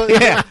 Like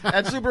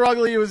at Super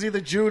Ugly, it was either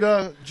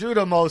Judah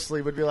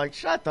mostly would be like,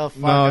 "Shut the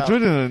fuck No, up."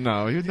 Judah,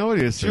 no, you know what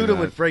he is. Judah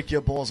would break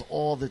your balls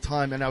all the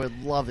time, and I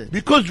would love it.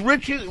 Because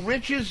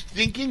Rich's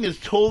thinking is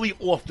totally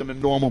off than a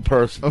normal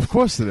person. Of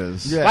course it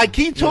is. Yeah. Like,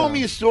 he told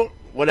me a story,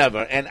 whatever,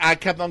 and I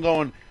kept on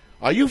going,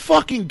 Are you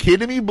fucking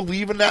kidding me?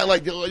 Believing that?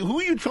 Like who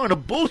are you trying to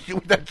bullshit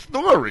with that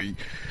story?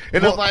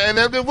 And, and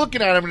then they're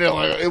looking at him and they're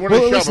like, they want to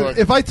shove listen, him. Like,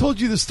 if I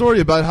told you the story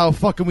about how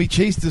fucking we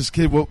chased this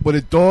kid with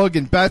a dog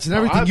and bats and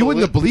everything, you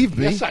wouldn't have believed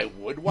me. Yes, I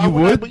would. Why You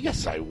would? But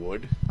yes, I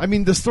would. I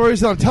mean, the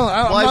stories that I'm telling,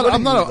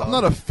 I'm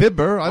not a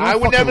fibber. I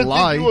don't would fucking never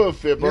lie. think you were a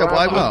fibber. Yeah,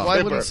 I'm not a why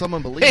fibber. wouldn't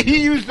someone believe Hey,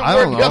 he you? used the I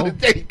word don't the know. other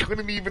day. He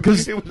couldn't even.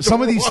 Because it was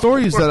some the of these wrong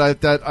stories word.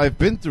 that I've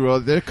been through,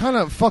 they're kind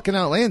of fucking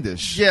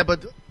outlandish. Yeah,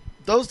 but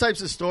those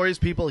types of stories,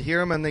 people hear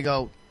them and they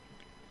go,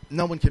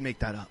 no one can make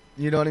that up.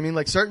 You know what I mean?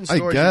 Like certain I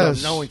stories, you go,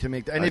 guess. no one can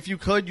make that. And if you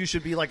could, you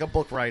should be like a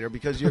book writer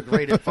because you're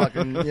great at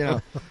fucking, you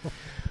know.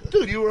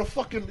 Dude, you were a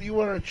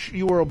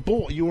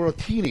boy. You were a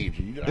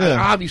teenager.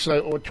 Yeah. Obviously,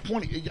 or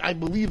 20. I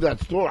believe that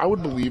story. I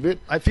would believe it.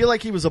 I feel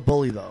like he was a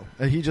bully, though,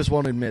 and he just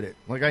won't admit it.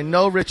 Like, I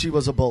know Richie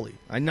was a bully.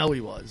 I know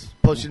he was.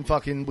 Pushing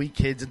fucking weak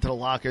kids into the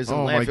lockers and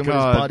Oh my laughing with his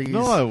God. buddies.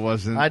 No, I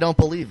wasn't. I don't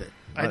believe it.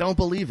 I don't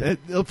believe it.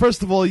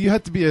 First of all, you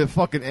had to be a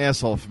fucking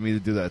asshole for me to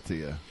do that to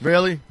you.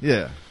 Really?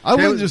 Yeah. I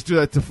There wouldn't was- just do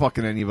that to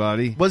fucking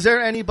anybody. Was there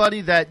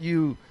anybody that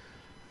you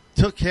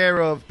took care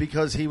of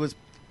because he was,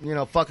 you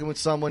know, fucking with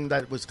someone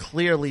that was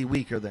clearly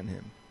weaker than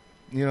him?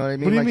 You know what I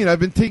mean? What do you Like- mean? I've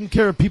been taking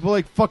care of people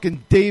like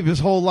fucking Dave his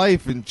whole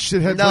life and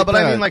shitheads No, like but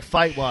that. I mean like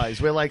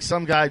fight-wise, where like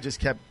some guy just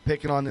kept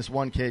picking on this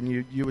one kid,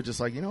 and you were just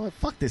like, you know what,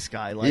 fuck this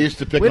guy. Like, You used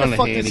to pick where on the the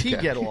fuck does he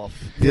handicap. get off?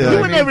 Yeah. know You what were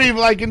I mean? never even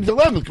like in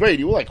 11th grade.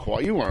 You were like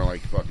quiet. You weren't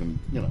like fucking.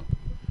 You know.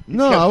 You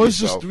No, kept I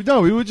was yourself.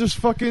 just we were just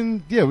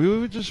fucking we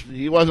were just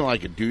He wasn't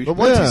like a douche. But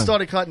once Yeah. you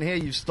started cutting hair,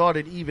 you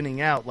started evening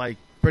out like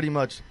pretty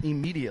much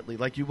immediately.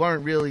 Like you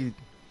weren't really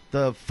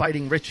the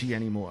fighting Richie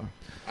anymore.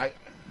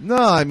 no.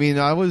 I mean,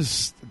 I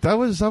was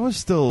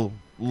still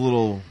a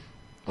little.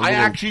 I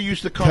actually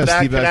used to come testy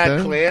back to back that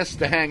then. class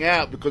to hang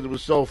out because it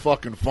was so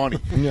fucking funny.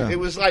 Yeah. It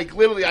was like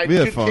literally I We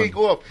had could fun. take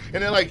off,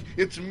 and then like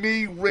it's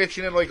me, Rich,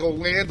 and then like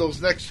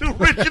Orlando's next to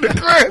Rich in the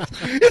class.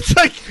 It's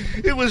like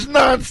it was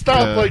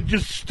nonstop, Yeah. like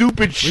just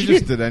stupid We shit.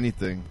 just did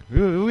anything.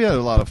 We had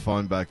a lot of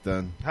fun back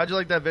then. How'd you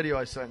like that video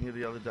I sent you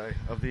the other day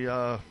of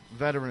the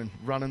veteran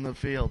running the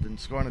field and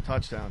scoring a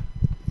touchdown?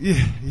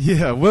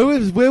 Yeah.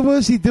 Where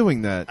was he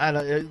doing that? I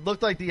don't, it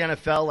looked like the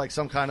NFL, like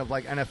some kind of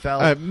like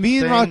NFL. Me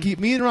and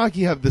thing.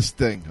 Rocky have this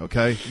thing,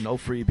 okay? No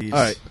freebies. All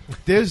right.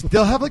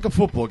 They'll have like a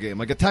football game,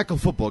 like a tackle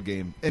football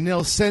game, and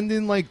they'll send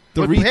in like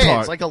the With retard.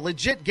 pads, like a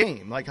legit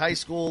game, like high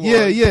school.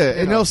 yeah, or, yeah, you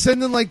and know. they'll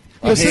send in like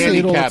A they'll send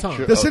in, handicap handicap. all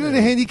the they'll send in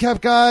a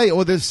handicap guy,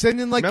 or they're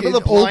sending like Remember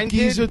an the old blind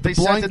geezer, kid? They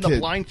the blind sent in kid. the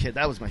blind kid.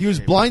 That was my He was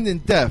favorite. blind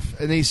and deaf,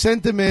 and they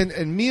sent him in.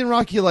 And me and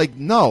Rocky are like,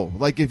 no,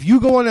 like if you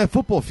go on that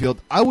football field,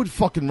 I would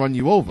fucking run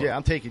you over. Yeah,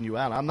 I'm taking you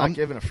out. I'm not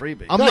giving a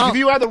freebie. I'm like not- if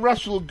you had to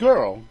wrestle a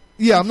girl,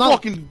 yeah, I'm not.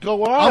 fucking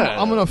go on.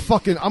 I'm gonna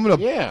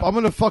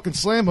fucking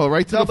slam her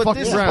right to No, the but fucking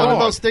this is ground. one of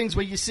those things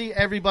where you see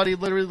everybody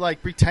literally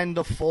like pretend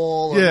to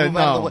fall. Or Yeah, move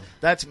out of the no. way.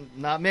 That's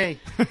not me.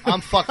 I'm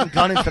fucking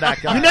gunning for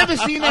that guy. You never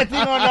seen that thing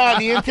on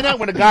the internet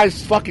when a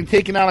guy's fucking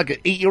taking out like an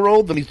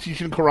 8-year-old and he's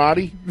teaching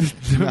karate?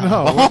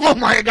 No. Oh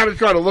my! I gotta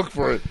try to look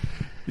for it.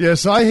 Yeah,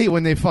 so I hate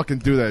when they fucking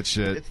do that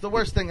shit. It's the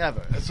worst thing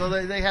ever. So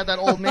they had that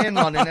old man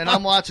running, and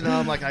I'm watching, and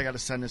I'm like, I got to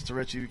send this to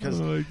Richie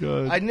because Oh my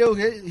God. I knew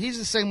he's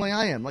the same way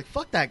I am. Like,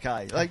 fuck that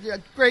guy. Like, yeah,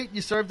 great,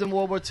 you served in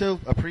World War II,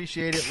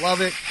 appreciate it,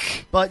 love it,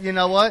 but you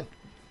know what?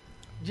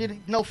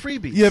 No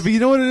freebies. Yeah, but you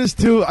know what it is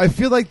too. I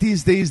feel like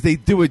these days they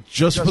do it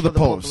just for the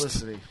post.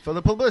 publicity. For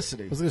the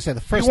publicity. I was going to say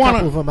the first You wanna-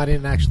 couple of them I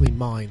didn't actually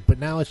mind, but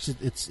now it's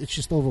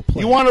just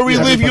overplayed. You want to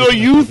relive Everybody's your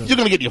gonna youth? do You're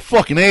gonna get your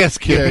fucking ass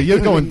kicked. Yeah, you're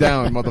going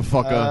down,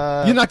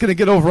 motherfucker. You're not going to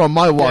get over on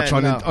my watch yeah,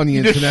 on no. on the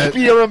You just internet.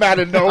 spear him out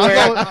of nowhere.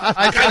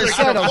 I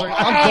said, I was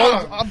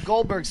like, I'm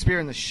Goldberg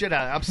spearing the shit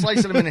out of him. I'm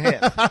slicing him in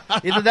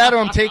half. Either that or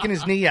I'm taking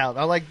his knee out.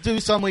 I like do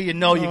somewhere you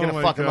know you're Oh going to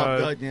my fuck him up God.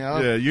 good, you know?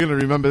 Yeah, you're going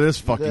to remember this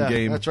fucking Yeah,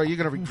 game. that's right. You're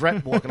going to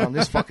regret walking on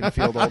this fucking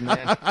field, old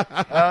man.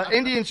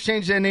 Indians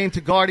changed their name to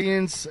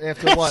Guardians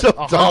after, what, so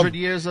 100 dumb.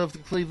 years of the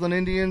Cleveland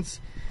Indians?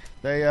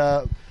 They,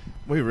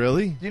 Wait,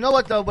 really? you know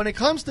what, though? When it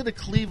comes to the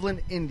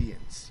Cleveland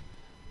Indians,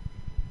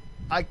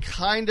 I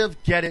kind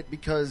of get it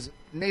because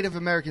Native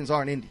Americans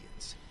aren't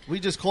Indians. We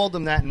just called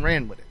them that and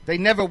ran with it. They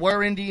never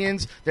were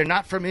Indians. They're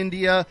not from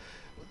India.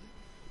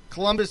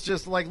 Columbus,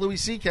 just like Louis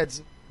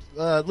C.K.'s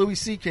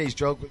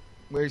joke,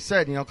 where he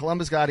said, you know,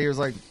 Columbus got here, was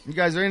like, you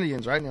guys are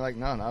Indians, right? And they're like,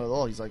 no, not at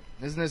all. He's like,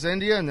 isn't this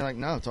India? And they're like,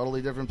 no,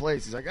 totally different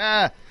place. He's like,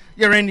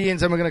 you're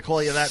Indians, and we're going to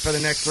call you that for the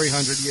next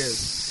 300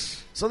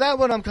 years. So that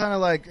one, I'm kind of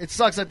like, it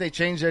sucks that they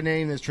changed their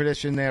name, there's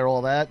tradition there,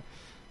 all that.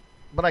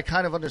 But I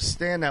kind of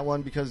understand that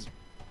one because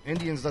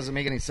Indians doesn't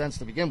make any sense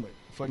to begin with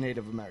for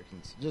Native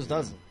Americans. It just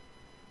doesn't.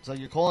 So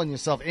you're calling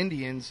yourself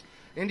Indians.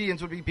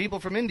 Indians would be people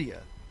from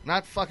India,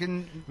 not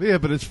fucking... Yeah,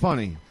 but it's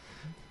funny.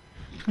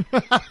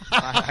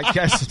 I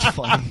guess it's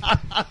funny.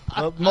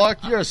 Mark,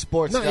 you're a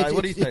sports guy.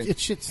 What do you think?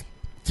 It's just,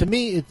 to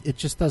me, it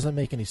just doesn't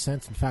make any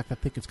sense. In fact, I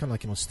think it's kind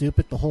of like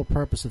stupid. The whole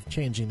purpose of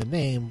changing the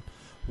name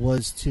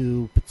was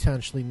to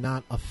potentially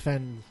not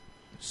offend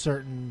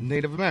certain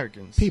Native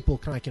Americans. people,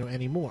 kind of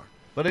anymore.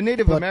 But a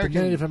Native But American,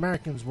 the Native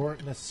Americans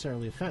weren't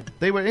necessarily offended.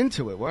 they were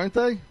into it, weren't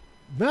they?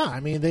 No, I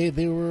mean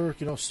they were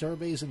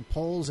surveys and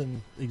polls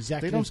and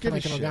executives give a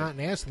cranking shit. out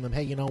and asking them,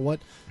 hey, you know what,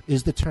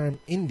 is the term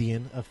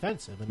Indian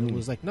offensive? And it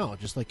was like, no,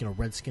 just like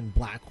Redskin,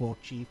 Black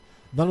Hawk Chief.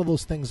 None of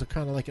those things are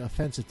kind of like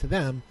offensive to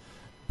them,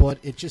 but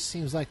it just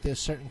seems like there's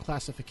certain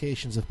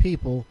classifications of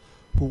people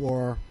who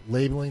are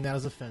labeling that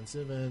as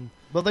offensive, and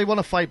But they want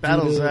to fight due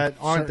battles to that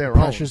aren't certain their own.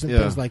 pressures and Yeah.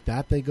 things like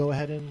that, they go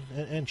ahead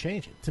and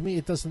change it. To me,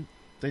 it doesn't.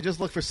 They just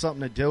look for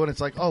something to do, and it's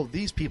like, oh,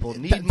 these people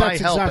need my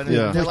That's help, exactly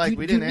and it. they're like, you,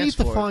 we didn't you need ask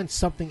to for find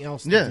something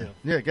else it. to Yeah, do.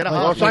 yeah, get a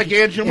Like, Well, it's hobby. like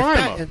Aunt if Jemima.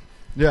 that-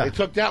 Yeah, They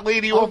took that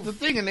lady off the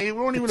thing, and they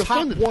weren't even the top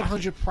offended.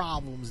 100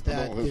 problems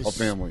that No, her this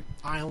family.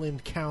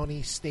 island,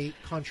 county, state,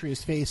 country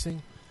is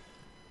facing.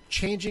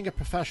 Changing a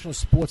professional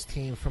sports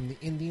team from the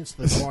Indians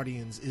to the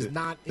Guardians is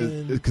not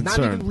it's not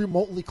concern. even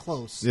remotely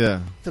close Yeah.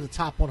 to the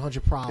top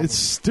 100 problems It's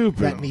stupid.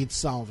 that need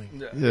solving.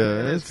 Yeah, Yeah,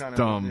 it is it's kinda,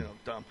 dumb.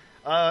 Dumb.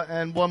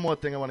 And one more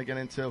thing I want to get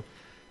into,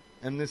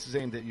 and this is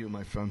aimed at you,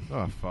 my friend.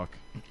 Oh, fuck.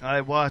 I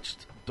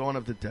watched Dawn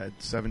of the Dead,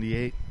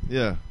 78,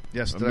 Yeah.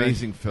 yesterday.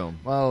 Amazing film.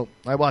 Well,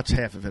 I watched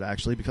half of it,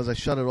 actually, because I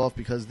shut it off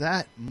because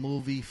that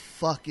movie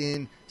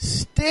fucking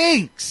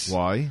stinks.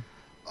 Why?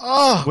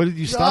 Oh, What did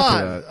you stop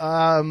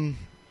God. it at?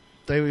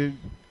 They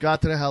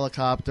got to the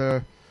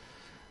helicopter.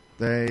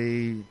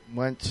 They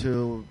went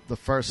to the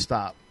first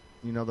stop.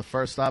 You know, the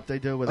first stop they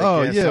do where they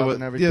gas up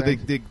and everything. yeah.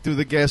 They do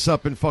the gas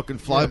up and fucking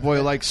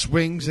flyboy like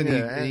swings, and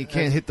Yeah, he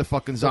can't hit the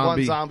fucking The one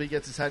zombie. zombie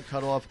gets his head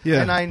cut off.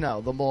 Yeah. And I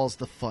know, the mall's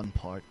the fun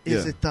part.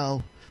 Is Yeah. it,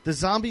 though? The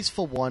zombies,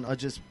 for one, are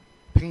just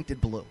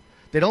painted blue.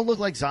 They don't look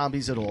like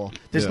zombies at all.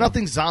 There's Yeah.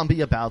 nothing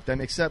zombie about them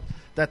except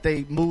that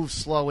they move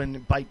slow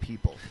and bite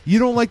people. You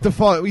don't like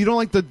you don't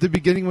like the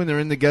beginning when they're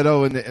in the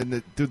ghetto and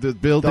the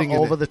building. The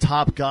and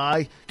over-the-top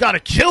guy.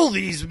 Gotta kill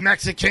these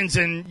Mexicans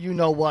and you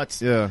know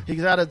what. Yeah. He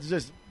gotta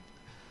just...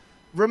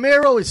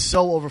 Romero is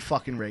so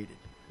over-fucking rated,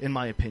 in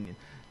my opinion.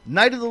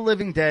 Night of the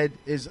Living Dead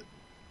is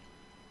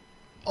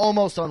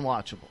almost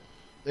unwatchable.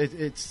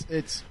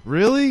 It's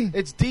Really?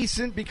 It's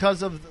decent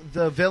because of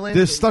the villain.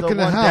 They're stuck in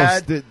the one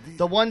house. Dad,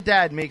 the one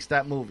dad makes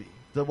that movie.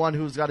 The one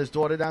who's got his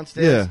daughter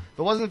downstairs. Yeah. If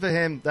it wasn't for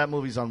him, that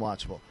movie's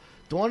unwatchable.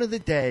 Dawn of the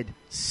Dead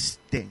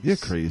stinks. You're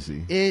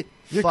crazy. It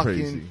You're fucking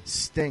crazy.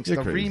 stinks. You're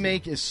the crazy.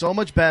 remake is so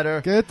much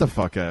better. Get the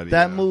fuck out of here.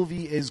 That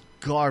movie is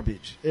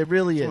garbage. It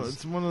really Well, is.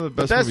 it's one of the The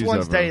best best movies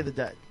one's ever. Day of the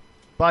Dead.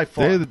 By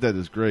far. Day of the Dead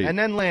is great. And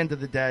then Land of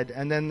the Dead,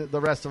 and then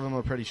the rest of them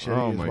are pretty shitty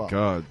Oh, as my well.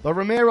 God. But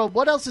Romero,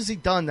 what else has he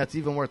done that's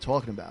even worth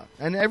talking about?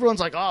 And everyone's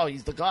like, oh,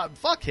 he's the god.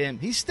 Fuck him.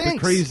 He the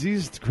stinks.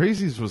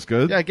 Crazies was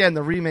good. Yeah, again,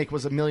 the remake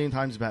was 1,000,000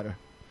 times better.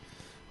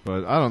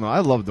 But I don't know. I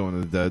love Dawn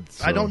of the Dead.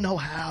 I so- don't know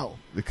how.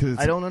 because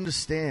I don't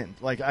understand.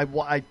 Like,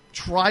 I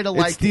try to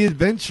like it's the it,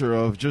 adventure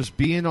of just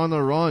being on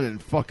the run and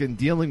fucking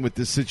dealing with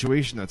this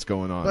situation that's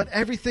going on. but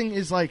everything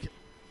is like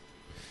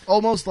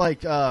almost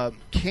like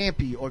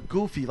campy or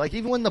goofy. Like,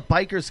 even when the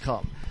bikers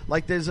come,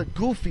 like, there's a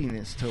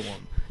goofiness to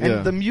them. And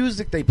Yeah. the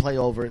music they play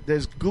over it,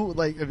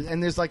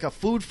 and there's like a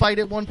food fight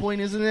at one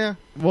point, isn't there?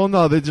 well,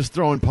 no, they're just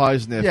throwing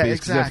pies in their Yeah, face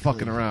because exactly. they're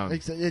fucking around.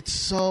 It's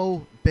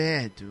so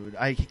bad, dude.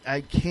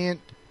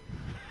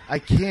 I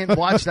can't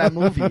watch that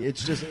movie.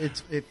 It's just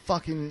it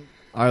fucking.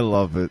 I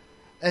love it.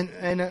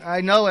 And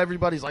I know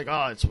everybody's like,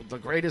 oh, it's the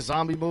greatest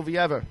zombie movie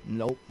ever.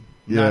 Nope,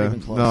 Yeah, not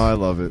even close. no, I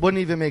love it. Wouldn't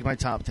even make my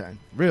top 10.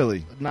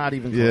 Really? Not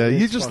even. Close. Yeah,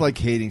 you It's just fucking- like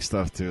hating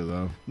stuff too,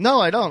 though.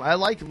 No, I don't. I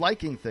like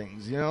liking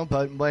things, you know.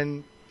 But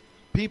when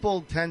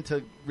people tend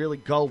to really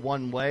go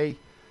one way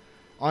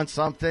on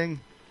something,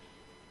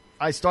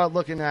 I start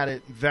looking at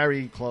it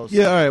very closely.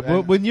 Yeah, all right. Well,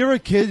 And when you're a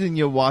kid and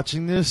you're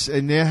watching this,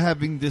 and they're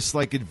having this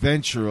like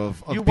adventure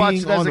of You watched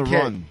being it as on a the kid?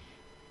 run,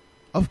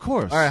 of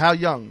course. all right, how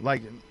young?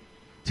 Like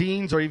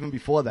teens or even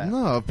before that?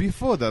 No,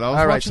 before that, I was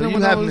All right, watching so it you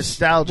when have I was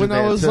nostalgia when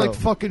I there, was too. like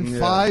fucking Yeah.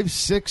 5,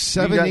 6,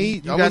 7, you got,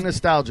 8. You I got was,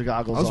 nostalgia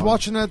goggles. I was on.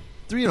 watching that,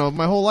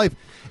 my whole life,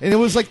 and it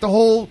was like the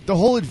whole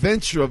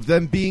adventure of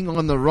them being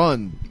on the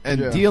run and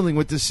Yeah. dealing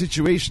with this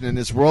situation and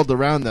this world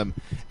around them,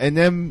 and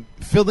them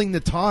filling the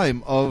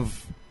time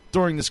of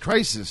during this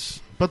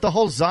crisis. But the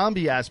whole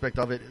zombie aspect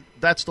of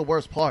it—that's the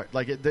worst part.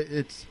 Like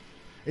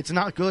it's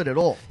not good at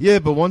all. Yeah,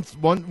 but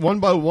one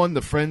by one,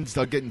 the friends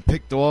are getting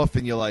picked off,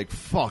 and you're like,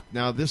 "Fuck!"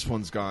 Now this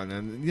one's gone,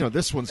 and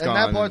this one's And gone.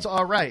 that part's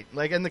all right.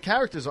 Like, and the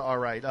characters are all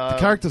right. the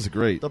characters are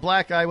great. The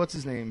black guy, what's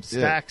his name? Yeah.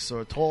 Stacks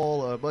or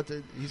Tall?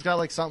 He's got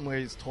like something where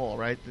he's tall,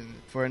 right?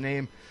 For a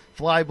name,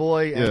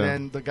 Flyboy, and Yeah.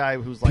 then the guy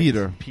who's like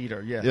Peter.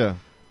 Peter, yeah. Yeah,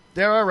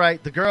 They're all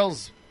right. The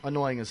girl's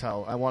annoying as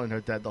hell. I wanted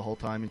her dead the whole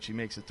time, and she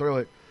makes it through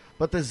it.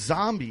 But the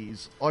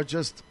zombies are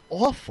just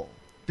awful.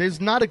 There's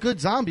not a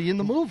good zombie in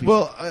the movie.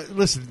 Well,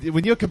 listen,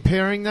 when you're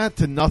comparing that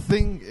to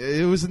nothing,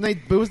 it was a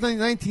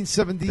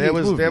 1978 there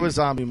movie. was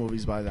zombie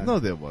movies by then. No,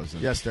 there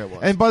wasn't. Yes, there was.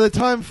 And by the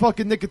time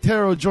fucking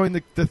Nicotero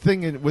joined the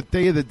thing with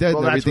Day of the Dead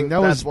well, and everything,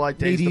 that that's was why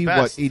Dave's 80, the best,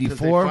 what, 'cause they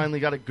 84? finally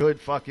got a good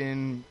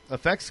fucking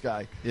effects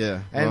guy.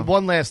 Yeah. And well,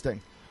 one last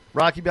thing,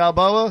 Rocky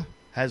Balboa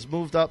has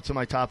moved up to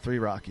my top 3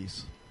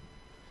 Rockies.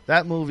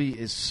 That movie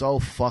is so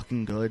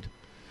fucking good.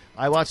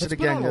 I watched It's it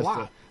been again on a yesterday.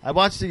 lot. I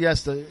watched it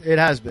yesterday. It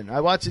has been. I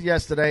watched it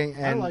yesterday,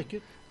 I and like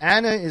it.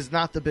 Anna is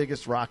not the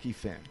biggest Rocky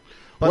fan.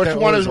 But Which they're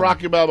one always is on.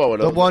 Rocky Balboa?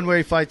 The one where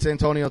he fights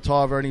Antonio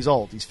Tarver and he's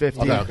old. He's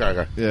 50.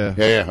 Okay. Yeah.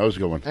 Yeah, that was a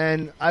good one.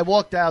 And I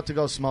walked out to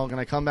go smoke, and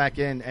I come back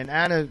in, and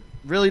Anna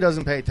really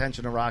doesn't pay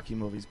attention to Rocky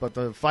movies, but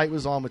the fight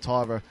was on with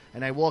Tarver,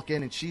 and I walk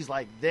in, and she's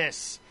like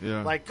this.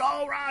 Yeah. Like,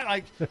 go, Rock!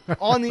 Like,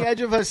 on the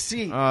edge of her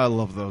seat. I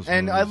love those.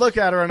 And movies. I look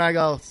at her, and I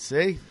go,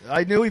 see?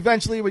 I knew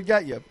eventually it would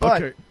get you.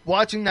 But Okay.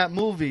 watching that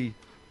movie,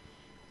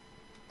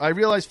 I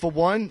realized, for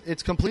one,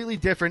 it's completely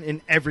different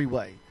in every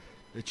way.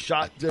 It's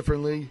shot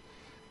differently.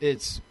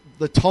 It's...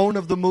 The tone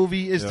of the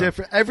movie is Yeah.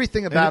 different.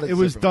 Everything about And it it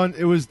was done.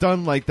 It was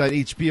done like that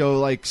HBO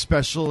like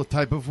special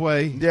type of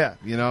way. Yeah.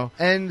 You know.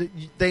 And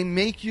they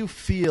make you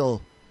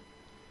feel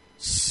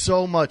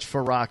so much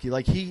for Rocky.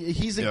 Like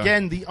he's Yeah.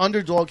 again the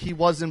underdog he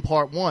was in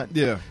part one.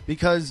 Yeah.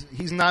 Because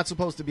he's not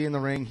supposed to be in the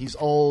ring. He's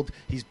old.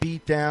 He's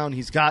beat down.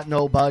 He's got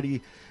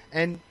nobody.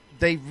 And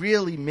they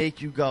really make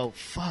you go,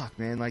 fuck,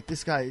 man. Like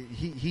this guy,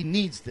 he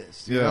needs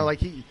this. You Yeah. know, like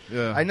he.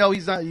 Yeah. I know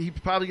he's not. He's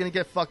probably gonna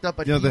get fucked up,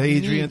 but You know, the he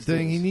Adrian needs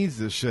thing. this. He needs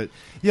this shit.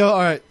 Yo, all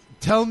right.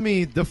 Tell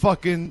me the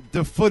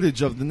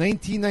footage of the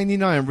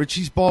 1999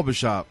 Richie's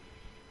Barbershop.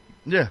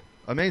 Yeah,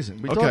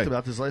 amazing. We Okay. talked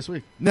about this last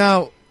week.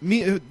 Now,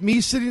 me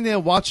sitting there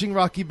watching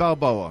Rocky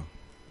Balboa.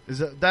 Is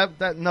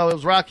that no? It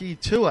was Rocky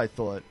 2, I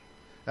thought.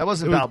 That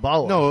wasn't It was-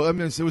 Balboa. No, I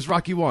mean it was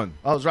Rocky 1.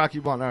 Oh, it was Rocky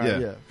 1. All right, Yeah.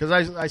 yeah.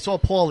 Because I saw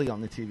Paulie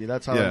on the TV.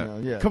 That's how I know.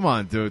 Yeah. Come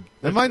on, dude.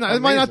 That's Am I not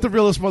amazing. the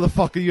realest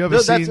motherfucker you ever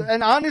No, seen?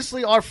 and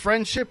honestly, our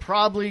friendship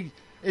probably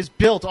is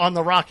built on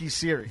the Rocky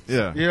series.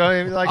 Yeah. You know what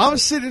I mean? Like, I'm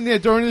sitting there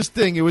during this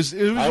thing. It was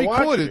I watched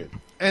recorded, it.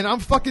 and I'm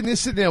fucking there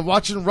sitting there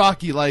watching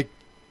Rocky like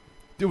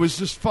it was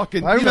just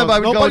fucking. I remember I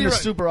would go nobody into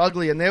Super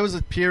Ugly, and there was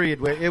a period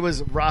where it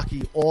was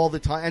Rocky all the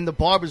time, and the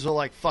barbers were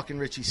like, "Fucking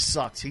Richie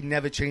sucks. He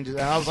never changes."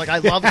 And I was like, "I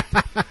love it."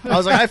 I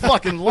was like, "I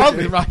fucking love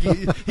it." Rocky.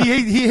 He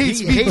hates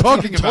He me hates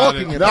talking me about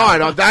talking it. about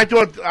No,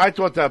 I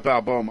thought that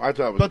Balboa. I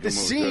thought it was. But a good the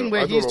movie, scene too.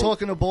 where I he's thought it was-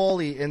 talking to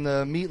Paulie in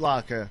the meat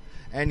locker,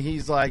 and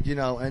he's like, you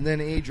know, and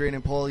then Adrian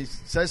and Paulie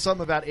says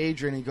something about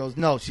Adrian. And he goes,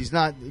 "No, she's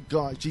not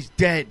gone. She's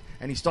dead."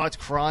 And he starts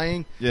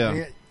crying. Yeah.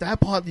 And that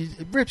part it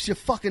rips your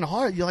fucking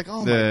heart. You're like,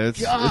 "Oh my Yeah,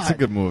 god, it's a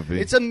good movie.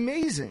 It's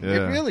amazing. Yeah. It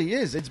really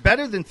is. It's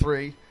better than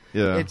 3.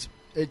 Yeah.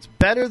 It's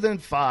better than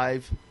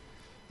 5.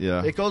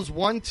 Yeah. It goes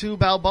 1-2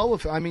 Balboa.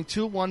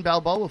 2-1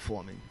 Balboa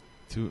for me.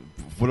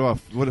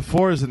 What if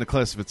 4 is in the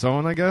class of its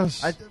own? I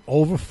guess.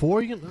 Over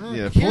 4? Yeah.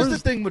 4 Here's the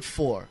is thing with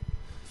 4.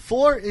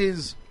 4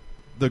 is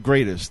the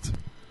greatest.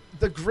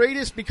 the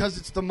greatest because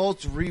it's the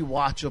most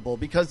rewatchable,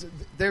 because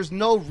there's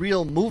no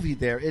real movie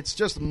there. It's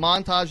just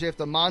montage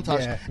after montage,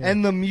 Yeah.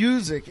 and the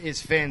music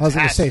is I was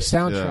going to say fantastic.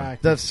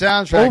 soundtrack. The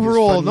soundtrack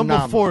Overall, is number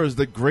phenomenal. 4 is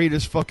the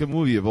greatest fucking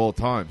movie of all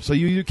time. So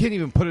you can't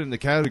even put it in the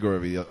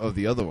category of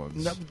the other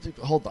ones. No,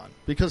 hold on,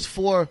 because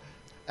 4,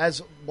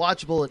 as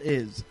watchable it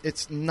is,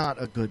 it's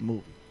not a good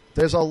movie.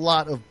 There's a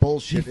lot of He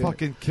bullshit in it.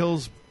 fucking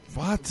kills.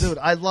 What? Dude,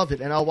 I love it,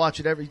 and I'll watch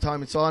it every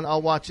time it's on.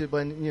 I'll watch it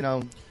when, you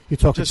know... You're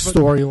talking Just for-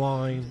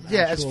 storyline.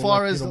 Yeah, as actual,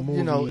 far like, as, movie.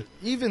 you know,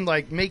 even,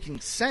 like, making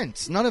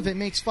sense. None of it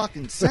makes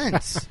fucking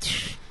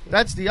sense.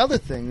 That's the other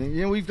thing.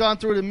 You know, we've gone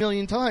through it a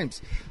million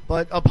times.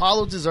 But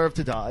Apollo deserved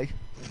to die.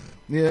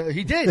 Yeah,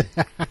 he did.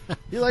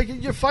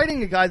 You're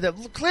fighting a guy that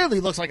clearly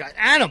looks like an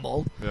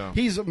animal. Yeah.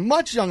 He's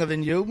much younger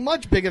than you,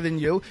 much bigger than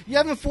you. You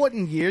haven't fought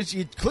in years.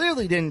 You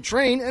clearly didn't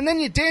train, and then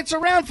you dance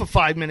around for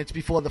 5 minutes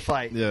before the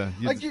fight. Yeah,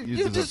 you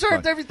deserve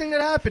deserved to- everything that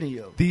happened to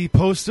you. The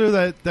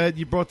poster that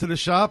you brought to the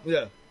shop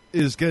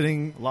is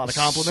getting A lot of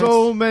compliments.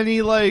 So many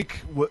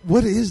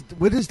what is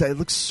that? It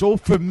looks so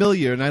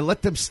familiar, and I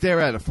let them stare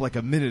at it for like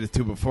a minute or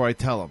two before I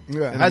tell them.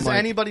 Yeah. And Has I'm like,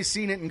 anybody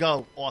seen it and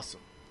go, awesome?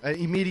 I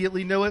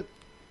immediately knew it?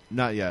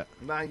 Not yet.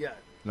 Not yet.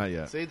 Not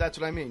yet. See, that's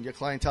what I mean. Your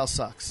clientele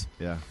sucks.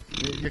 Yeah.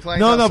 Your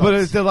clientele No, but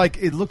sucks. they're like,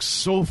 it looks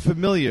so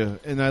familiar,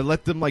 and I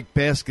let them like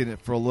bask in it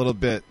for a little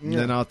bit, and Yeah.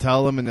 then I'll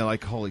tell them, and they're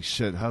like, "Holy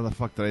shit! How the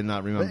fuck did I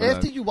not remember But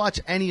after that?" you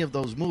watch any of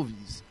those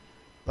movies,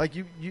 like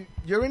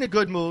you're in a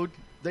good mood.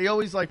 They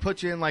always like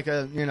put you in like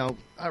a, you know,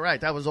 all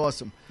right, that was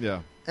awesome. Yeah.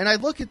 And I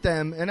look at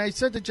them, and I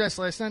said to Jess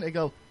last night, I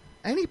go,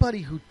 anybody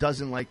who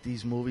doesn't like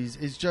these movies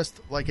is just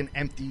like an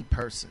empty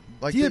person.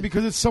 Like Yeah,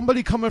 because it's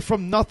somebody coming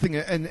from nothing,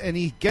 and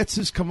he gets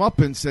his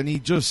comeuppance, and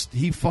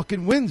he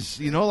fucking wins.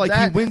 You know, like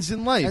that- he wins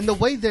in life. And the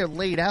way they're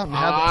laid out, and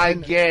how I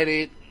and- get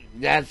it.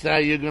 That's how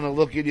you're gonna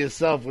look at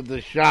yourself with the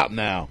shop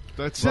now.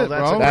 that's well, it,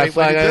 that's bro. a great That's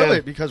way like to do a-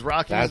 it, because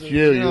Rocky. That's is,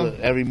 you. know, You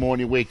every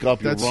morning you wake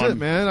up, you That's run. it,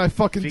 man. I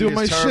fucking feed do his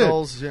my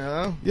turtles, you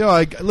know. shit.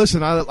 Yo,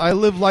 listen. I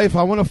live life.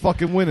 I want to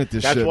fucking win at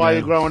this That's shit. why man.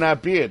 you're growing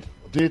that beard.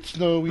 It's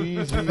no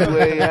easy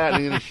way out.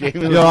 You're gonna shave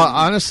it. Yo,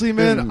 honestly,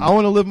 man, I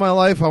want to live my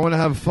life. I want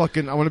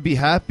to I want to be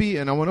happy,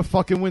 and I want to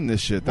fucking win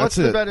this shit. What's That's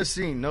the it. better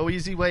scene? No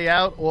Easy Way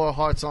Out or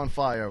Hearts on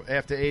Fire?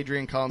 After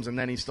Adrian comes and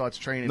then he starts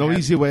training. No heavy.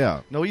 easy way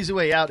out. No Easy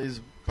Way Out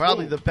is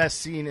probably the best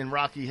scene in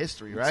Rocky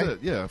history, right? That's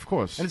it. Yeah, of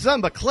course. And it's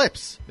nothing but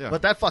clips. Yeah.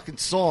 But that fucking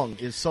song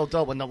is so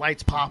dope when the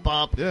lights pop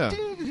up. Yeah.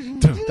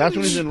 That's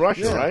when he's in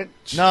Russia, right?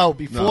 No,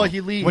 before No.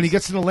 he leaves. When he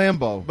gets in the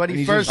Lambo, But and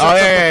he he first just- sets Oh, up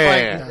yeah, the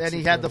yeah, fight, yeah. and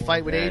he had the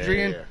fight with Yeah,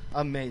 Adrian. yeah, yeah.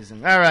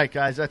 Amazing. All right,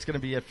 guys, that's going to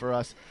be it for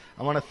us.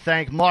 I want to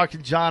thank Mark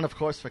and John, of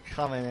course, for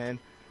coming in.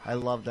 I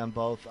love them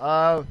both.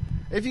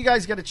 if you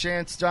guys get a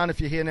chance, John, if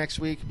you're here next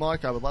week,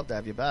 Mark, I would love to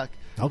have you back.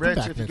 I'll come Rich,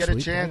 back if you next get a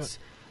week. chance,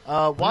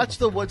 watch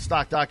the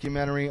Woodstock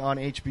documentary on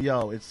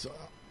HBO.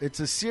 It's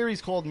a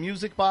series called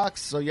Music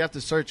Box, so you have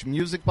to search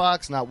Music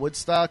Box, not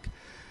Woodstock,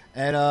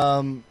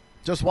 and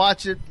just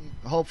watch it,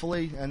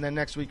 hopefully, and then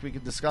next week we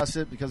can discuss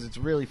it because it's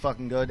really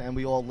fucking good, and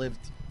we all lived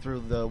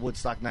through the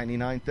Woodstock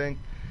 99 thing.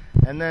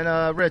 And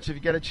then, Rich, if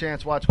you get a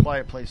chance, watch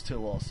Quiet Place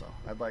 2 also.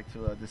 I'd like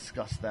to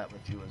discuss that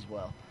with you as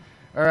well.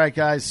 All right,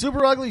 guys,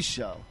 Super Ugly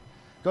Show.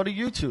 Go to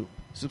YouTube.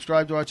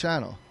 Subscribe to our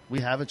channel. We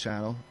have a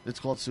channel. It's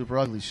called Super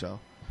Ugly Show.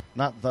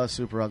 Not The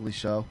Super Ugly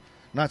Show.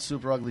 Not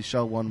Super Ugly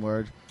Show, one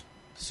word.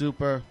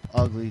 Super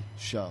Ugly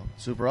Show.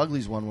 Super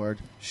Ugly's one word.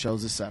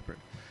 Shows is separate.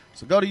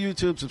 So go to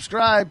YouTube,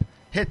 subscribe,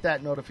 hit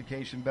that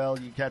notification bell.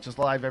 You can catch us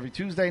live every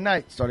Tuesday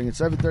night starting at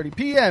 7:30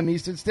 p.m.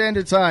 Eastern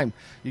Standard Time.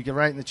 You can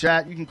write in the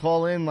chat. You can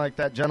call in like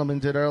that gentleman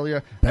did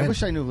earlier. Ben. I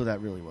wish I knew who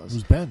that really was.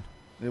 Who's Ben?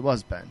 It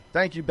was Ben.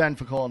 Thank you, Ben,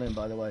 for calling in,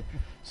 by the way.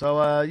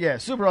 So, yeah,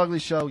 Super Ugly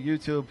Show,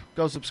 YouTube.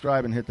 Go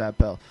subscribe and hit that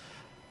bell.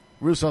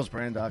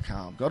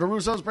 Russo'sBrand.com. Go to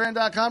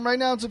Russo'sBrand.com right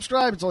now and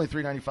subscribe. It's only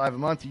 $3.95 a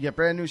month. You get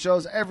brand new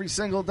shows every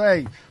single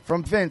day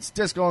from Vince,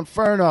 Disco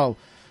Inferno,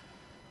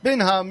 Ben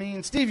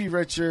Hameen, Stevie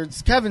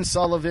Richards, Kevin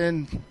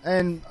Sullivan,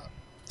 and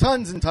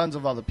tons and tons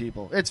of other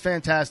people. It's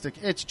fantastic.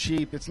 It's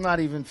cheap. It's not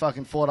even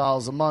fucking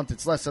 $4 a month.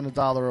 It's less than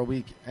 $1 a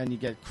week, and you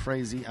get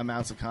crazy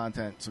amounts of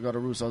content. So go to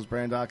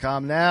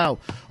Russo'sBrand.com now.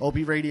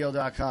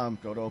 OPRadio.com.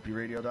 Go to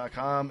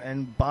OPRadio.com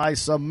and buy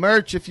some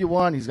merch if you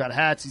want. He's got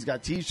hats. He's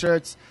got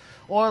T-shirts.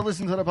 Or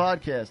listen to the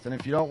podcast. And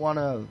if you don't want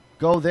to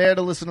go there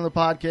to listen to the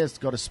podcast,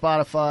 go to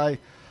Spotify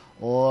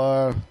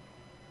or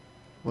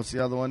what's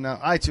the other one now?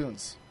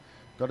 iTunes.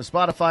 Go to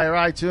Spotify or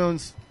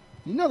iTunes.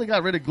 You know they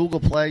got rid of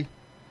Google Play.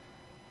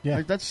 Yeah.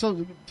 Like that's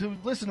so to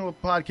listen to a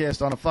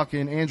podcast on a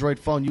fucking Android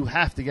phone, you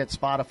have to get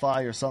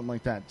Spotify or something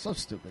like that. So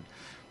stupid.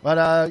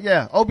 But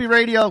yeah, OB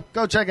Radio,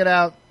 go check it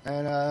out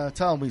and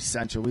tell him we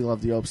sent you. We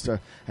love the Opster.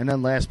 And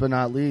then last but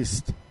not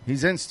least,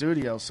 he's in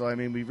studio, so I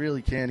mean we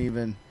really can't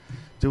even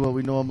do what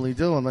we normally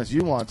do unless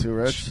you want to,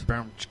 Rich.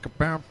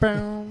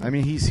 I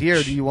mean, he's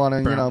here. Do you want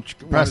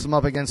to, press him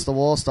up against the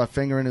wall, start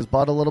fingering his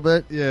butt a little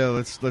bit? Yeah,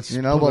 let's. We'll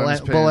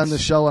end the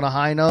show on a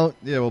high note.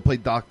 Yeah, we'll play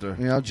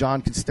doctor.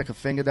 John can stick a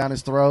finger down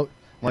his throat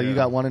while you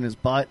got one in his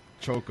butt.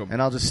 Choke him.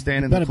 And I'll just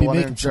stand in Better the be corner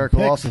making and some jerk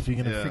pics off. if you're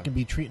gonna freaking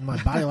be treating my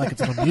body like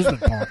it's an amusement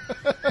park.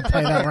 I'll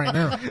tell you that right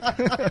now.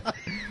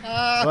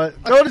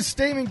 But go to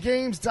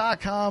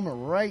StatementGames.com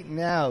right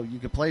now. You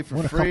can play for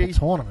Win a free.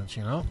 couple tournaments,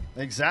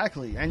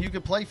 Exactly, and you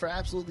can play for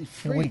absolutely You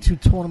free. win 2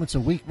 tournaments a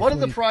week. What are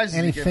the before prizes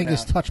any you give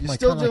fingers out? touch You're my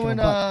still tongue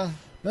doing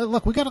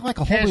Look, we got like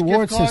a cash whole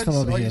reward gift cards? system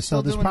over Are you here. still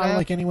So there's doing probably that?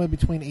 like anywhere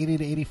between 80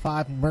 to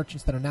 85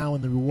 merchants that are now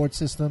in the reward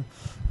system.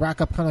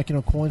 Rack up kind of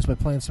like coins by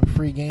playing some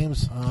free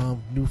games.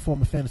 New form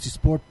of fantasy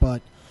sport,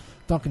 but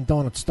Dunkin'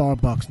 Donuts,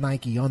 Starbucks,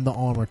 Nike, Under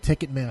Armour,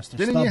 Ticketmaster.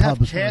 Didn't StubHub you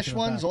have is cash knocking it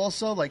ones back.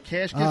 also, like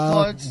cash gift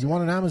cards? You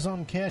want an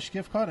Amazon cash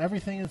gift card?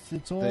 Everything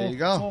it's all There you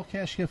go. It's all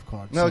cash gift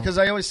cards. No, So- because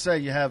I always say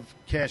you have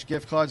cash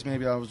gift cards.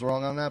 Maybe I was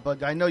wrong on that,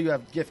 but I know you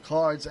have gift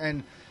cards,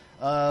 and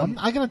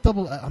I gotta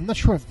double. I'm not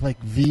sure if like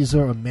Visa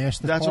or Mastercard.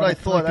 that's what I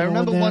thought. I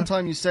remember one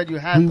time you said you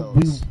had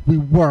those. We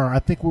were. I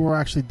think we were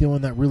actually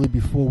doing that really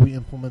before we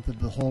implemented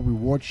the whole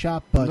reward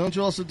shop. But Don't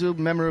you also do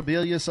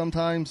memorabilia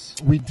sometimes?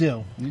 we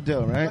do. You do,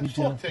 right? That's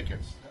full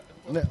tickets.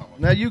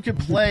 Now you can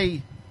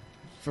play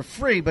for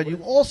free, but you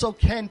also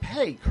can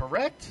pay,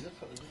 correct?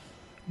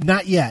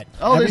 Not yet.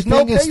 Oh, there's no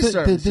Everything is pay sti-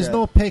 service There's yet.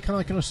 no pay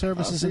kind of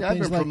services See, and I've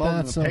things been like promoting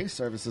that. the So, pay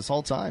service this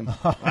whole time.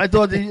 I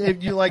thought that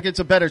if you it's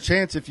a better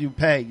chance if you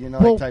pay.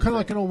 well, type kind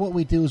of thing. like what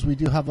we do is we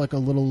do have like a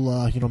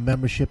little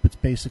membership. It's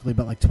basically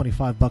about like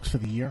 $25 for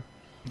the year.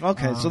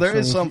 Okay, so there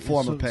is if some you-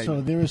 form so- of payment.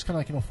 So there is kind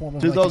of like a form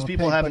of. Do like, those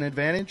people pay, have but- an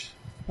advantage?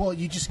 Well,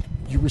 you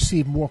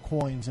receive more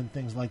coins and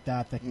things like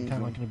that that can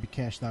kind of like be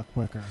cashed out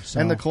quicker. So.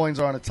 And the coins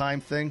are on a time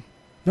thing.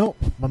 Nope.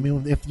 I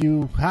mean, if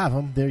you have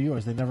them, they're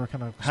yours. They never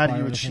kind of. How do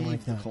you anything achieve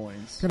like the that.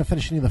 coins? You're gonna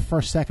finish in either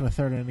first, second, or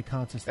third in any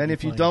contest. that And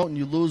if you play. don't and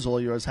you lose all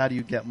yours, how do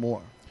you get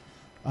more?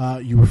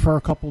 You refer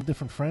a couple of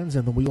different friends,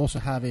 and then we also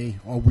have a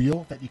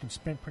wheel that you can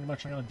spin pretty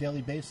much on a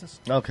daily basis.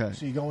 Okay.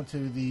 So you go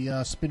into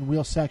the spin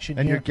wheel section,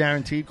 And here. you're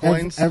guaranteed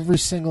coins? Every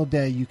single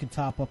day, you can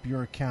top up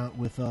your account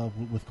with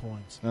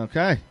coins.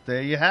 Okay,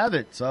 there you have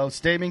it. So,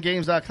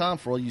 StatementGames.com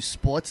for all you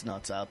sports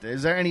nuts out there.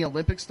 Is there any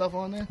Olympic stuff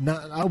on there?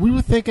 Now, we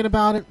were thinking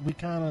about it. We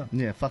kind of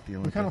Yeah, fuck the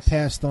Olympics.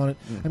 passed on it.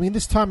 I mean,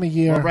 this time of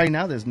year. Well, right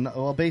now there's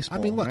baseball.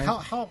 I mean, look, right?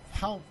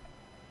 how.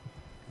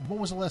 When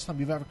was the last time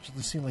you've ever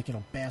actually seen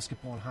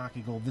basketball and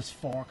hockey go this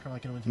far, kind of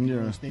like into the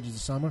early stages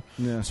of summer?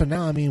 Yeah. So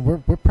now, I mean, we're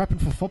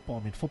prepping for football.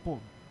 I mean, football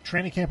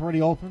training camp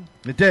already open,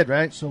 It did,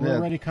 right? so Yeah. we're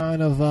already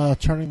kind of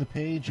turning the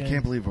page. I And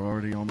can't believe we're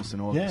already almost in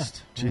yeah,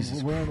 August.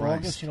 Jesus we're in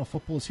Christ. August.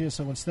 Football is here.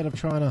 So instead of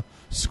trying to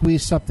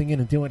squeeze something in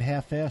and do it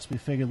half-assed, we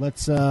figured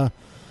let's. You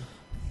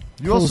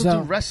also close do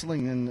out.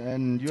 wrestling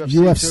and UFC,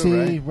 UFC, too,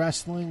 right?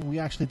 wrestling. We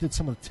actually did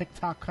some of the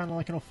TikTok kind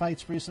of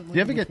fights recently. Do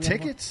you ever which get we have-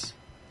 tickets?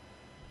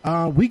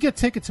 We get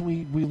tickets and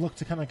we look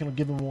to kind of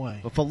give them away.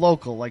 But for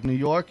local, like New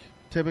York,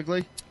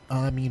 typically?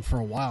 I mean, for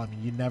a while. I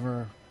mean,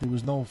 there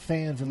was no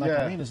fans in like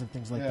Yeah. arenas and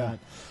things like Yeah. that.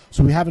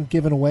 So we haven't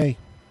given away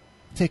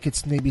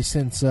tickets maybe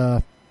since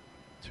 2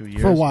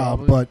 years for a while.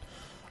 probably.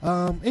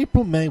 But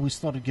April, May, we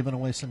started giving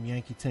away some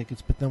Yankee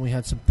tickets. But then we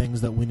had some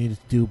things that we needed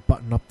to do,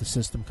 button up the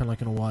system, kind of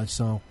like in a while.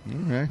 So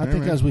I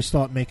think as we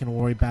start making our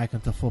way back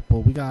into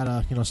football, we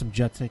got some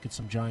Jet tickets,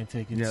 some Giant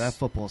tickets. Yeah, that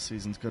football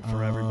season's good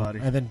for everybody.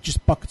 And then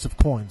just buckets of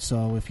coins.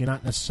 So if you're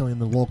not necessarily in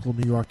the local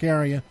New York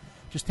area,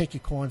 just take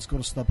your coins, go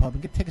to StubHub,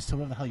 and get tickets to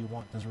whatever the hell you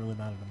want. Doesn't really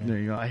matter to me. There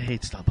you go. I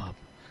hate StubHub.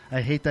 I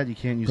hate that you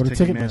can't use Go to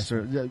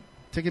Ticketmaster. Yeah,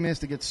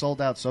 Ticketmaster gets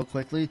sold out so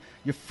quickly,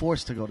 you're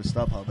forced to go to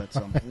StubHub at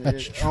some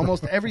That's true.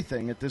 almost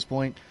everything at this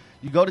point.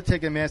 You go to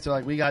Ticketmaster,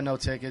 like, we got no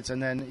tickets,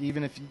 and then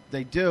even if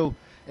they do,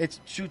 it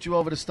shoots you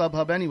over to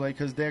StubHub anyway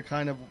because they're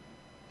kind of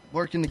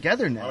working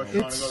together I now. was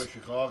trying to go to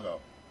Chicago.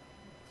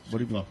 What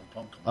do you mean?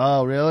 Punk.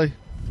 Oh, really?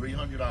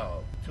 $300.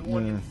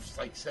 $200 is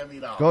like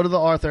 $70. Go to the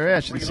Arthur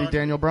Ashe and see $300.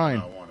 Daniel Bryan.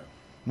 No, I want it.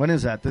 When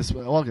is that? This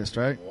August,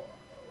 right?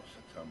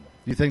 September.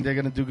 You think they're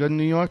going to do good in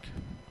New York?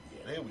 Yeah,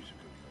 they always do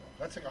good.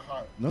 That's like a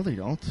hot. No, they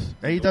don't.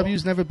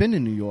 AEW's never been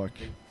in New York.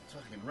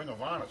 Fucking Ring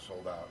of Honor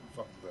sold out.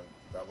 Fucking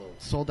that little.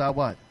 Sold out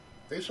what?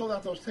 They sold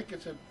out those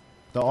tickets at.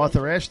 The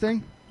Arthur Ashe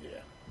thing? Yeah.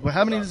 Well,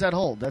 how many does that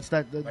hold? That's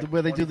Like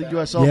where they do the 20,000.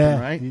 U.S. Open, yeah,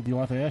 right? the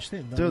Arthur Ashe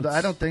thing. Dude,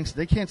 I don't think so.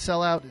 They can't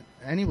sell out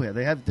anywhere.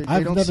 They I've don't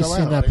never sell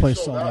seen out. that They place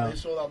sold sold out. out. They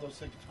sold out those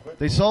tickets quick.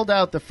 They sold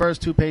out the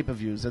first two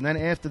pay-per-views, and then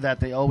after that,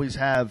 they always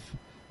have.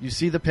 You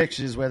see the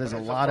pictures where there's a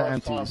And it's lot of the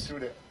first time, empties.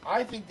 too,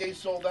 I think they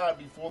sold out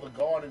before the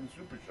Garden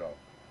Super Show.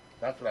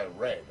 That's what I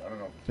read. I don't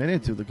know. They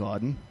didn't do the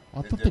Garden.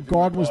 I They- thought they the do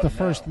Guard the was the Garden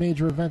first now.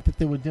 major event that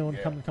they were doing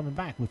Yeah. coming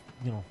back with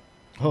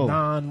Oh.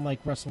 non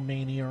like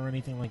WrestleMania or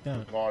anything like The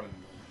that. Garden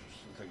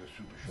was like a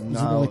Super Show. Wasn't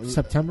it No. like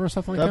September or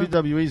something like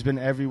that? WWE's been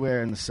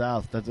everywhere in the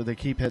South. They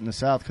keep hitting the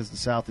South because the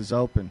South is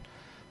open.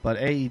 But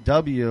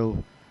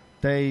AEW,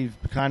 they've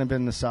kind of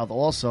been in the South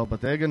also,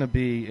 but they're going to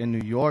be in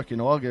New York in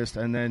August,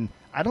 and then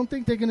I don't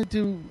think they're going to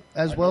do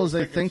as I well know as they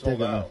tickets think they're sold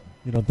going out.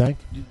 You don't think?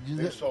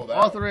 They to. sold out.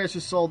 Arthur Ashe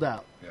is sold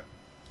out.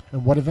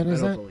 And what event I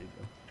is don't that? believe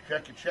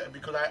it. Check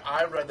because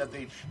I read that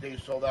they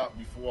sold out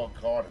before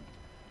Garden,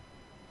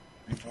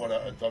 before the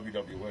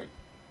WWE.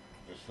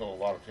 There's still a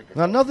lot of tickets.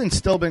 Now, nothing's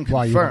still been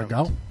Why you want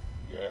confirmed. to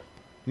go? Yeah,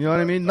 You know what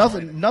I mean?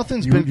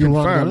 Nothing's You, been you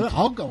wanna go to confirmed. that?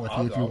 I'll go with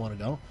I'll you if you go. want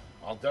to go.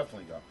 I'll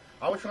definitely go.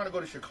 I was trying to go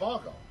to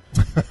Chicago.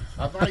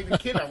 I'm not even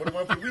kidding. I would have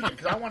went for the weekend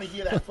because I want to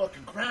hear that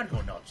fucking crowd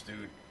go nuts,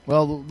 dude.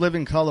 Well,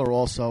 Living Color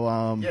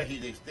also. Yeah,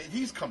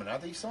 he's coming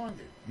out. He signed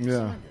it. He Yeah.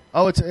 signed it.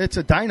 Oh, it's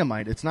a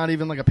Dynamite. It's not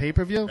even like a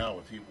pay-per-view. No,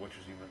 which is even.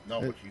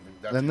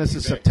 That's Then this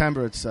is big.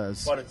 September. It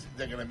says. But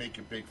they're gonna make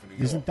it big for New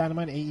York. Isn't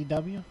Dynamite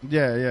AEW?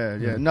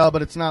 Yeah. No,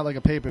 but it's not like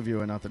a pay-per-view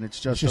or nothing. It's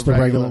just, It's just a a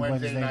regular regular.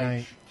 Wednesday Wednesday night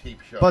night. tape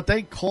show? But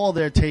they call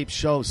their tape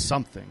shows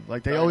something.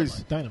 Like they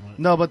always. Dynamite.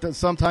 No, but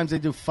sometimes they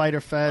do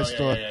Fighter Fest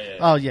Oh, yeah, or. yeah.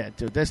 Oh yeah,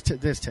 dude. There's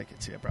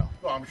tickets here, bro.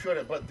 well, I'm sure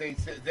that, but they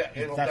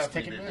it'll That's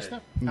definitely be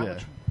Ticketmaster? big. How Yeah.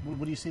 much?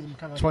 What do you see them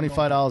kind of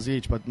 $25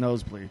 each, but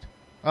nosebleed.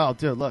 Oh,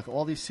 dude, look,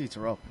 all these seats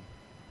are open.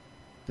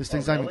 This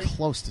thing's not even really?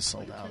 close to They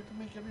sold out. can't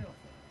make it real.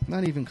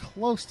 Not even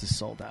close to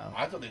sold out.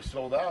 I thought they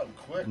sold out and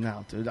quick.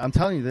 No, dude, I'm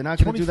telling you, they're not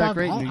going to do that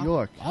great in New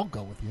York. I'll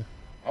go with you.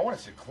 I want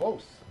to sit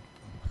close.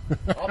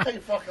 I'll pay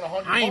fucking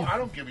 $100. I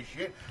don't give a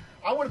shit.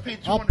 I would have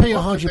paid $200. I'll pay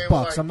 $100.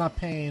 $100. I'm not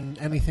paying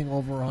anything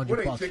over What are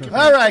 $100. you thinking? for-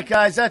 All right,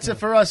 guys, that's it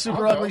for us.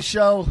 Super I'll go. Ugly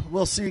Show.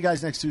 We'll see you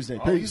guys next Tuesday.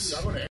 I'm Peace. gonna